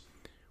surface.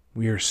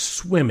 We are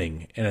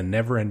swimming in a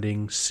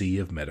never-ending sea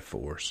of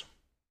metaphors.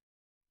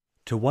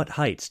 To what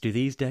heights do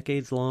these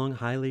decades-long,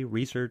 highly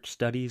researched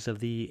studies of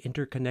the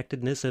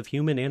interconnectedness of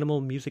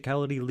human-animal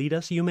musicality lead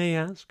us, you may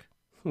ask?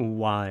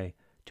 Why,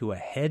 to a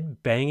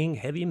head-banging,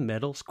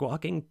 heavy-metal,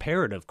 squawking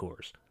parrot, of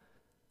course.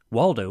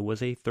 Waldo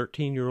was a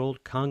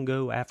 13-year-old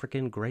Congo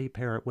African gray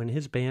parrot when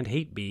his band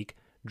Hatebeak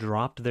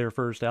dropped their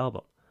first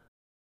album.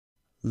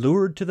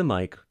 Lured to the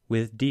mic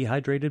with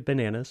dehydrated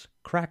bananas,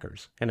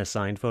 crackers, and a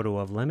signed photo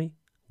of Lemmy,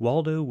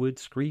 Waldo would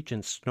screech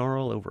and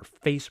snarl over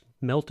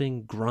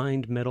face-melting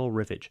grind metal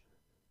riffage.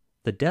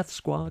 The death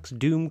squawks,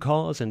 doom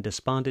calls, and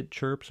despondent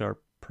chirps are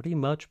pretty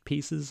much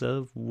pieces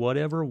of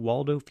whatever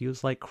Waldo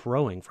feels like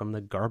crowing, from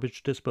the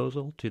garbage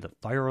disposal to the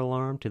fire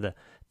alarm to the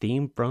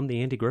theme from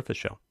The Andy Griffith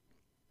Show.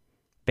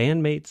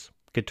 Bandmates,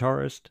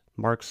 guitarist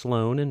Mark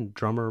Sloan and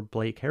drummer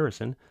Blake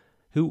Harrison,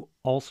 who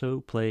also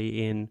play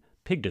in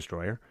Pig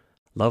Destroyer,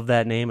 love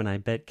that name, and I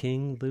bet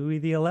King Louis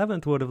XI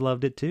would have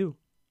loved it too.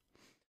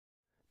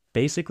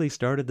 Basically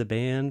started the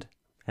band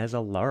as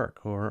a lark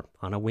or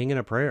on a wing and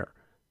a prayer,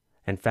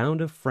 and found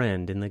a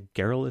friend in the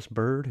garrulous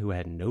bird who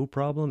had no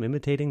problem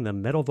imitating the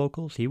metal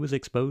vocals he was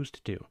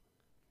exposed to.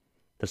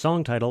 The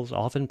song titles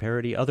often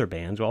parody other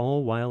bands,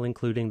 all while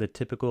including the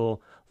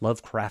typical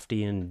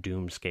Lovecraftian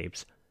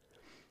doomscapes.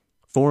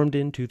 Formed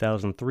in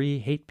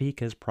 2003,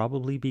 Hatebeak has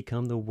probably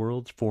become the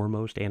world's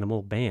foremost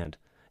animal band,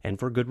 and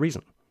for good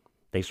reason.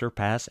 They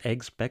surpass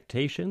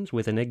expectations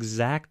with an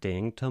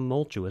exacting,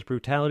 tumultuous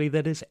brutality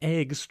that is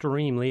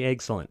extremely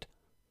excellent.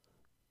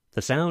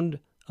 The sound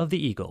of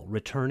the eagle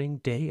returning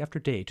day after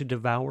day to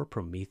devour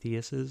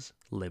Prometheus's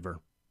liver.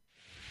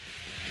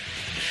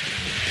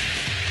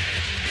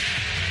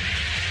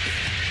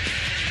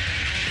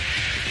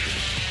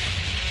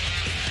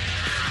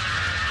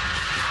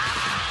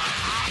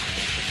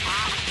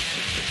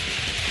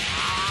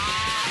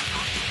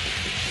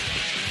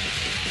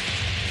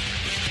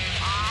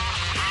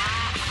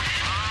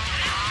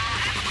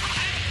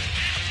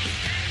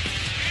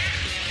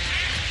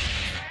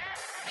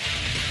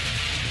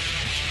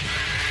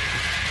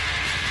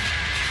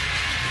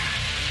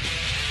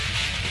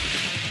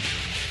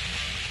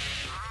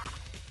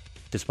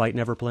 Despite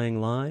never playing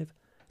live,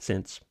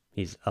 since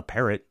he's a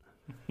parrot,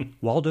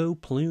 Waldo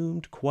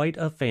plumed quite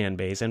a fan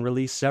base and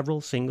released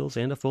several singles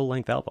and a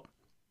full-length album.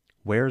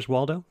 Where's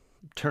Waldo?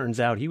 Turns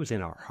out he was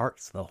in our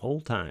hearts the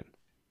whole time.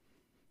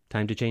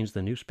 Time to change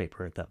the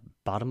newspaper at the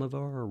bottom of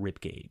our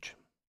ribcage.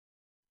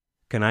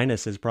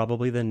 Caninus is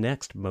probably the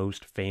next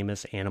most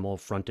famous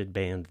animal-fronted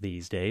band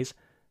these days,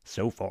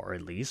 so far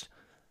at least.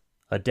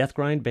 A death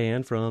grind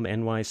band from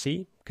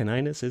NYC,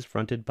 Caninus is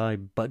fronted by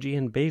Budgie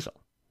and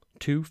Basil,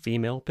 two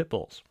female pit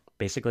bulls,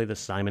 basically the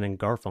Simon and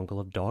Garfunkel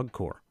of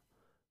dogcore.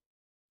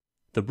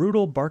 The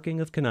brutal barking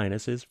of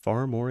Caninus is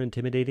far more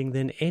intimidating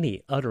than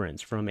any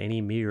utterance from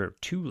any mere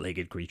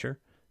two-legged creature,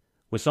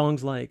 with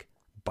songs like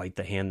Bite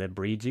the Hand That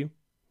Breeds You,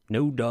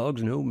 No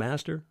Dogs, No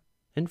Master,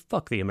 and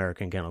Fuck the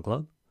American Kennel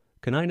Club.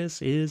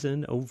 Caninus is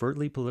an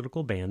overtly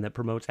political band that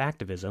promotes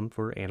activism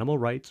for animal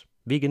rights,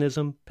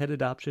 veganism, pet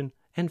adoption,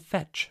 and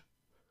fetch.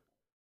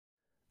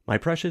 My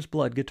Precious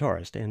Blood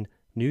guitarist and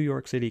New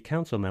York City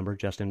Council member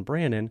Justin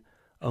Brannon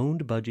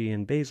owned Budgie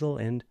and Basil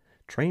and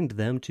trained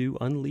them to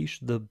unleash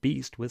the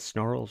beast with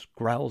snarls,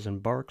 growls,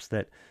 and barks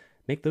that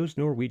make those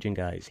Norwegian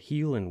guys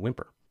heel and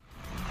whimper.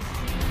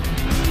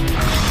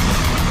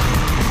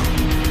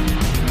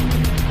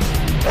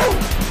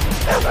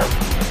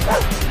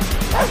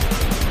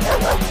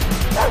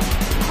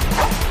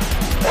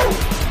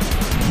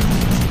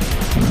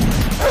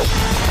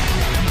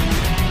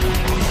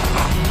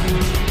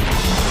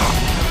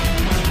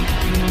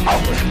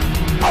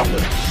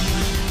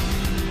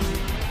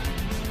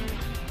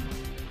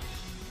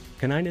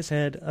 Caninus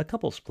had a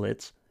couple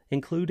splits,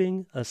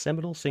 including a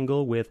seminal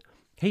single with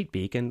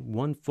Hatebeak and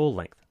one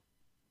full-length.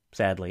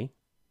 Sadly,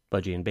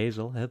 Budgie and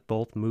Basil have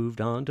both moved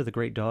on to the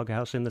great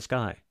doghouse in the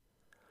sky.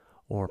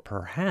 Or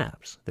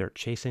perhaps they're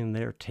chasing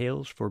their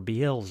tails for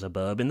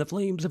Beelzebub in the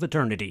flames of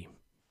eternity.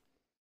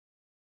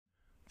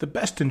 The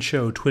Best in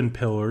Show twin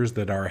pillars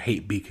that are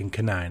Hatebeak and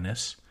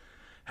Caninus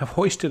have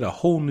hoisted a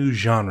whole new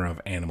genre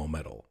of animal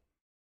metal.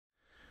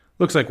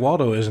 Looks like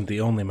Waldo isn't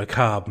the only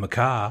macabre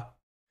macaw.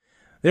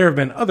 There have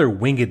been other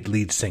winged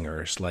lead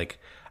singers like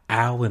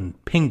Al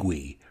and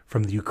Pingui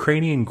from the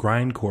Ukrainian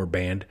grindcore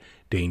band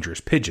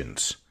Dangerous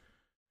Pigeons,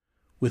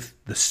 with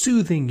the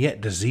soothing yet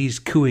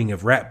diseased cooing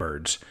of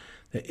ratbirds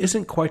that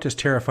isn't quite as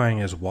terrifying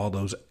as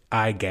Waldo's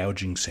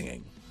eye-gouging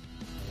singing.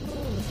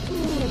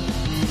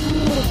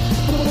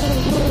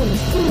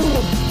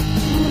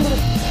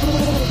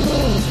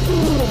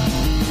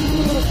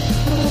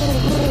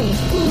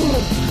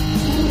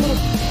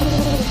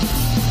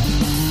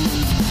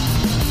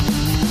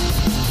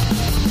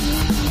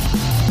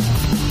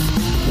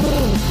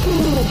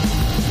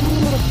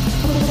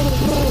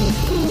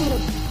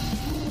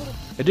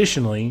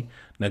 Additionally,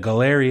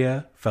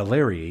 Nagalaria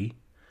phalarii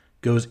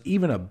goes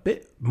even a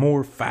bit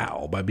more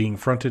foul by being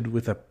fronted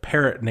with a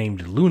parrot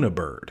named Luna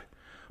Bird,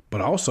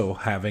 but also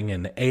having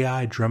an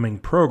AI drumming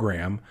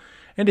program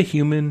and a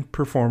human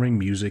performing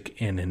music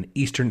in an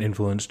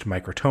Eastern-influenced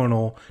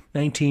microtonal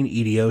 19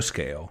 EDO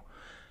scale,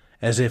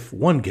 as if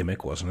one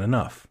gimmick wasn't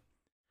enough.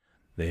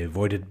 They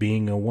avoided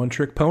being a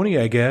one-trick pony,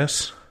 I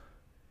guess.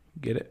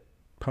 Get it?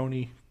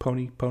 Pony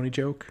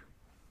joke?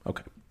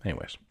 Okay,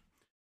 anyways.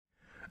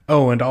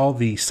 Oh, and all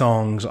the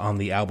songs on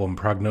the album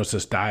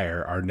Prognosis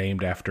Dire are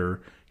named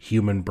after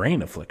human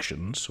brain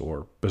afflictions,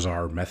 or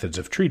bizarre methods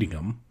of treating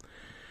them.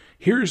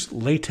 Here's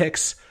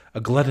Latex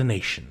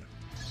Agglutination.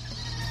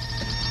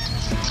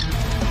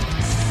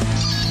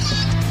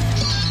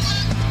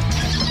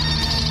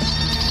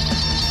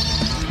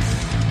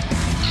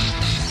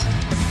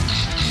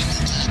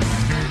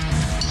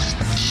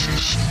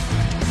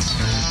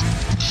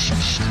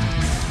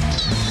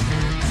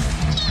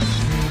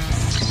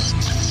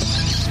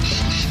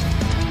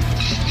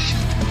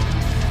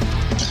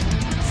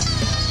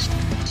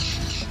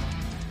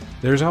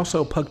 There's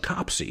also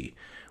Pugtopsy,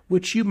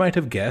 which you might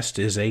have guessed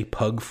is a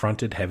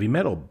pug-fronted heavy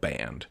metal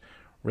band.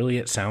 Really,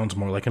 it sounds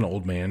more like an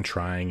old man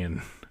trying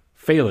and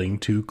failing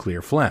to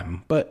clear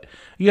phlegm, but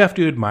you have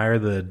to admire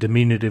the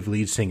diminutive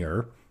lead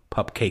singer,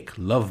 Pupcake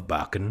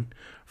Lovebakken,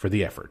 for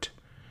the effort.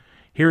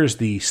 Here is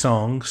the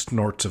song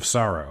Snorts of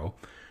Sorrow,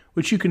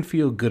 which you can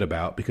feel good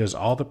about because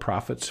all the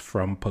profits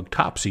from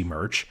Pugtopsy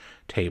merch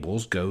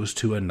tables goes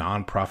to a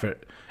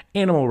non-profit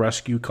animal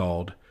rescue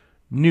called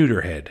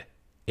Neuterhead,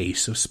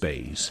 Ace of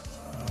Spades.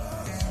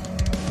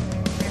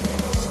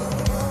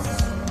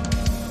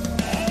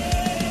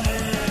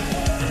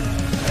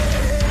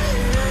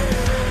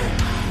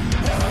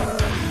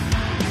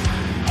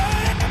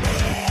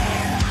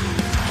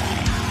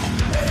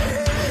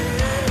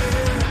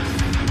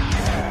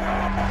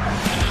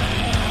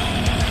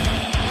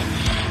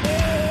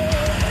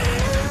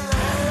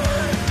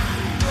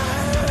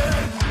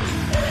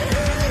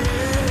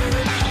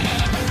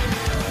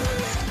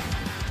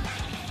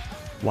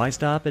 Why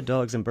stop at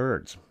dogs and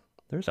birds?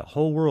 There's a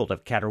whole world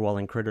of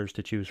caterwauling critters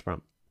to choose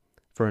from.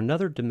 For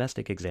another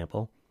domestic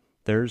example,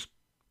 there's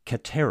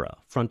Catera,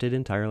 fronted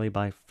entirely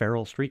by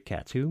feral street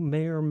cats who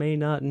may or may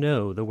not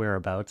know the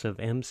whereabouts of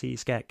MC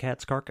Scat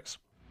Cat's carcass.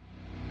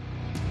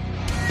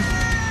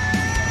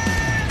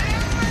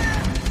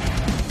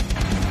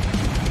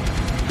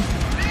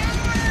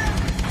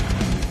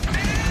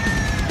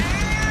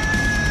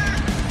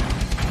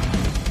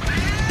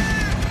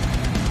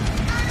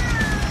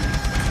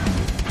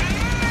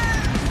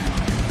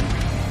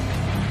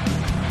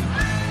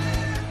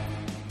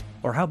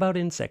 Or how about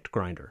Insect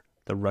Grinder,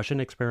 the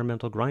Russian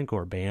experimental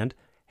grindcore band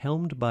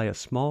helmed by a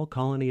small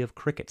colony of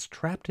crickets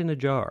trapped in a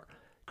jar,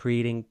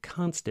 creating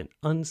constant,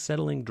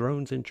 unsettling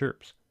drones and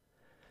chirps.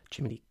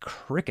 Jiminy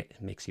Cricket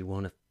makes you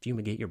want to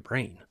fumigate your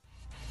brain.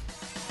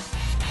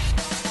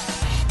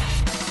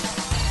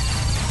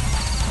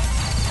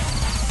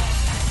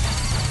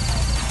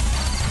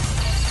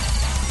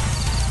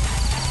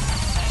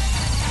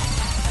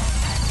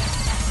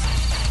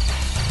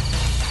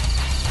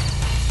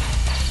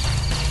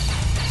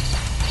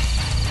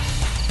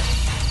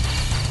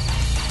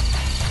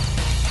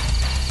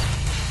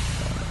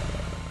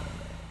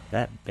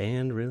 That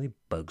band really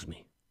bugs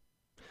me.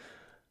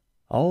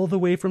 All the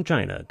way from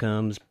China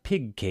comes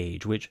Pig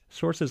Cage, which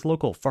sources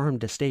local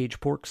farm-to-stage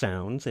pork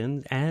sounds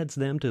and adds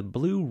them to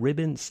blue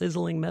ribbon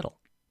sizzling metal.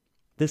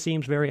 This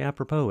seems very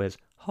apropos, as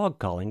hog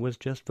calling was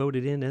just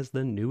voted in as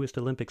the newest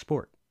Olympic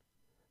sport.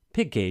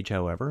 Pig Cage,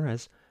 however,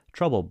 has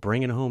trouble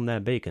bringing home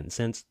that bacon,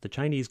 since the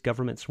Chinese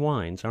government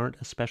swines aren't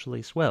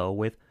especially swell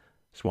with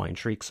swine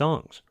shriek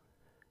songs.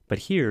 But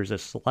here's a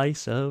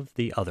slice of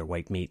the other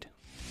white meat.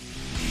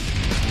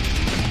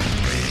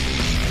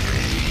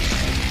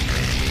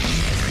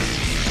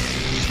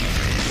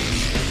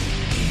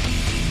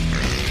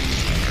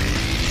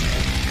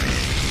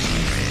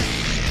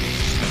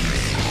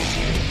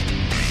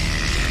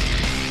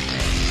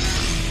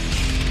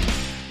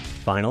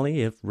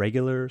 Finally, if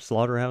regular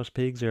slaughterhouse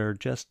pigs are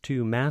just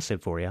too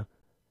massive for you,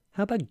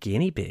 how about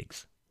guinea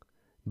pigs?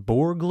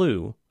 Boar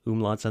Glue,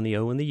 umlauts on the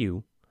O and the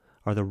U,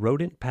 are the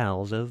rodent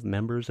pals of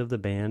members of the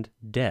band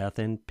Death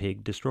and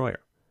Pig Destroyer.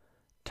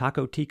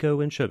 Taco Tico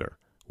and Sugar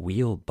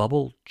wheel,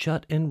 bubble,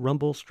 chut, and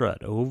rumble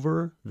strut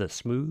over the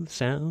smooth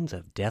sounds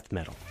of death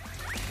metal.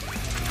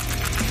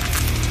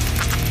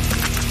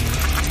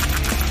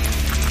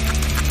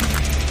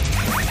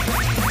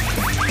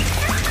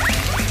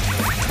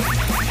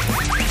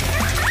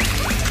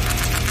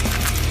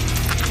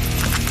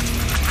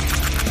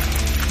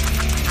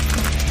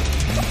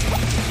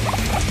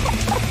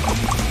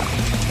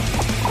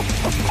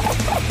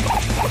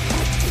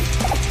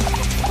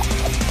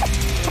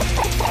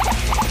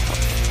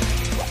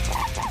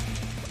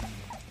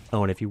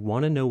 Oh, and if you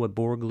want to know what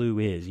boar glue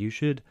is, you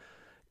should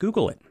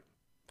Google it.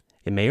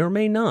 It may or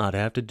may not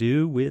have to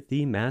do with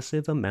the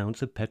massive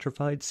amounts of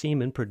petrified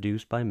semen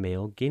produced by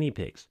male guinea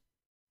pigs,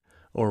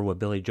 or what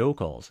Billy Joe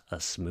calls a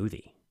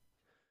smoothie.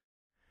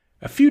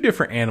 A few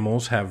different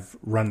animals have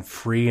run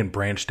free and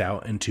branched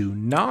out into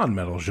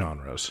non-metal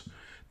genres.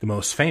 The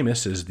most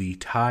famous is the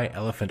Thai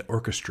Elephant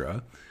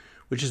Orchestra,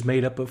 which is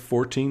made up of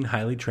 14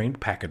 highly trained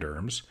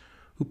pachyderms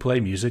who play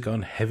music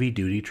on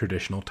heavy-duty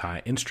traditional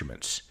Thai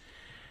instruments.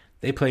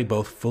 They play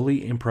both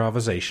fully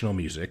improvisational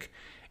music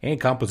and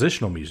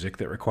compositional music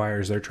that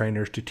requires their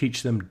trainers to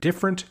teach them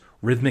different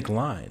rhythmic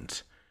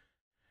lines.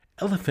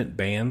 Elephant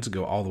bands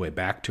go all the way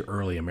back to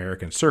early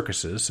American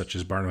circuses, such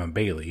as Barnum and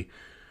Bailey,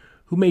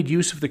 who made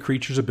use of the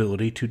creature's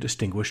ability to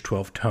distinguish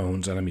 12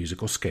 tones on a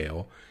musical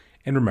scale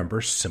and remember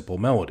simple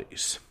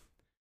melodies.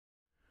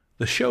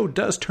 The show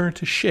does turn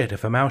to shit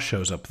if a mouse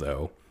shows up,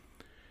 though.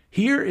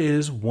 Here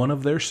is one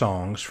of their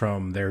songs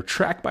from their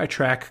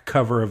track-by-track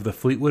cover of the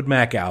Fleetwood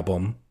Mac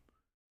album,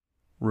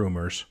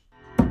 Rumors.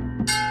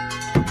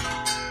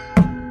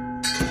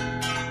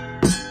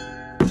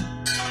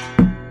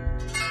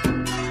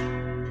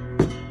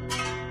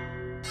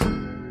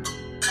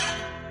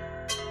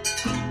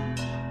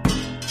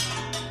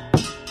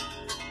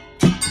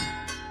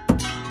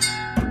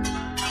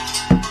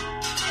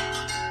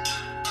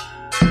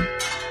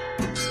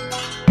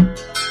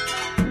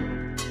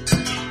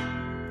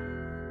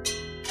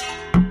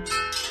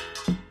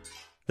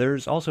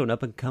 There's also an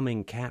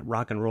up-and-coming cat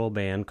rock and roll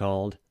band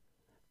called,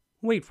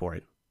 wait for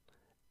it,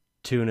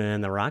 Tuna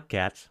and the Rock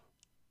Cats.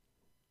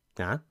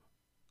 Huh?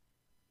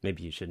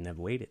 Maybe you shouldn't have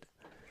waited.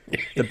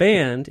 The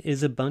band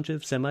is a bunch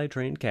of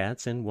semi-trained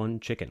cats and one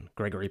chicken,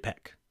 Gregory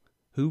Peck,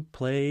 who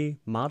play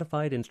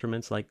modified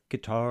instruments like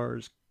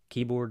guitars,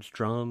 keyboards,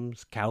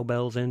 drums,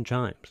 cowbells, and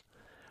chimes.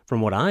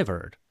 From what I've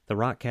heard, the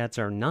Rock Cats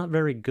are not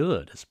very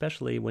good,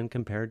 especially when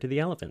compared to the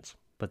Elephants,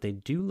 but they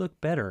do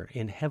look better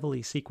in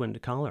heavily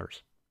sequined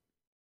collars.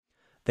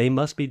 They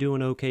must be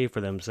doing okay for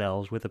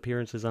themselves with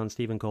appearances on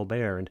Stephen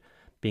Colbert and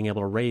being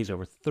able to raise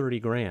over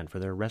 $30,000 for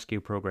their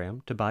rescue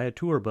program to buy a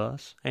tour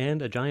bus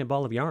and a giant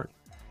ball of yarn.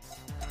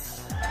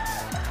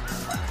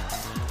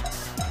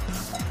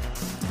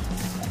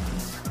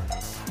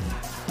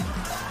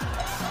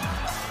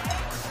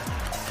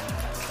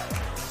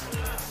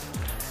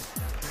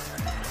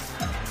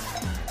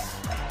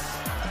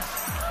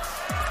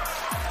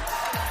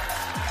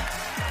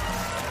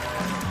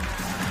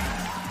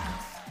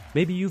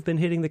 Maybe you've been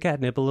hitting the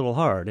catnip a little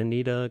hard and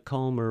need a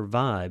calmer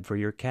vibe for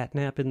your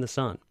catnap in the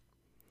sun.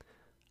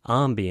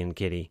 Ambien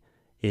Kitty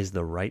is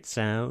the right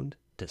sound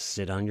to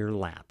sit on your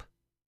lap.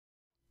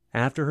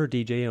 After her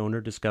DJ owner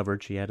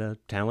discovered she had a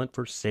talent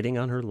for sitting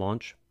on her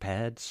launch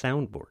pad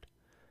soundboard.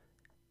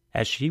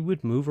 As she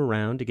would move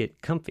around to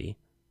get comfy,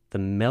 the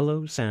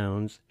mellow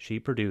sounds she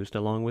produced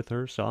along with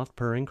her soft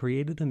purring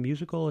created a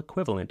musical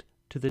equivalent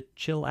to the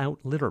chill-out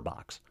litter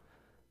box.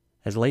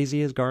 as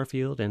lazy as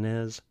Garfield and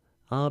as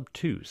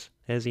obtuse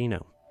as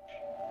Eno.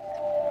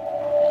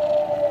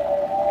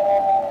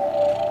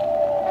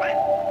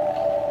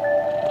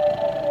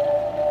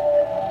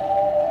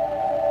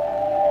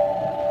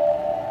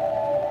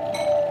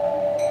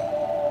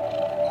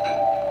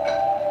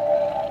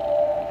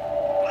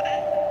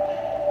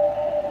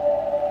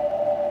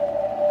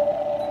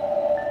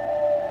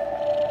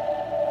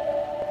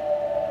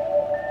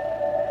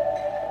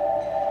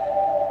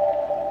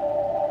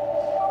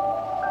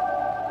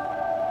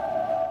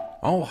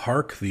 All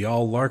Hark, the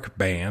All Lark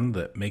band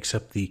that makes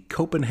up the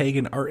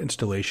Copenhagen art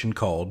installation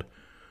called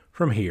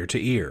From Here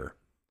to Ear.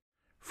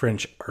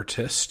 French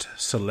artist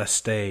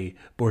Celeste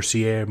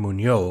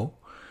Boursier-Munoz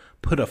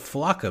put a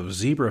flock of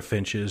zebra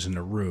finches in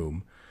a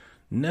room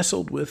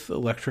nestled with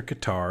electric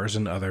guitars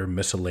and other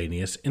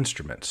miscellaneous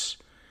instruments.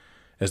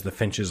 As the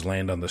finches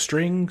land on the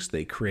strings,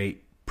 they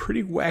create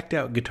pretty whacked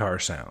out guitar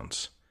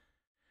sounds.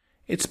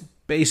 It's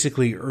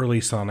basically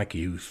early Sonic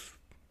Youth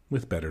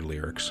with better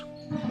lyrics.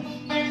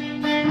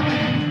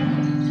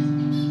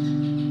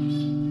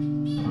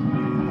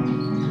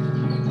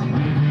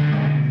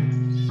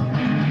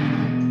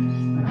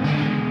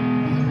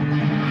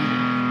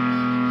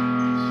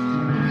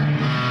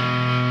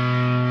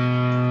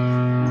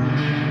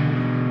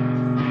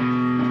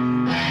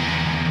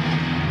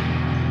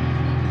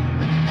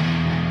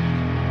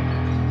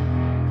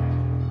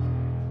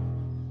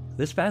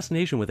 This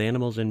fascination with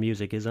animals and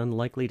music is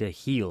unlikely to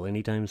heal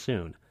anytime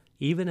soon,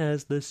 even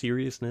as the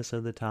seriousness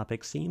of the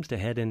topic seems to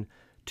head in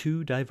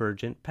two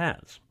divergent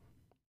paths.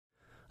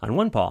 On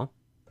one paw,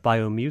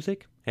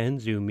 biomusic and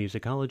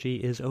zoomusicology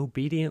is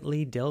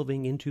obediently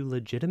delving into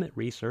legitimate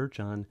research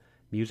on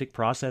music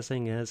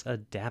processing as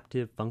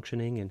adaptive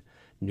functioning in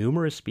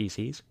numerous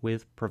species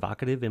with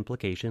provocative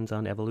implications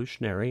on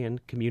evolutionary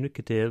and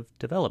communicative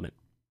development.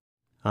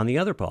 On the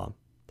other paw,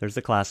 there's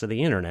the class of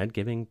the internet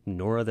giving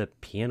Nora the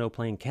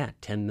piano-playing cat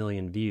 10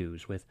 million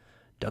views, with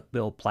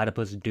duckbill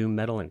platypus doom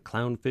metal and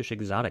clownfish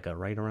exotica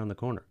right around the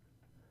corner.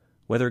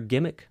 Whether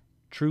gimmick,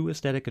 true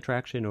aesthetic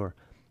attraction, or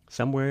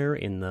somewhere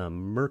in the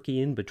murky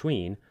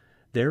in-between,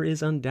 there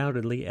is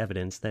undoubtedly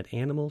evidence that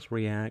animals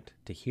react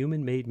to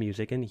human-made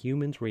music and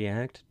humans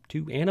react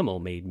to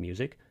animal-made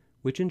music,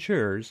 which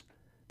ensures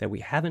that we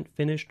haven't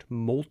finished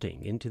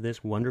molting into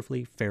this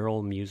wonderfully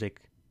feral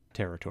music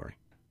territory.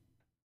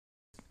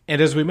 And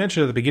as we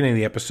mentioned at the beginning of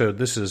the episode,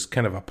 this is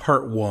kind of a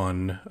part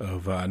one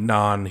of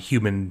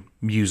non-human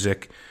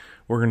music.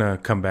 We're going to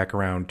come back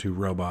around to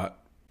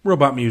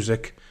robot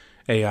music,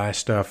 AI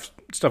stuff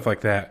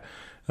like that,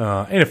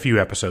 in a few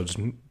episodes.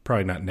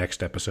 Probably not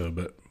next episode,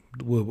 but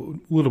a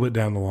little bit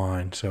down the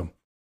line. So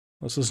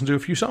let's listen to a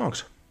few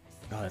songs.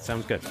 Oh, that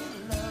sounds good.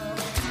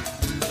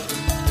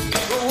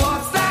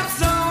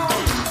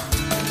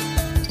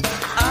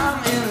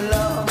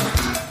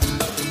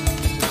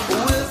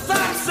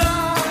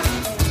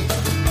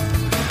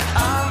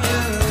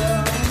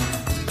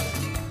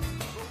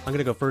 I'm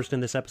going to go first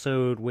in this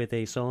episode with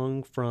a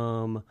song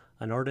from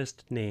an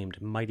artist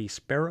named Mighty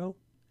Sparrow,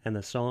 and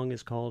the song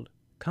is called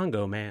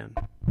Congo Man.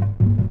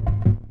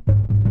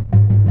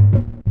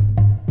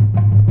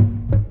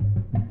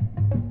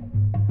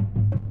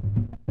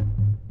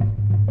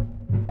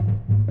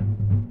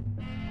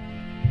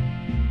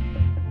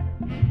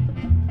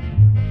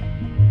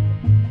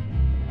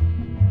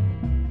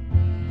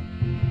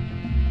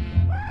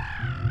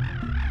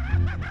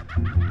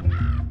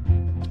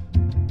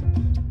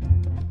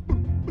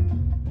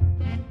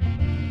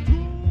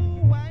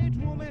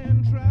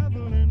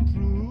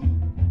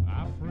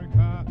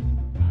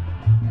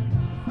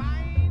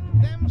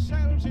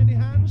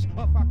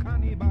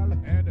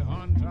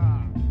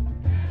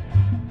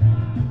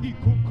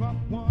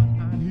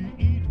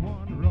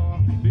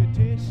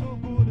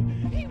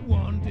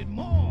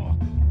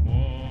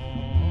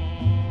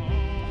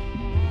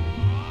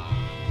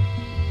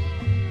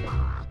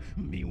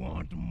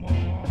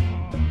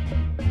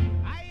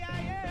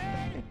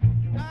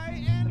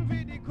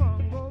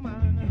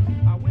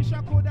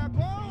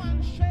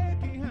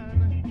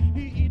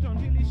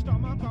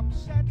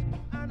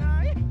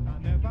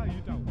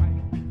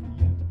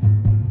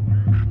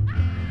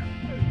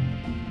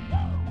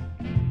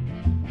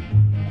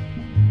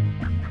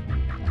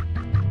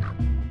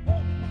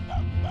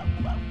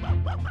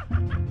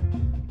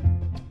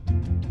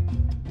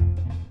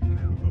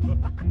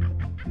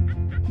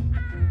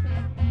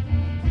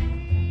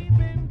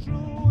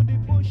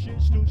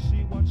 To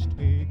see what's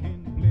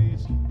taking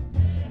place.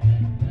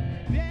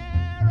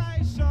 There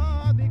I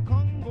saw the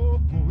Congo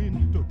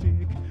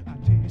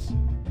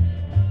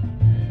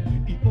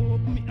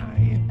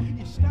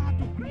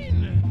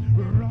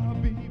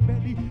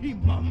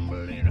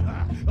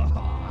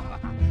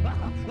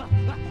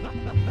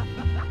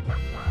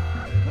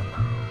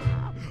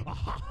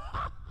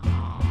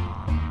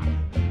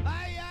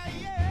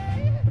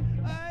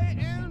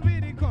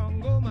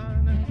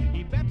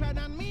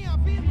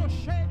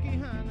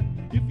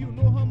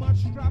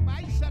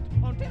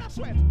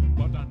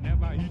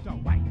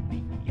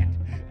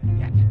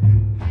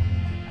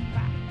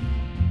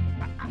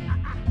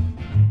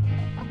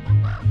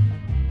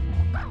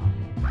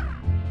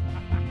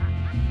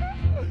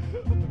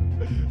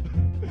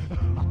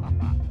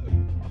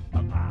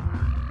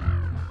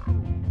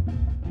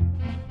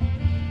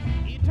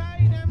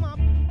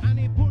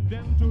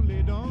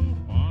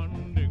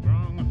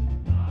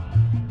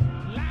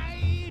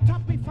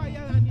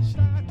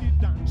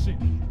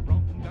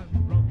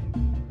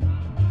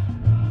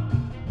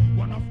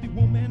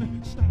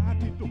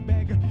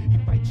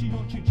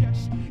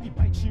He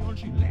bites she on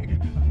she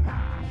leg.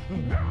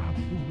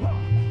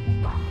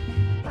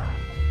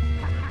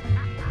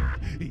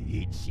 He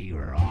eats she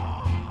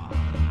raw.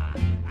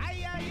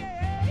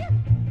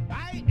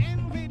 I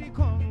envy the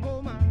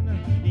Congo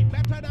man. He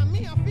better than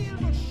me. I feel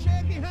no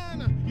shaky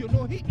hand. You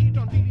know he eat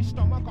until his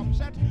stomach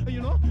upset.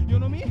 You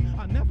know me.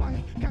 I never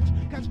catch.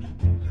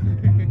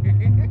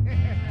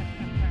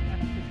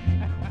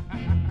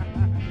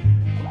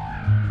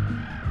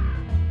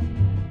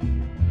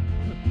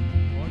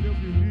 Only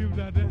believe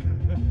that.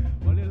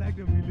 Only like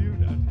to believe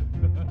that.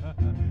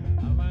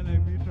 A man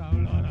like me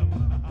travel all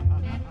about.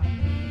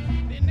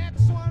 The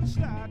next one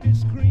started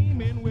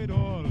screaming with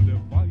all the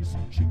voice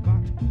she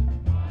got.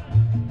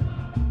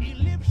 He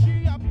lifts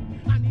she up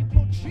and he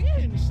put she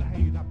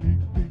inside a big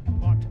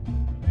pot.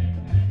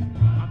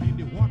 I mean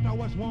the water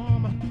was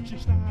warm, she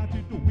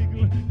started to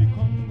wiggle. The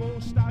Congo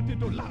started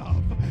to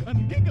laugh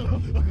and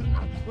giggle.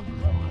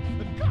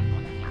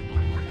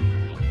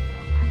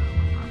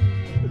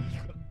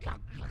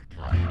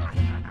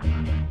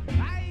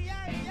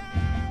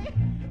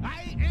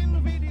 I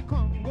envy the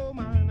Congo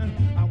man.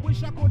 I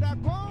wish I could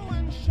have go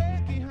and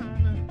shake his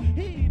hand.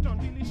 He eat until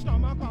his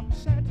stomach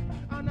upset,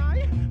 and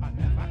I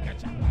never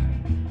catch a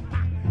man.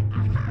 I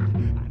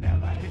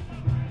never.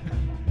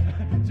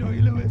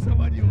 Joey Lewis, how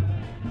about you?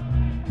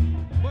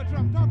 But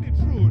I'm talking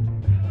truth.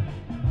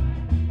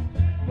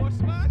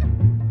 Bossman,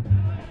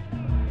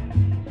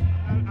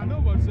 I know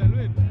about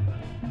Selwyn.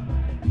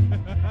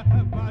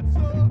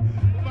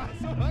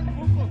 Basso and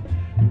Buko.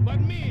 But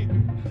me,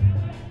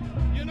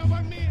 you know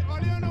what me? All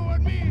you know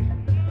what me?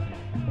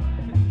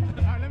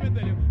 Let me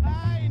tell you,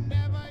 I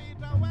never eat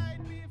a white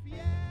beef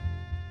yet.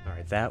 All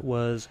right, that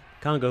was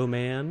Congo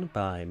Man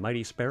by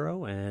Mighty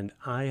Sparrow, and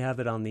I have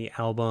it on the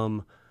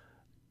album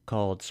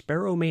called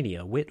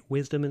Sparrowmania, Wit,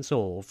 Wisdom, and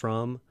Soul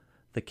from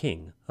The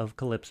King of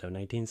Calypso,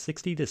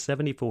 1960 to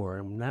 74,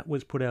 and that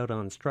was put out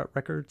on Strut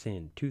Records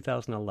in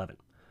 2011.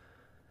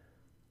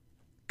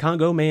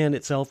 Congo Man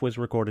itself was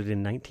recorded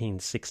in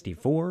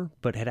 1964,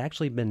 but had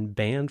actually been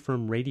banned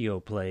from radio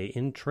play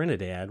in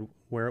Trinidad,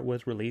 where it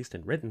was released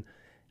and written,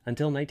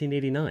 until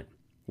 1989.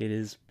 It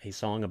is a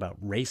song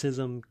about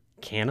racism,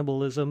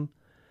 cannibalism,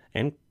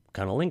 and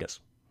cunnilingus.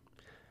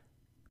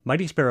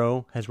 Mighty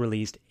Sparrow has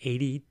released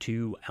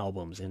 82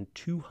 albums and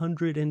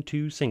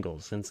 202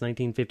 singles since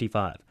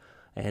 1955,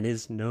 and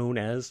is known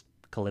as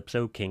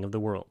Calypso King of the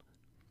World.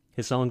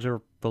 His songs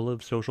are full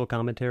of social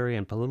commentary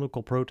and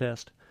political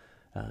protest.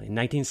 In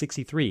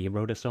 1963, he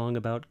wrote a song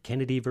about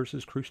Kennedy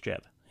versus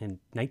Khrushchev. In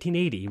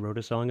 1980, he wrote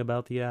a song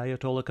about the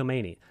Ayatollah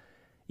Khomeini.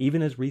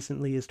 Even as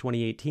recently as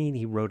 2018,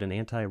 he wrote an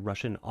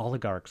anti-Russian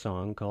oligarch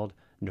song called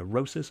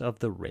Neurosis of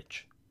the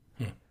Rich.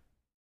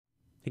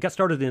 He got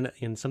started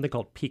in something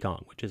called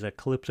Pekong, which is a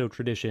Calypso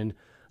tradition.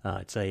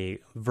 It's a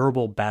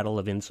verbal battle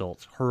of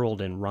insults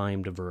hurled in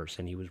rhymed verse,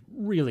 and he was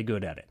really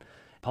good at it.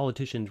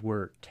 Politicians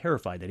were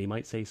terrified that he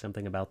might say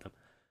something about them.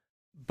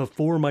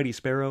 Before Mighty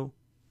Sparrow,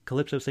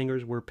 Calypso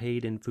singers were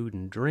paid in food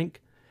and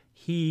drink.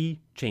 He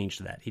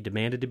changed that. He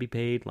demanded to be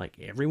paid like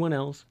everyone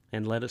else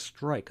and led a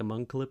strike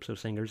among Calypso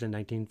singers in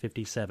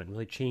 1957,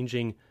 really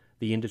changing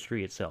the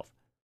industry itself.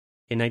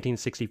 In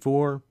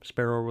 1964,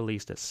 Sparrow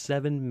released a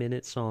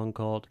 7-minute song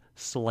called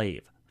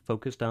Slave,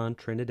 focused on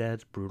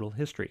Trinidad's brutal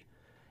history.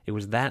 It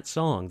was that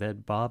song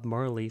that Bob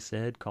Marley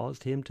said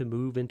caused him to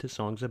move into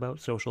songs about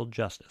social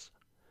justice.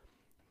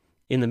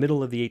 In the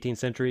middle of the 18th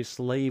century,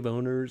 slave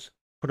owners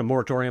put a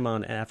moratorium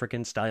on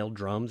African-style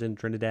drums in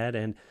Trinidad,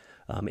 and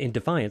in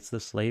defiance, the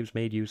slaves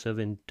made use of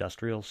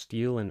industrial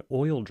steel and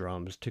oil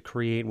drums to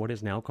create what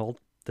is now called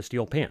the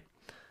steel pan.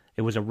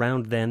 It was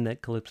around then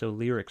that Calypso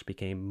lyrics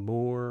became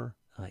more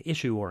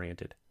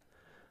issue-oriented.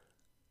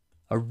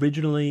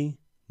 Originally,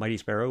 Mighty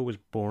Sparrow was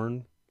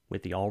born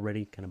with the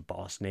already kind of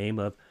boss name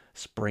of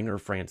Springer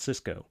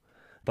Francisco,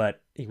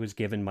 but he was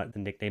given the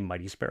nickname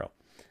Mighty Sparrow.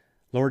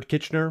 Lord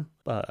Kitchener,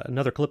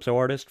 another Calypso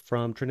artist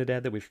from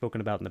Trinidad that we've spoken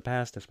about in the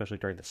past, especially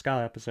during the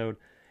ska episode,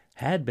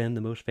 had been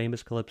the most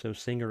famous Calypso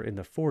singer in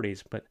the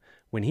 40s, but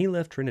when he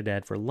left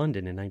Trinidad for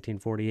London in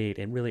 1948,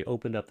 it really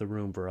opened up the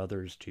room for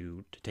others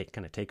to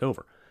take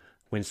over.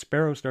 When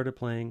Sparrow started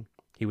playing,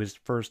 he was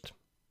first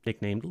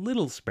nicknamed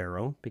Little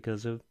Sparrow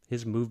because of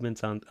his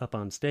movements up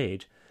on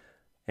stage,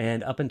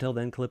 and up until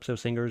then, Calypso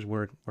singers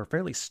were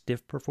fairly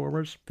stiff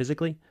performers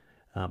physically.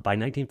 By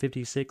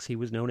 1956, he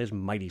was known as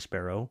Mighty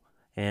Sparrow,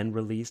 and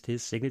released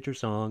his signature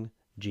song,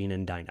 Gene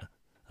and Dinah,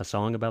 a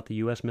song about the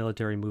U.S.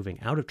 military moving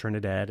out of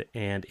Trinidad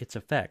and its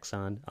effects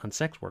on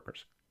sex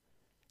workers.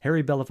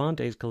 Harry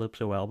Belafonte's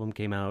Calypso album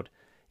came out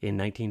in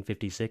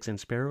 1956, and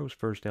Sparrow's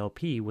first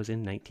LP was in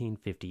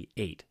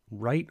 1958,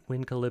 right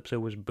when Calypso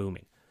was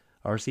booming.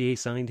 RCA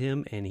signed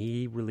him, and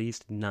he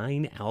released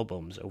 9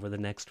 albums over the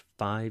next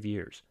 5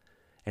 years.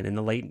 And in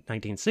the late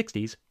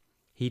 1960s,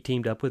 he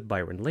teamed up with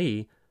Byron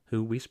Lee,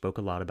 who we spoke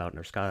a lot about in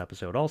our ska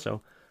episode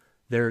also.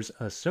 There's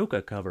a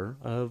soca cover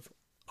of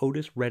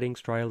Otis Redding's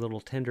Try a Little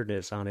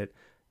Tenderness on it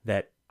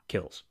that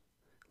kills.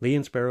 Lee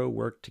and Sparrow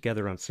worked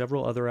together on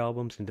several other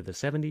albums into the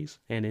 70s,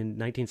 and in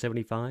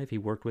 1975 he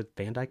worked with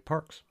Van Dyke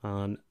Parks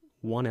on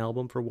one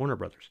album for Warner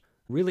Brothers.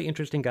 Really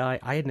interesting guy.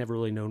 I had never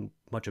really known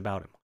much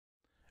about him.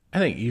 I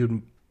think you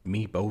and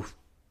me both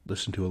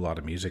listen to a lot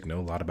of music, know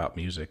a lot about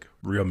music,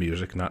 real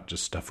music, not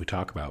just stuff we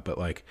talk about, but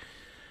like,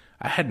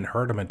 I hadn't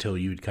heard him until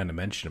you'd kind of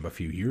mentioned him a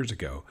few years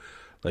ago.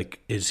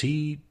 Like, is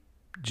he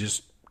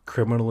just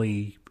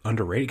criminally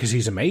underrated? Because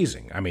he's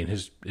amazing. I mean,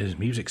 his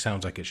music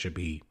sounds like it should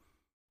be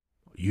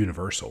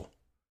universal.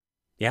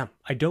 Yeah,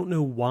 I don't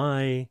know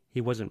why he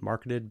wasn't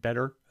marketed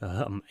better.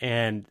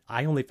 And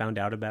I only found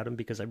out about him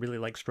because I really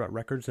like Strut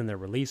Records and their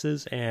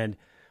releases. And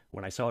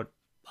when I saw it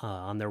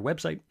on their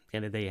website,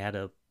 and they had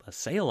a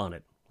sale on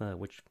it,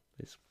 which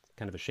is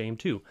kind of a shame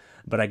too.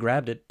 But I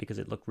grabbed it because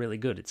it looked really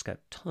good. It's got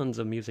tons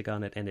of music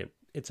on it, and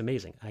it's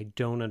amazing. I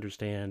don't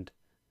understand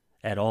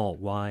at all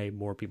why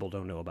more people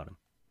don't know about him.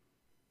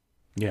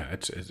 Yeah,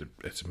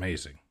 it's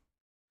amazing.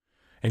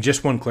 And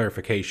just one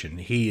clarification,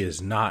 he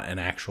is not an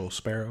actual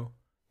sparrow.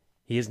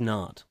 He is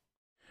not.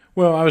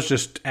 Well, I was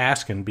just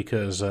asking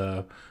because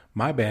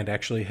my band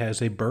actually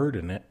has a bird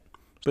in it,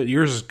 but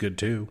yours is good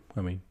too.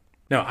 I mean,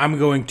 now I'm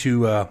going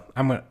to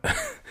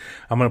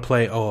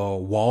play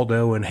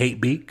Waldo and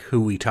Hatebeak, who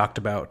we talked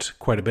about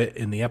quite a bit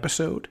in the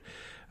episode.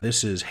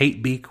 This is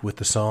Hatebeak with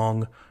the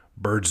song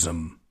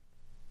Birdsum.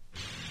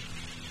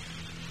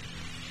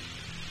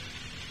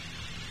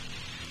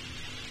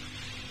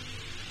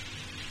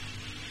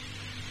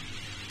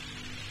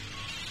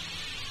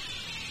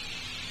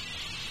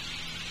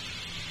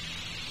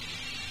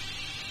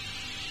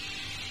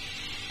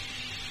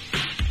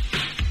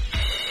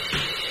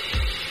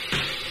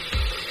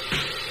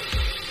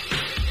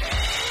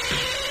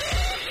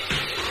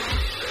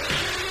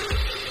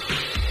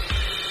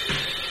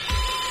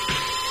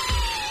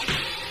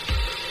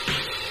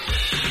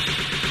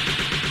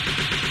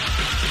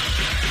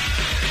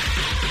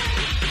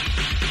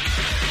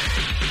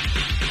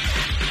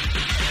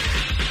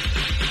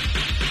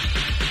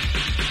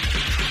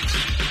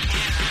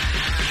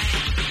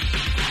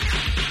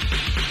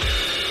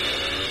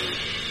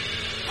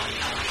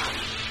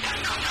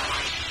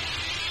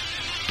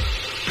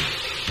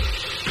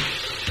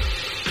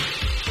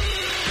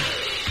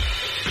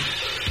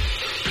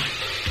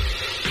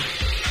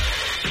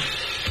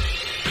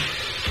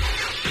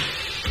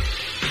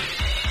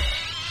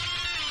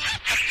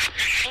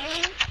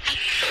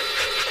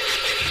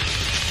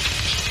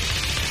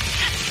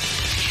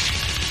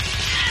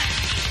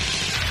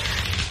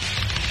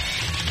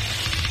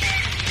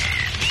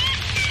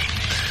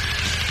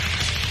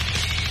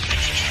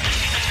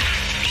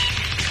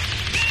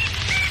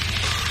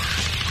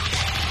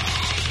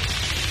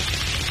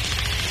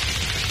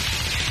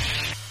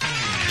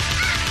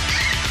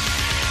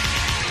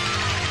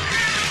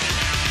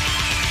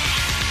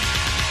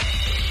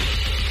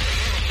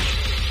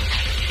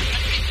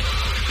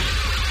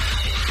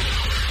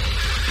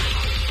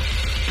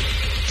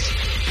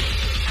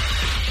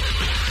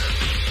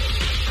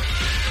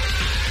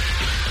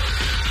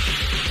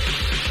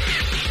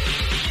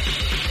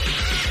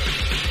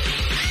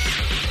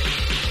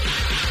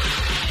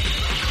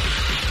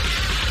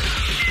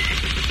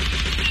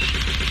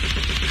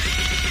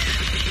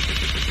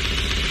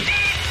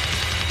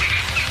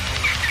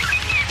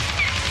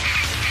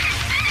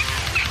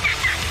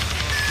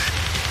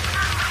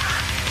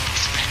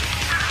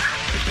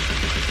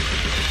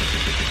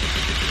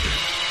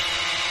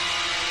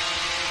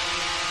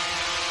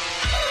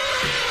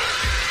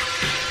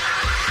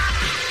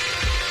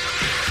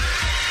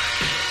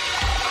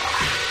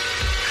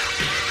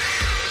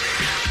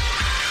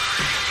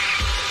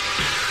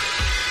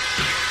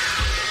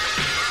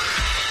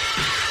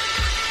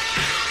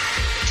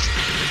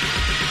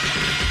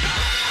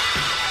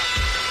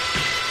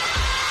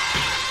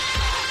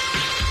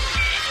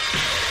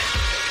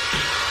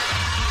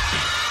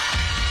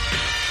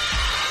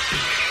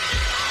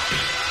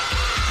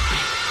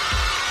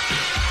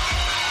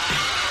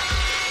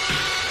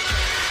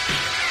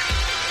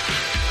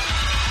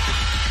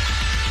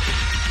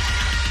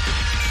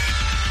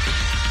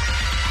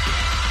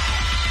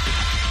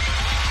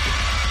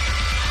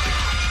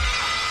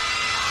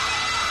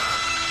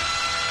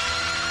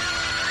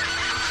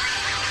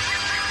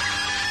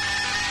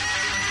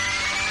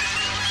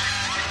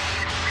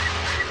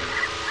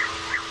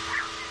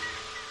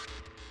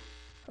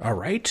 All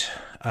right,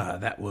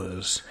 that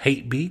was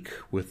Hatebeak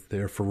with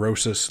their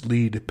ferocious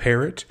lead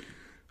parrot,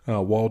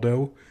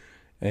 Waldo,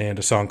 and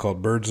a song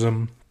called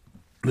Birdsum.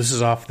 This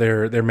is off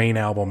their main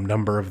album,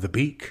 Number of the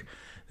Beak,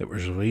 that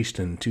was released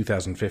in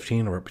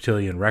 2015 on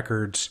Reptilian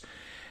Records.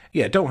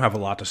 Yeah, don't have a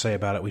lot to say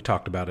about it. We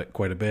talked about it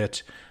quite a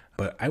bit,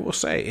 but I will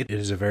say it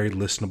is a very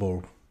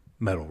listenable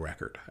metal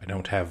record. I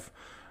don't have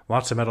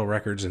lots of metal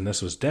records, and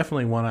this was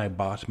definitely one I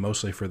bought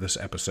mostly for this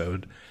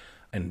episode,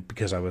 and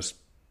because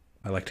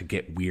I like to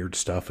get weird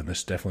stuff, and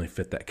this definitely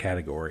fit that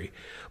category.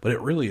 But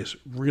it really is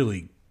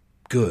really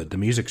good. The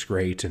music's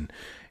great, and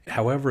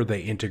however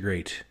they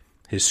integrate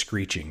his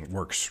screeching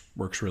works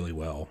really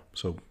well.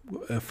 So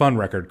a fun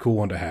record, cool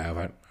one to have.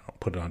 I don't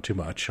put it on too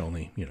much,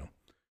 only,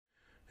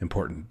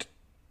 important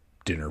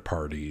dinner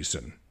parties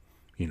and,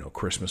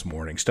 Christmas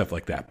morning, stuff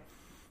like that.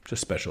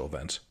 Just special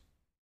events.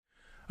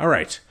 All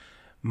right.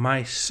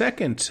 My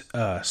second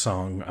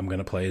song I'm going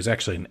to play is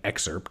actually an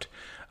excerpt.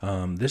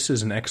 This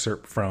is an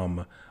excerpt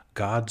from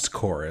God's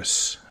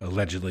Chorus,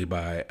 allegedly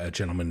by a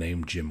gentleman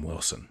named Jim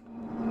Wilson.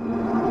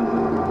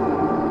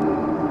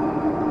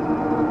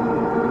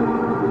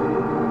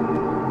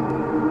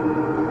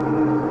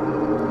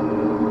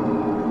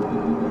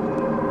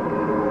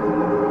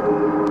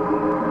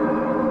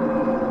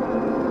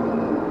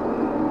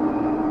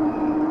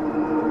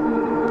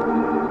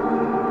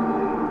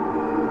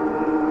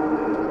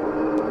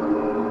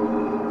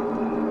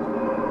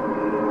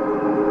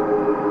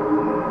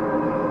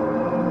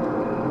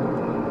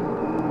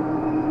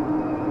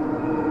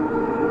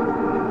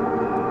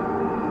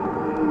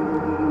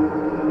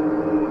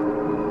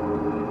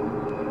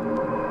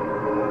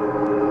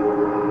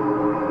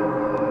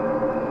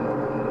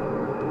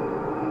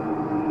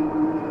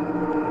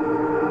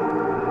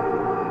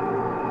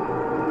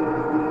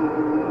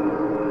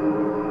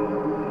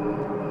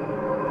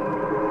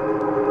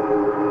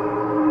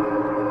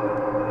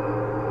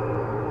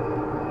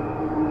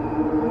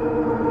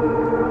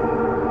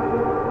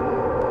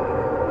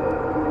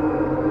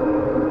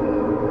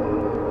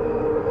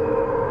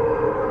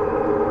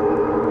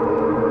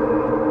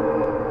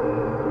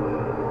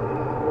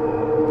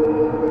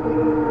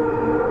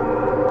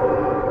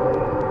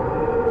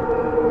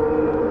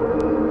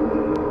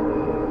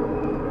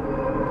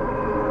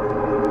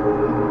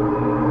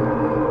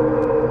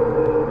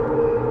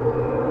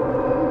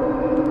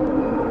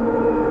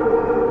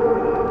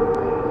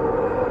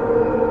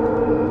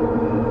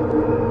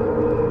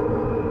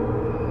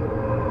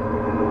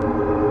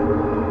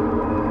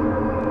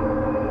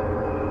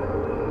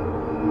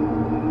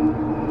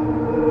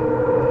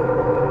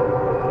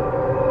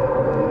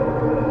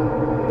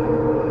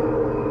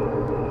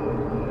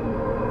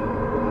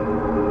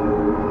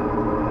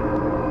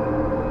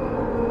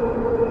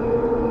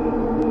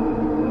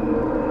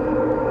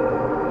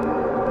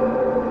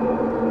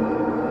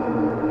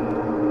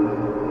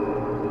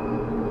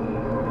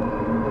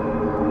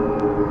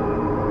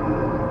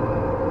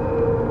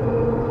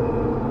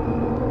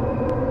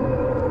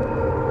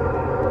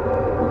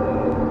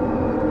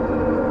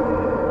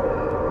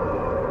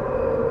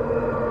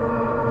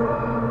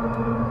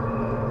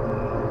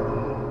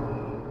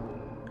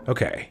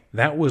 Okay,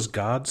 that was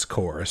God's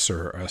Chorus,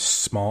 or a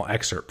small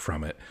excerpt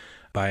from it,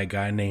 by a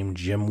guy named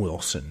Jim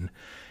Wilson,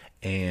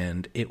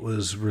 and it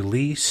was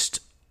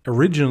released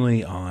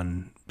originally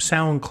on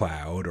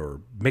SoundCloud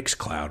or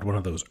Mixcloud, one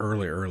of those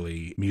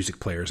early music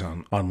players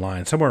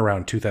online, somewhere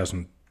around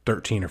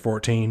 2013 or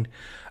 14,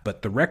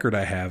 but the record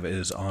I have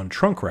is on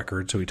Trunk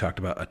Records, so we talked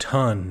about a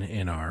ton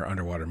in our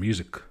Underwater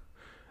Music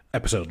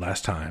episode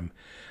last time.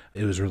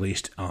 It was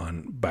released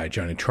by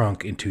Johnny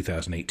Trunk in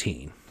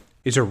 2018.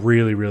 It's a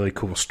really, really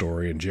cool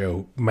story, and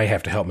Joe may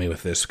have to help me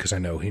with this because I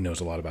know he knows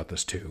a lot about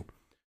this too.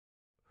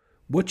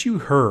 What you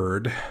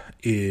heard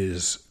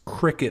is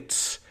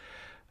crickets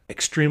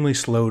extremely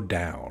slowed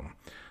down.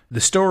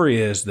 The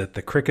story is that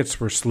the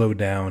crickets were slowed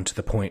down to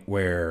the point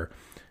where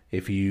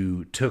if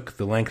you took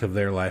the length of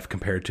their life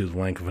compared to the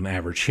length of an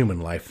average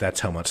human life, that's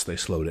how much they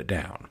slowed it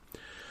down.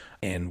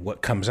 And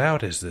what comes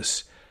out is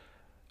this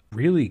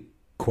really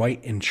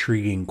quite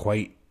intriguing,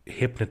 quite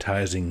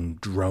hypnotizing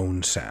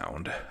drone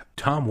sound.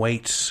 Tom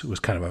Waits was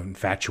kind of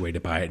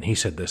infatuated by it, and he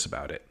said this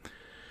about it.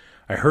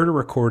 I heard a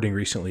recording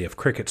recently of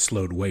crickets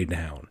slowed way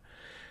down.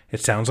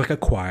 It sounds like a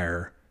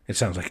choir. It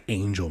sounds like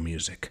angel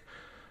music.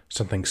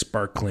 Something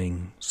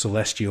sparkling,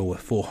 celestial with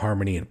full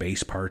harmony and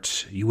bass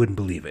parts. You wouldn't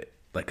believe it.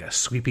 Like a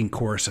sweeping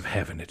chorus of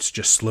heaven. It's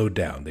just slowed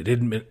down. They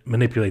didn't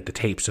manipulate the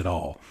tapes at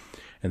all.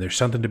 And there's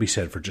something to be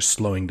said for just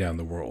slowing down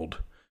the world.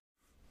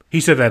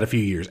 He said that a few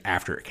years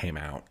after it came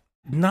out.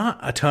 Not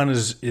a ton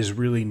is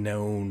really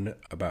known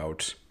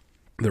about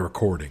the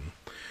recording.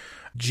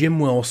 Jim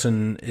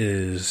Wilson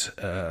is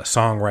a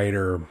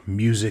songwriter,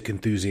 music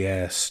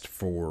enthusiast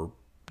for,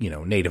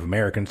 Native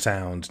American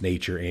sounds,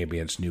 nature,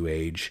 ambience, new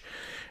age.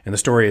 And the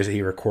story is that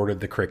he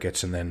recorded the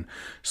crickets and then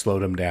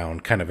slowed them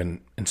down, kind of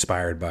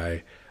inspired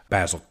by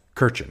Basil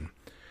Kirchen.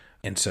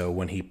 And so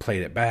when he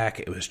played it back,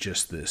 it was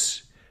just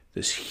this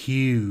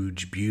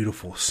huge,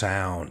 beautiful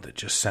sound that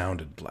just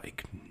sounded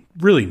like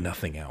really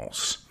nothing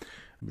else.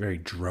 Very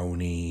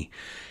drony.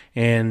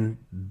 And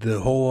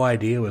the whole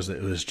idea was that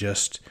it was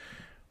just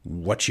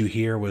what you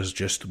hear was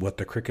just what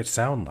the crickets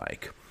sound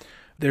like.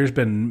 There's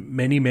been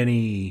many,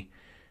 many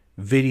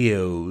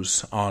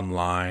videos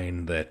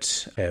online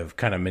that have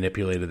kind of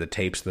manipulated the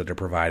tapes that are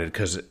provided,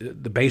 because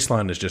the bass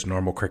line is just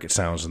normal cricket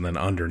sounds, and then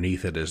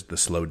underneath it is the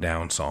slowed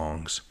down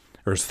songs,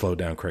 or slowed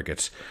down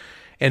crickets.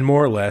 And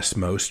more or less,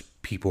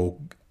 most people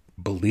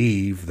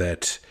believe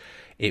that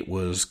it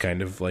was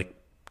kind of like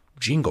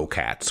Jingle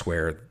Cats,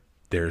 where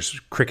there's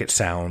cricket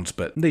sounds,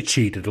 but they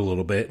cheated a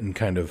little bit and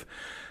kind of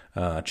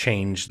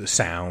changed the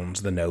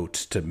sounds, the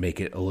notes, to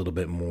make it a little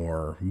bit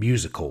more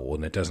musical,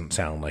 and it doesn't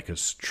sound like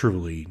it's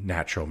truly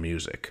natural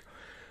music.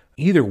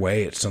 Either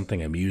way, it's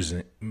something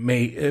amazing,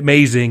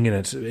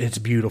 and it's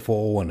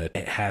beautiful, and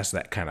it has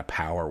that kind of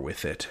power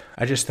with it.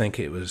 I just think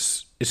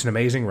it's an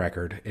amazing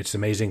record. It's an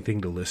amazing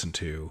thing to listen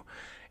to,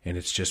 and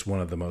it's just one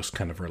of the most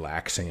kind of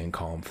relaxing and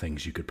calm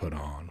things you could put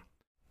on.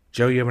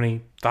 Joe, you have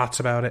any thoughts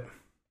about it?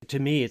 To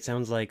me, it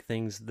sounds like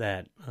things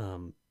that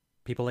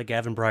people like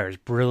Gavin Bryars,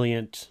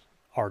 brilliant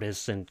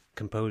artists and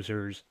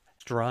composers,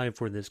 strive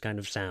for this kind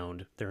of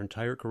sound their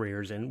entire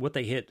careers, and what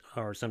they hit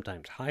are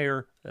sometimes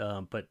higher,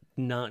 but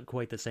not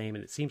quite the same.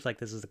 And it seems like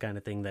this is the kind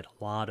of thing that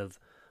a lot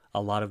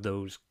of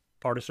those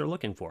artists are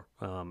looking for,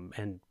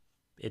 and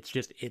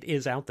it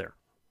is out there,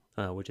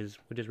 which is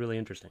really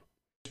interesting.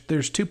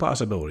 There's two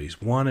possibilities.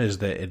 One is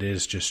that it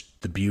is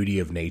just the beauty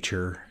of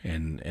nature,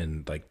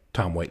 and like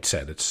Tom Waits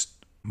said, it's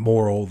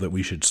moral that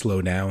we should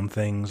slow down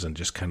things and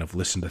just kind of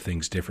listen to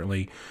things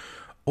differently,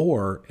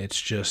 or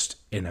it's just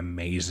an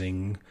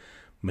amazing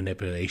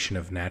manipulation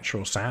of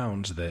natural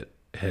sounds that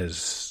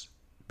has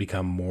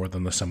become more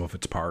than the sum of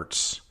its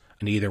parts.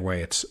 And either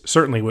way, it's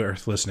certainly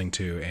worth listening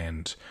to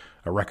and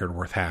a record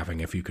worth having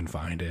if you can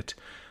find it,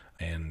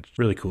 and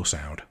really cool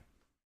sound.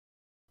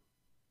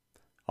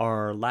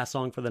 Our last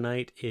song for the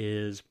night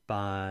is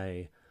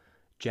by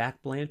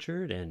Jack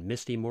Blanchard and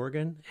Misty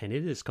Morgan, and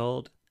it is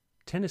called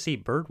Tennessee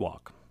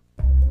Birdwalk.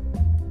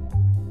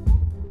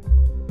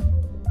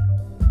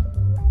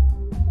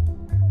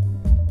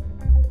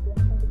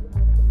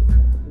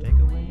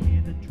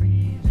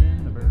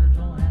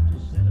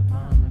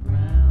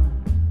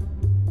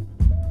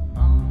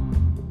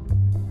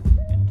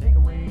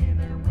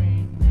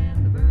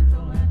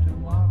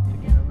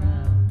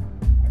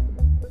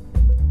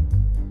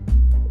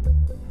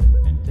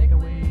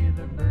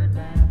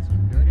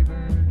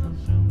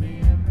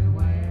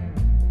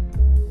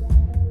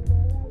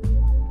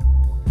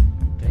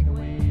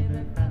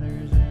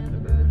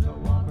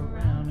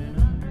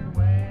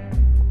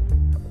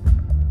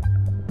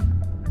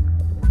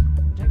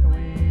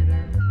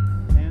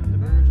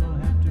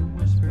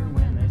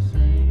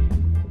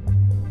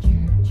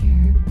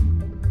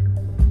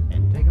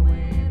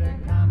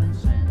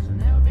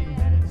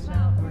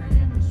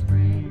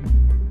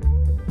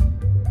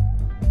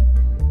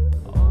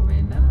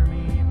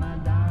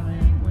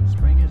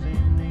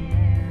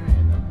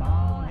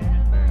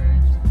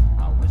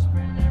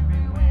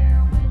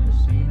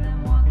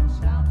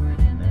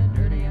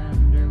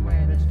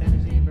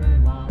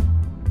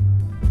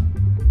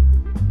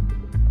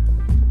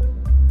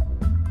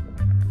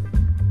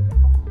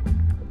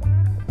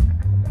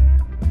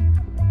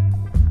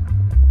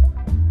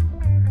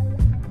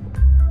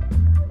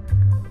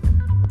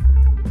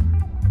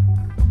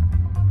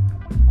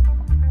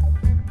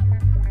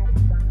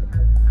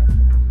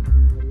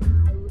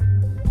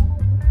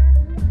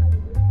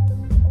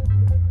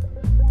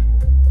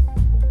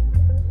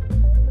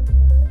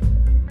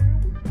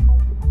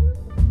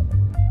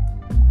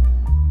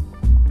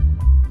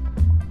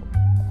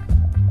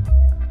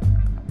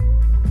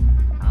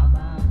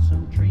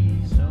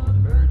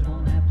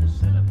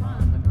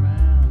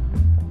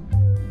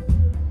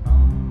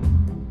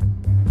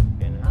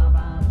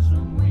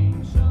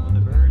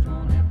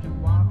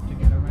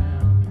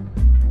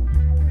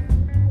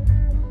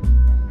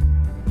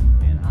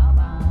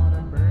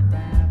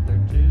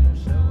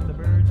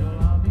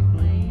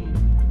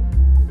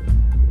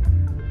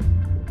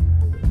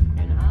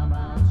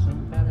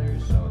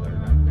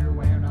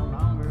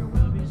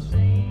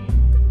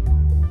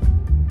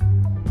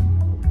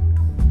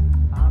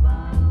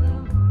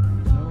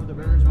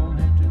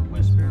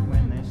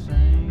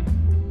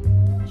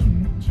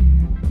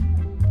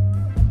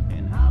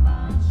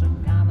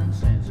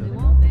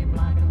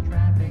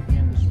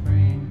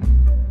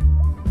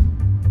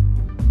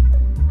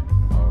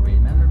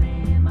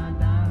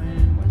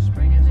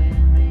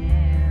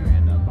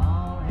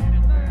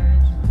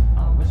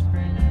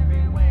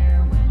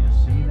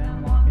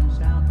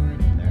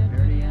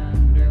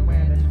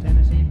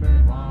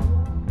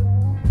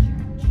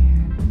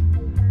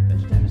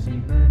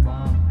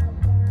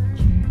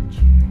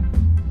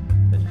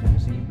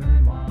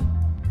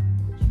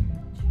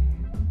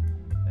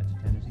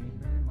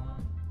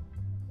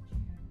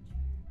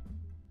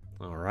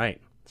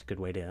 Good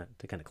way to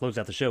kind of close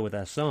out the show with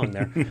that song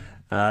there.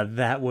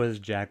 That was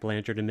Jack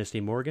Blanchard and Misty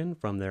Morgan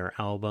from their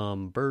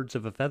album Birds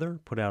of a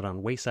Feather, put out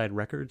on Wayside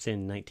Records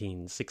in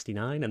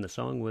 1969, and the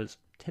song was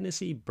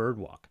Tennessee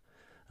Birdwalk.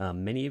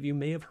 Many of you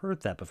may have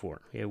heard that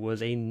before. It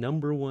was a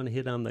 #1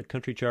 hit on the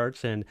country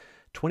charts and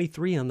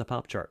 23 on the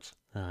pop charts.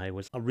 It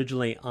was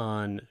originally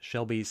on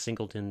Shelby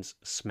Singleton's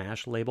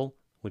Smash label,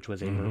 which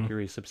was a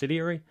Mercury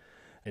subsidiary.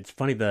 It's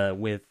funny,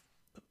 with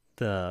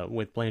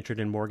Blanchard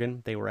and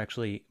Morgan, they were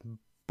actually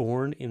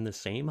born in the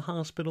same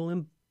hospital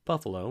in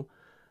Buffalo,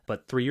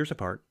 but 3 years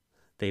apart.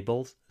 They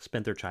both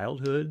spent their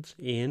childhoods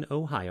in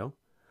Ohio.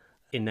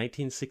 In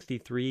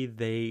 1963,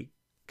 they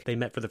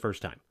met for the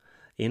first time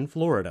in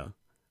Florida,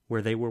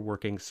 where they were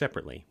working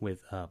separately,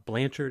 with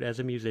Blanchard as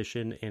a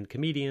musician and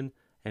comedian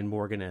and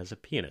Morgan as a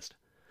pianist.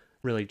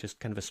 Really just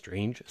kind of a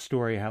strange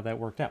story how that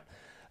worked out.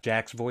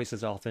 Jack's voice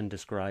is often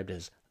described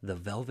as the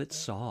Velvet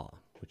Saw,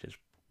 which is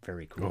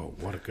very cool. Oh,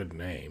 what a good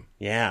name.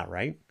 Yeah,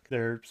 right?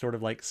 They're sort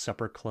of like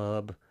Supper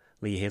Club,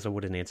 Lee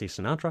Hazelwood and Nancy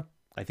Sinatra.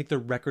 I think the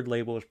record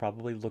label is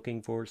probably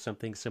looking for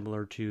something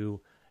similar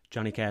to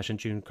Johnny Cash and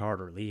June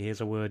Carter, Lee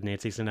Hazelwood,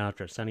 Nancy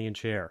Sinatra, Sonny and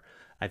Cher.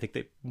 I think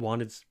they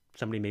wanted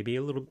somebody maybe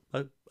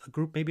a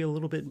group maybe a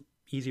little bit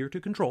easier to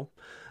control.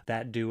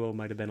 That duo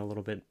might have been a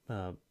little bit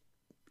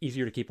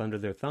easier to keep under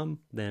their thumb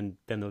than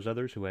those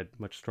others who had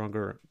much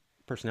stronger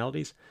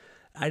personalities.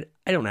 I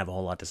don't have a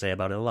whole lot to say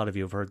about it. A lot of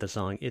you have heard the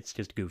song. It's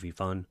just goofy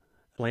fun.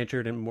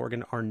 Blanchard and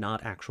Morgan are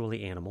not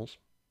actually animals.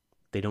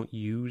 They don't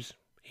use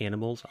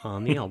animals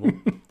on the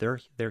album.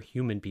 They're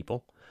human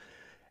people.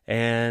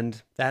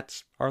 And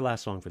that's our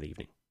last song for the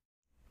evening.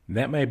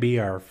 That may be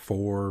our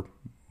 4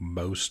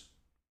 most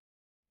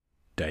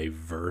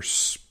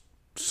diverse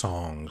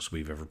songs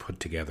we've ever put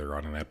together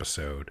on an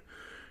episode.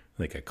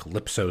 Like a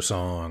calypso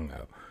song,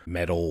 a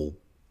metal,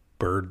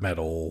 bird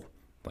metal,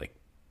 like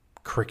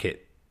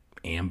cricket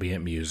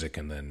ambient music,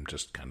 and then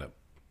just kind of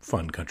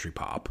fun country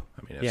pop.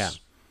 I mean, it's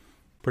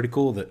pretty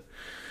cool that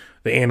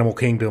the animal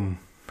kingdom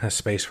has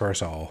space for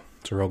us all.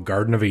 It's a real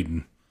Garden of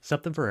Eden.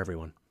 Something for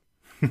everyone.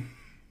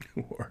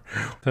 Or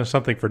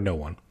something for no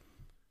one.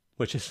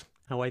 Which is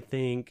how I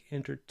think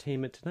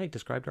Entertainment Tonight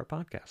described our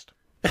podcast.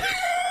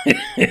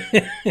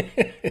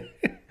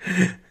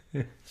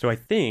 So I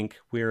think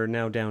we're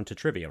now down to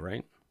trivia,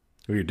 right?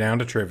 We're down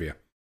to trivia.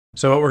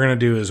 So what we're going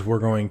to do is we're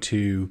going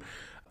to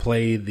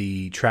play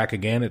the track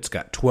again. It's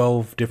got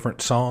 12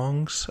 different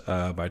songs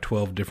by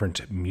 12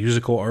 different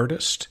musical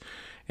artists,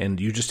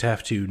 and you just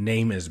have to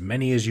name as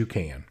many as you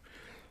can.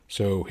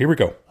 So here we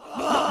go.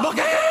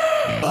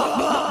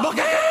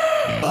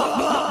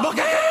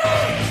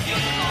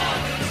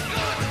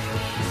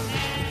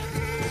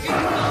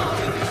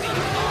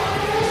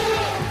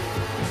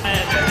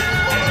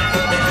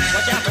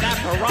 Watch out for that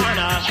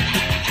piranha.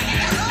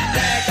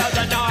 There goes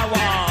the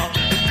narwhal.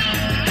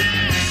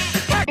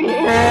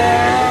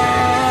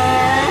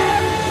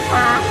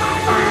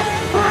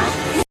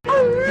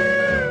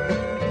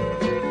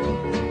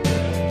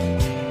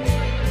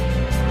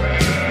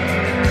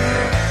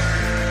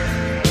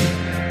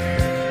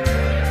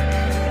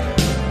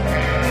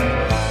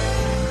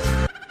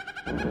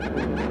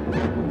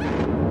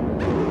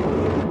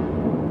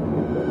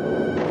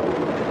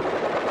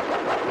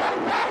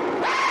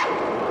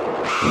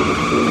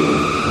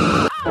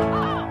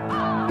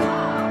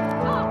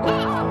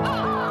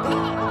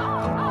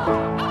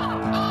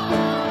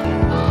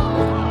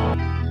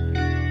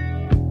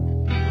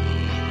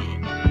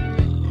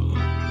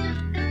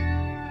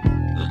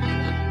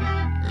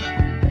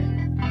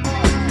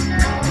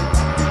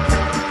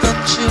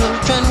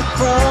 Children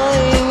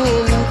crying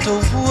into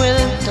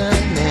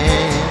wilderness.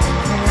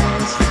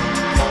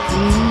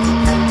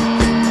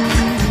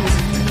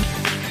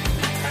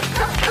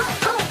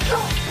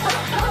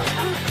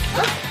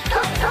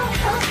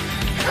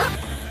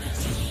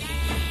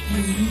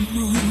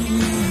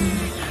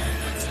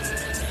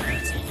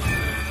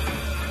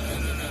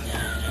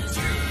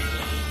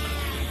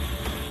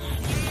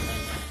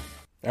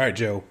 All right,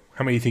 Joe,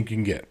 how many do you think you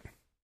can get?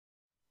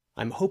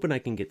 I'm hoping I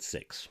can get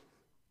 6.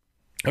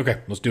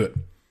 Okay, let's do it.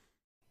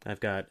 I've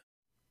got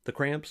The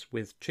Cramps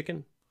with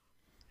Chicken.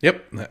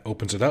 Yep, that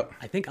opens it up.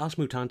 I think Os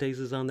Mutantes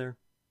is on there.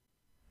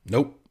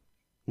 Nope.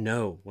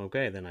 No.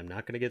 Okay, then I'm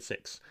not going to get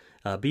 6.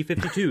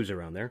 B-52s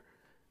are on there.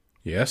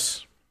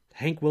 Yes.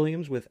 Hank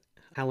Williams with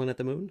Howlin' at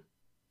the Moon.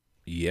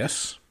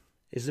 Yes.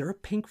 Is there a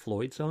Pink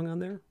Floyd song on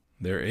there?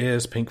 There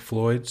is Pink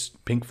Floyd's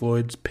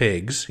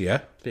Pigs.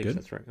 Yeah. Pigs, good.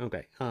 That's right.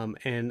 Okay.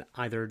 And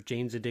either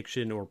Jane's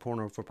Addiction or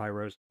Porno for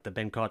Pyros, the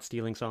Ben Caught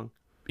Stealing song.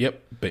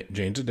 Yep.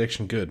 Jane's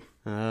Addiction. Good.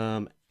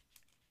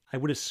 I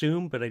would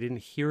assume, but I didn't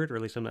hear it, or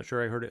at least I'm not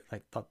sure I heard it. I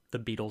thought the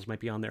Beatles might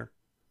be on there.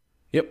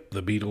 Yep.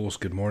 The Beatles.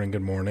 Good morning.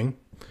 Good morning.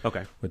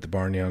 Okay. With the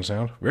barnyard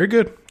sound. Very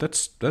good.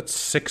 That's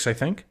 6, I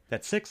think.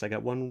 That's 6. I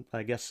got 1.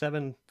 I guess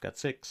 7. Got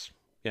 6.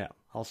 Yeah.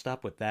 I'll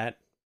stop with that.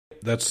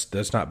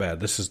 That's not bad.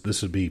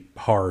 This would be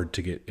hard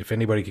to get. If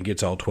anybody can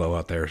get all 12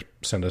 out there,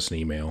 send us an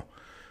email.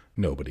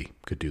 Nobody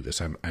could do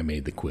this. I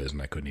made the quiz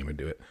and I couldn't even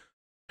do it.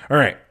 All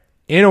right.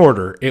 In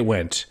order, it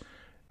went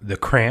The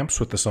Cramps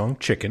with the song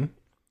Chicken,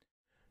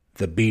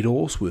 the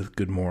Beatles with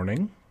Good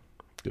Morning,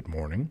 Good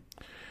Morning,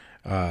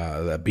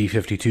 the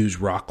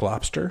B-52's Rock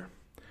Lobster.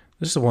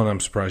 This is the one I'm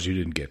surprised you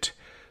didn't get.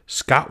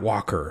 Scott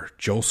Walker,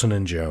 Jolson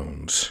and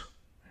Jones.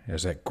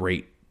 Has that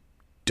great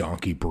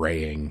donkey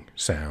braying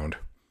sound.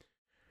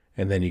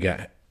 And then you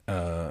got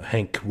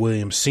Hank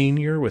Williams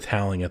Sr. with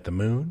Howling at the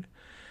Moon.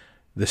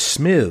 The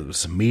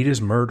Smiths, Meat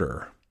is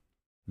Murder.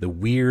 The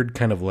weird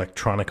kind of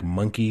electronic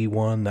monkey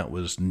one, that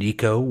was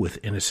Nico with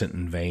Innocent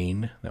in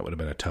Vain. That would have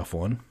been a tough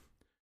one.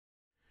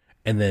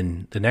 And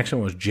then the next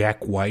one was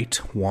Jack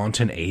White,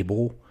 Wanton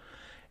Able.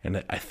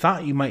 And I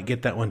thought you might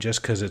get that one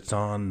just because it's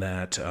on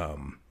that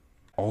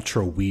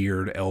ultra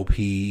weird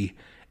LP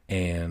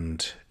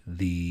and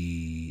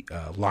the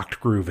locked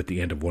groove at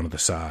the end of one of the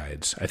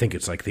sides. I think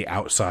it's like the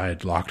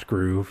outside locked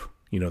groove.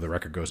 You know, the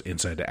record goes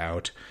inside to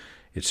out.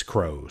 It's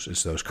Crows.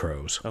 It's those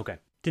Crows. Okay.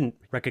 Didn't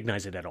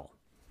recognize it at all.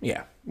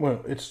 Yeah.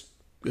 Well, it's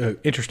an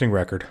interesting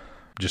record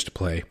just to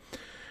play.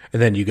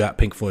 And then you got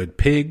Pink Floyd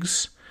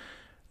Pigs,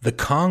 the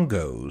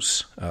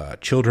Congos,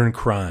 Children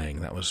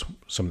Crying. That was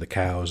some of the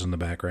cows in the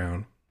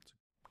background.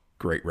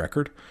 great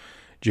record.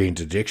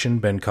 Jane's Addiction,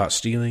 Been Caught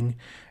Stealing,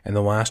 and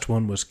the last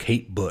one was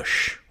Kate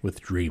Bush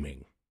with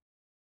Dreaming.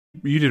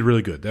 You did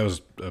really good. That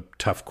was a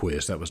tough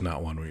quiz. That was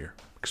not one where you're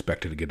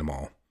expected to get them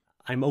all.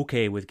 I'm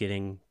okay with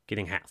getting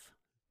half.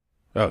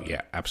 Oh,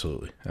 yeah,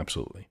 absolutely.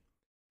 Absolutely.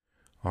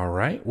 All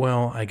right.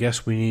 Well, I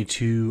guess we need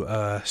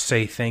to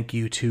say thank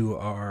you to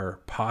our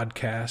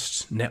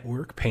podcast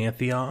network,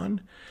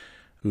 Pantheon,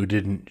 who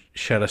didn't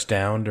shut us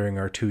down during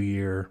our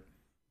 2-year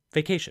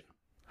vacation.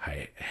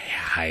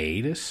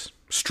 Hiatus?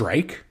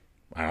 Strike?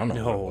 I don't know.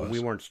 No, what it was. We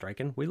weren't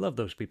striking. We love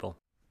those people.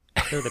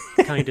 They're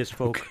the kindest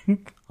folk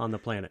on the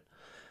planet.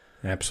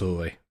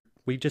 Absolutely.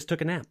 We just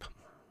took a nap.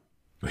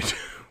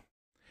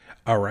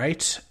 All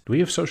right. Do we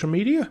have social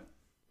media?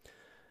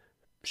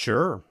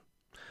 Sure.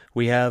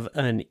 We have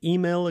an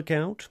email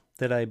account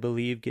that I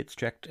believe gets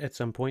checked at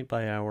some point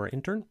by our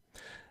intern.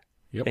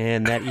 Yep.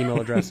 And that email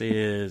address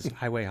is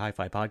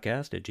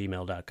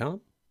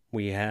highwayhifi@gmail.com.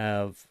 We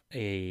have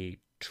a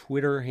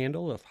Twitter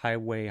handle of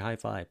Highway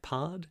Hi-Fi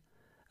Pod.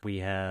 We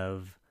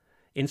have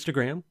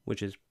Instagram,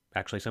 which is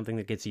actually something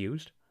that gets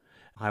used.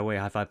 Highway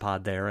Hi-Fi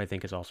Pod there, I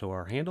think, is also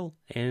our handle.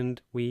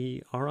 And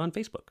we are on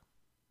Facebook.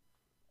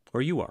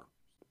 Or you are,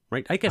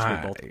 right? I guess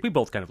we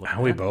both kind of look at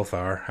that. We both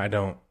are. I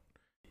don't.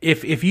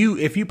 If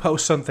you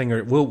post something,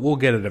 or we'll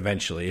get it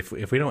eventually. If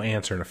we don't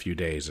answer in a few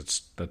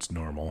days, that's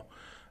normal.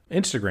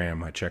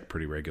 Instagram I check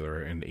pretty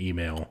regular, and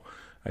email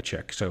I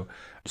check. So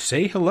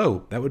say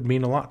hello. That would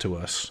mean a lot to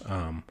us.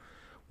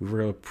 We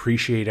really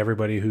appreciate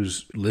everybody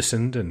who's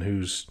listened and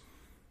who's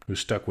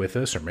stuck with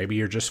us, or maybe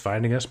you're just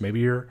finding us.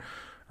 Maybe you're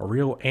a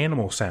real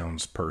animal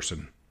sounds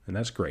person, and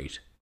that's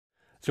great.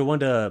 So I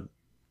wanted to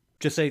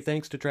just say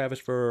thanks to Travis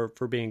for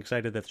being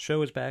excited that the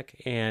show is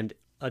back, and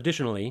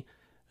additionally.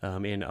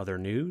 In other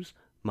news,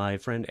 my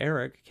friend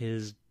Eric,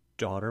 his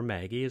daughter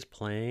Maggie, is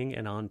playing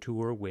and on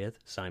tour with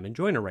Simon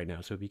Joyner right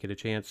now. So if you get a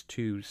chance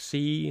to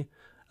see,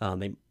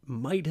 they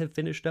might have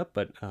finished up,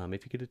 but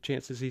if you get a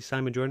chance to see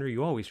Simon Joyner,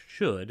 you always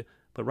should.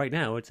 But right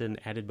now, it's an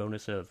added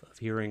bonus of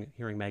hearing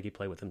Maggie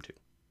play with him too.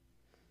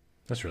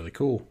 That's really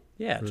cool.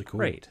 Yeah, really it's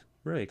great.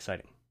 Really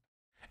exciting.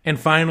 And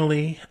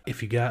finally,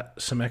 if you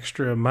got some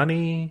extra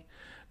money,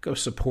 go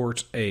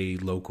support a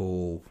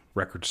local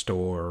record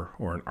store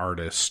or an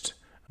artist.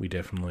 We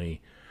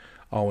definitely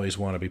always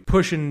want to be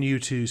pushing you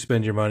to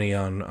spend your money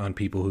on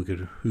people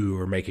who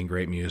are making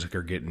great music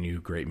or getting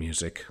you great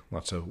music.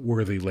 Lots of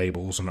worthy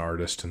labels and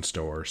artists and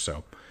stores.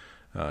 So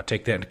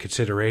take that into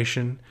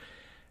consideration,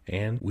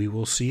 and we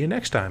will see you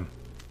next time.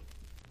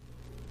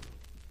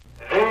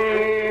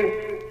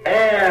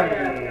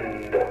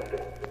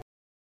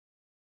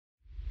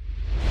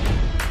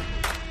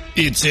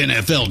 It's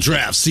NFL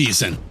draft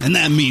season, and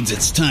that means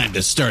it's time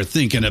to start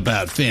thinking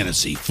about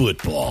fantasy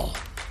football.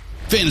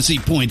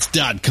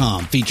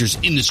 FantasyPoints.com features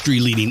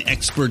industry-leading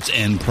experts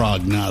and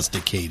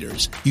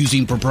prognosticators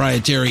using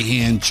proprietary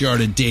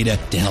hand-charted data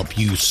to help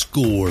you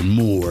score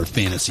more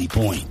fantasy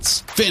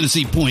points.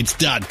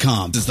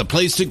 FantasyPoints.com is the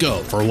place to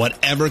go for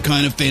whatever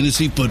kind of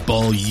fantasy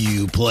football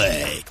you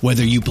play.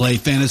 Whether you play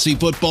fantasy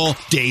football,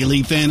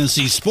 daily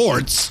fantasy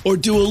sports, or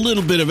do a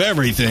little bit of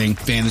everything,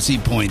 Fantasy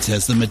Points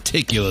has the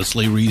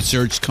meticulously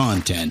researched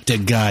content to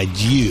guide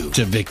you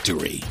to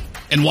victory.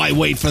 And why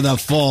wait for the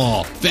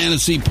fall?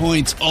 Fantasy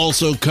Points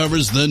also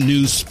covers the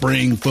new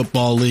spring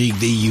football league,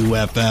 the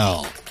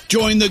UFL.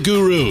 Join the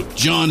guru,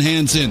 John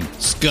Hansen,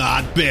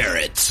 Scott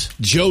Barrett,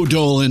 Joe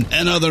Dolan,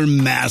 and other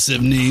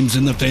massive names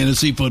in the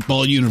fantasy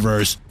football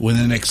universe with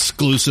an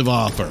exclusive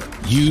offer.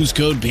 Use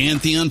code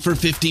Pantheon for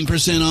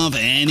 15% off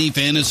any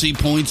Fantasy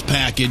Points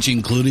package,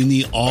 including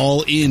the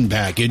all-in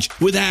package,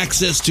 with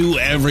access to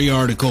every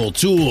article,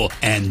 tool,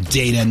 and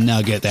data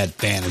nugget that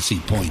Fantasy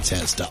Points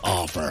has to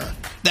offer.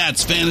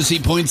 That's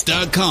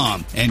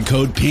FantasyPoints.com and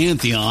code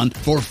Pantheon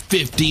for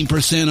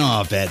 15%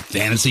 off at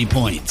Fantasy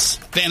Points.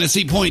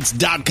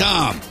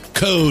 FantasyPoints.com,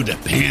 code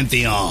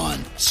Pantheon.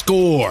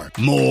 Score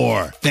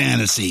more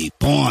fantasy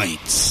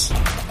points.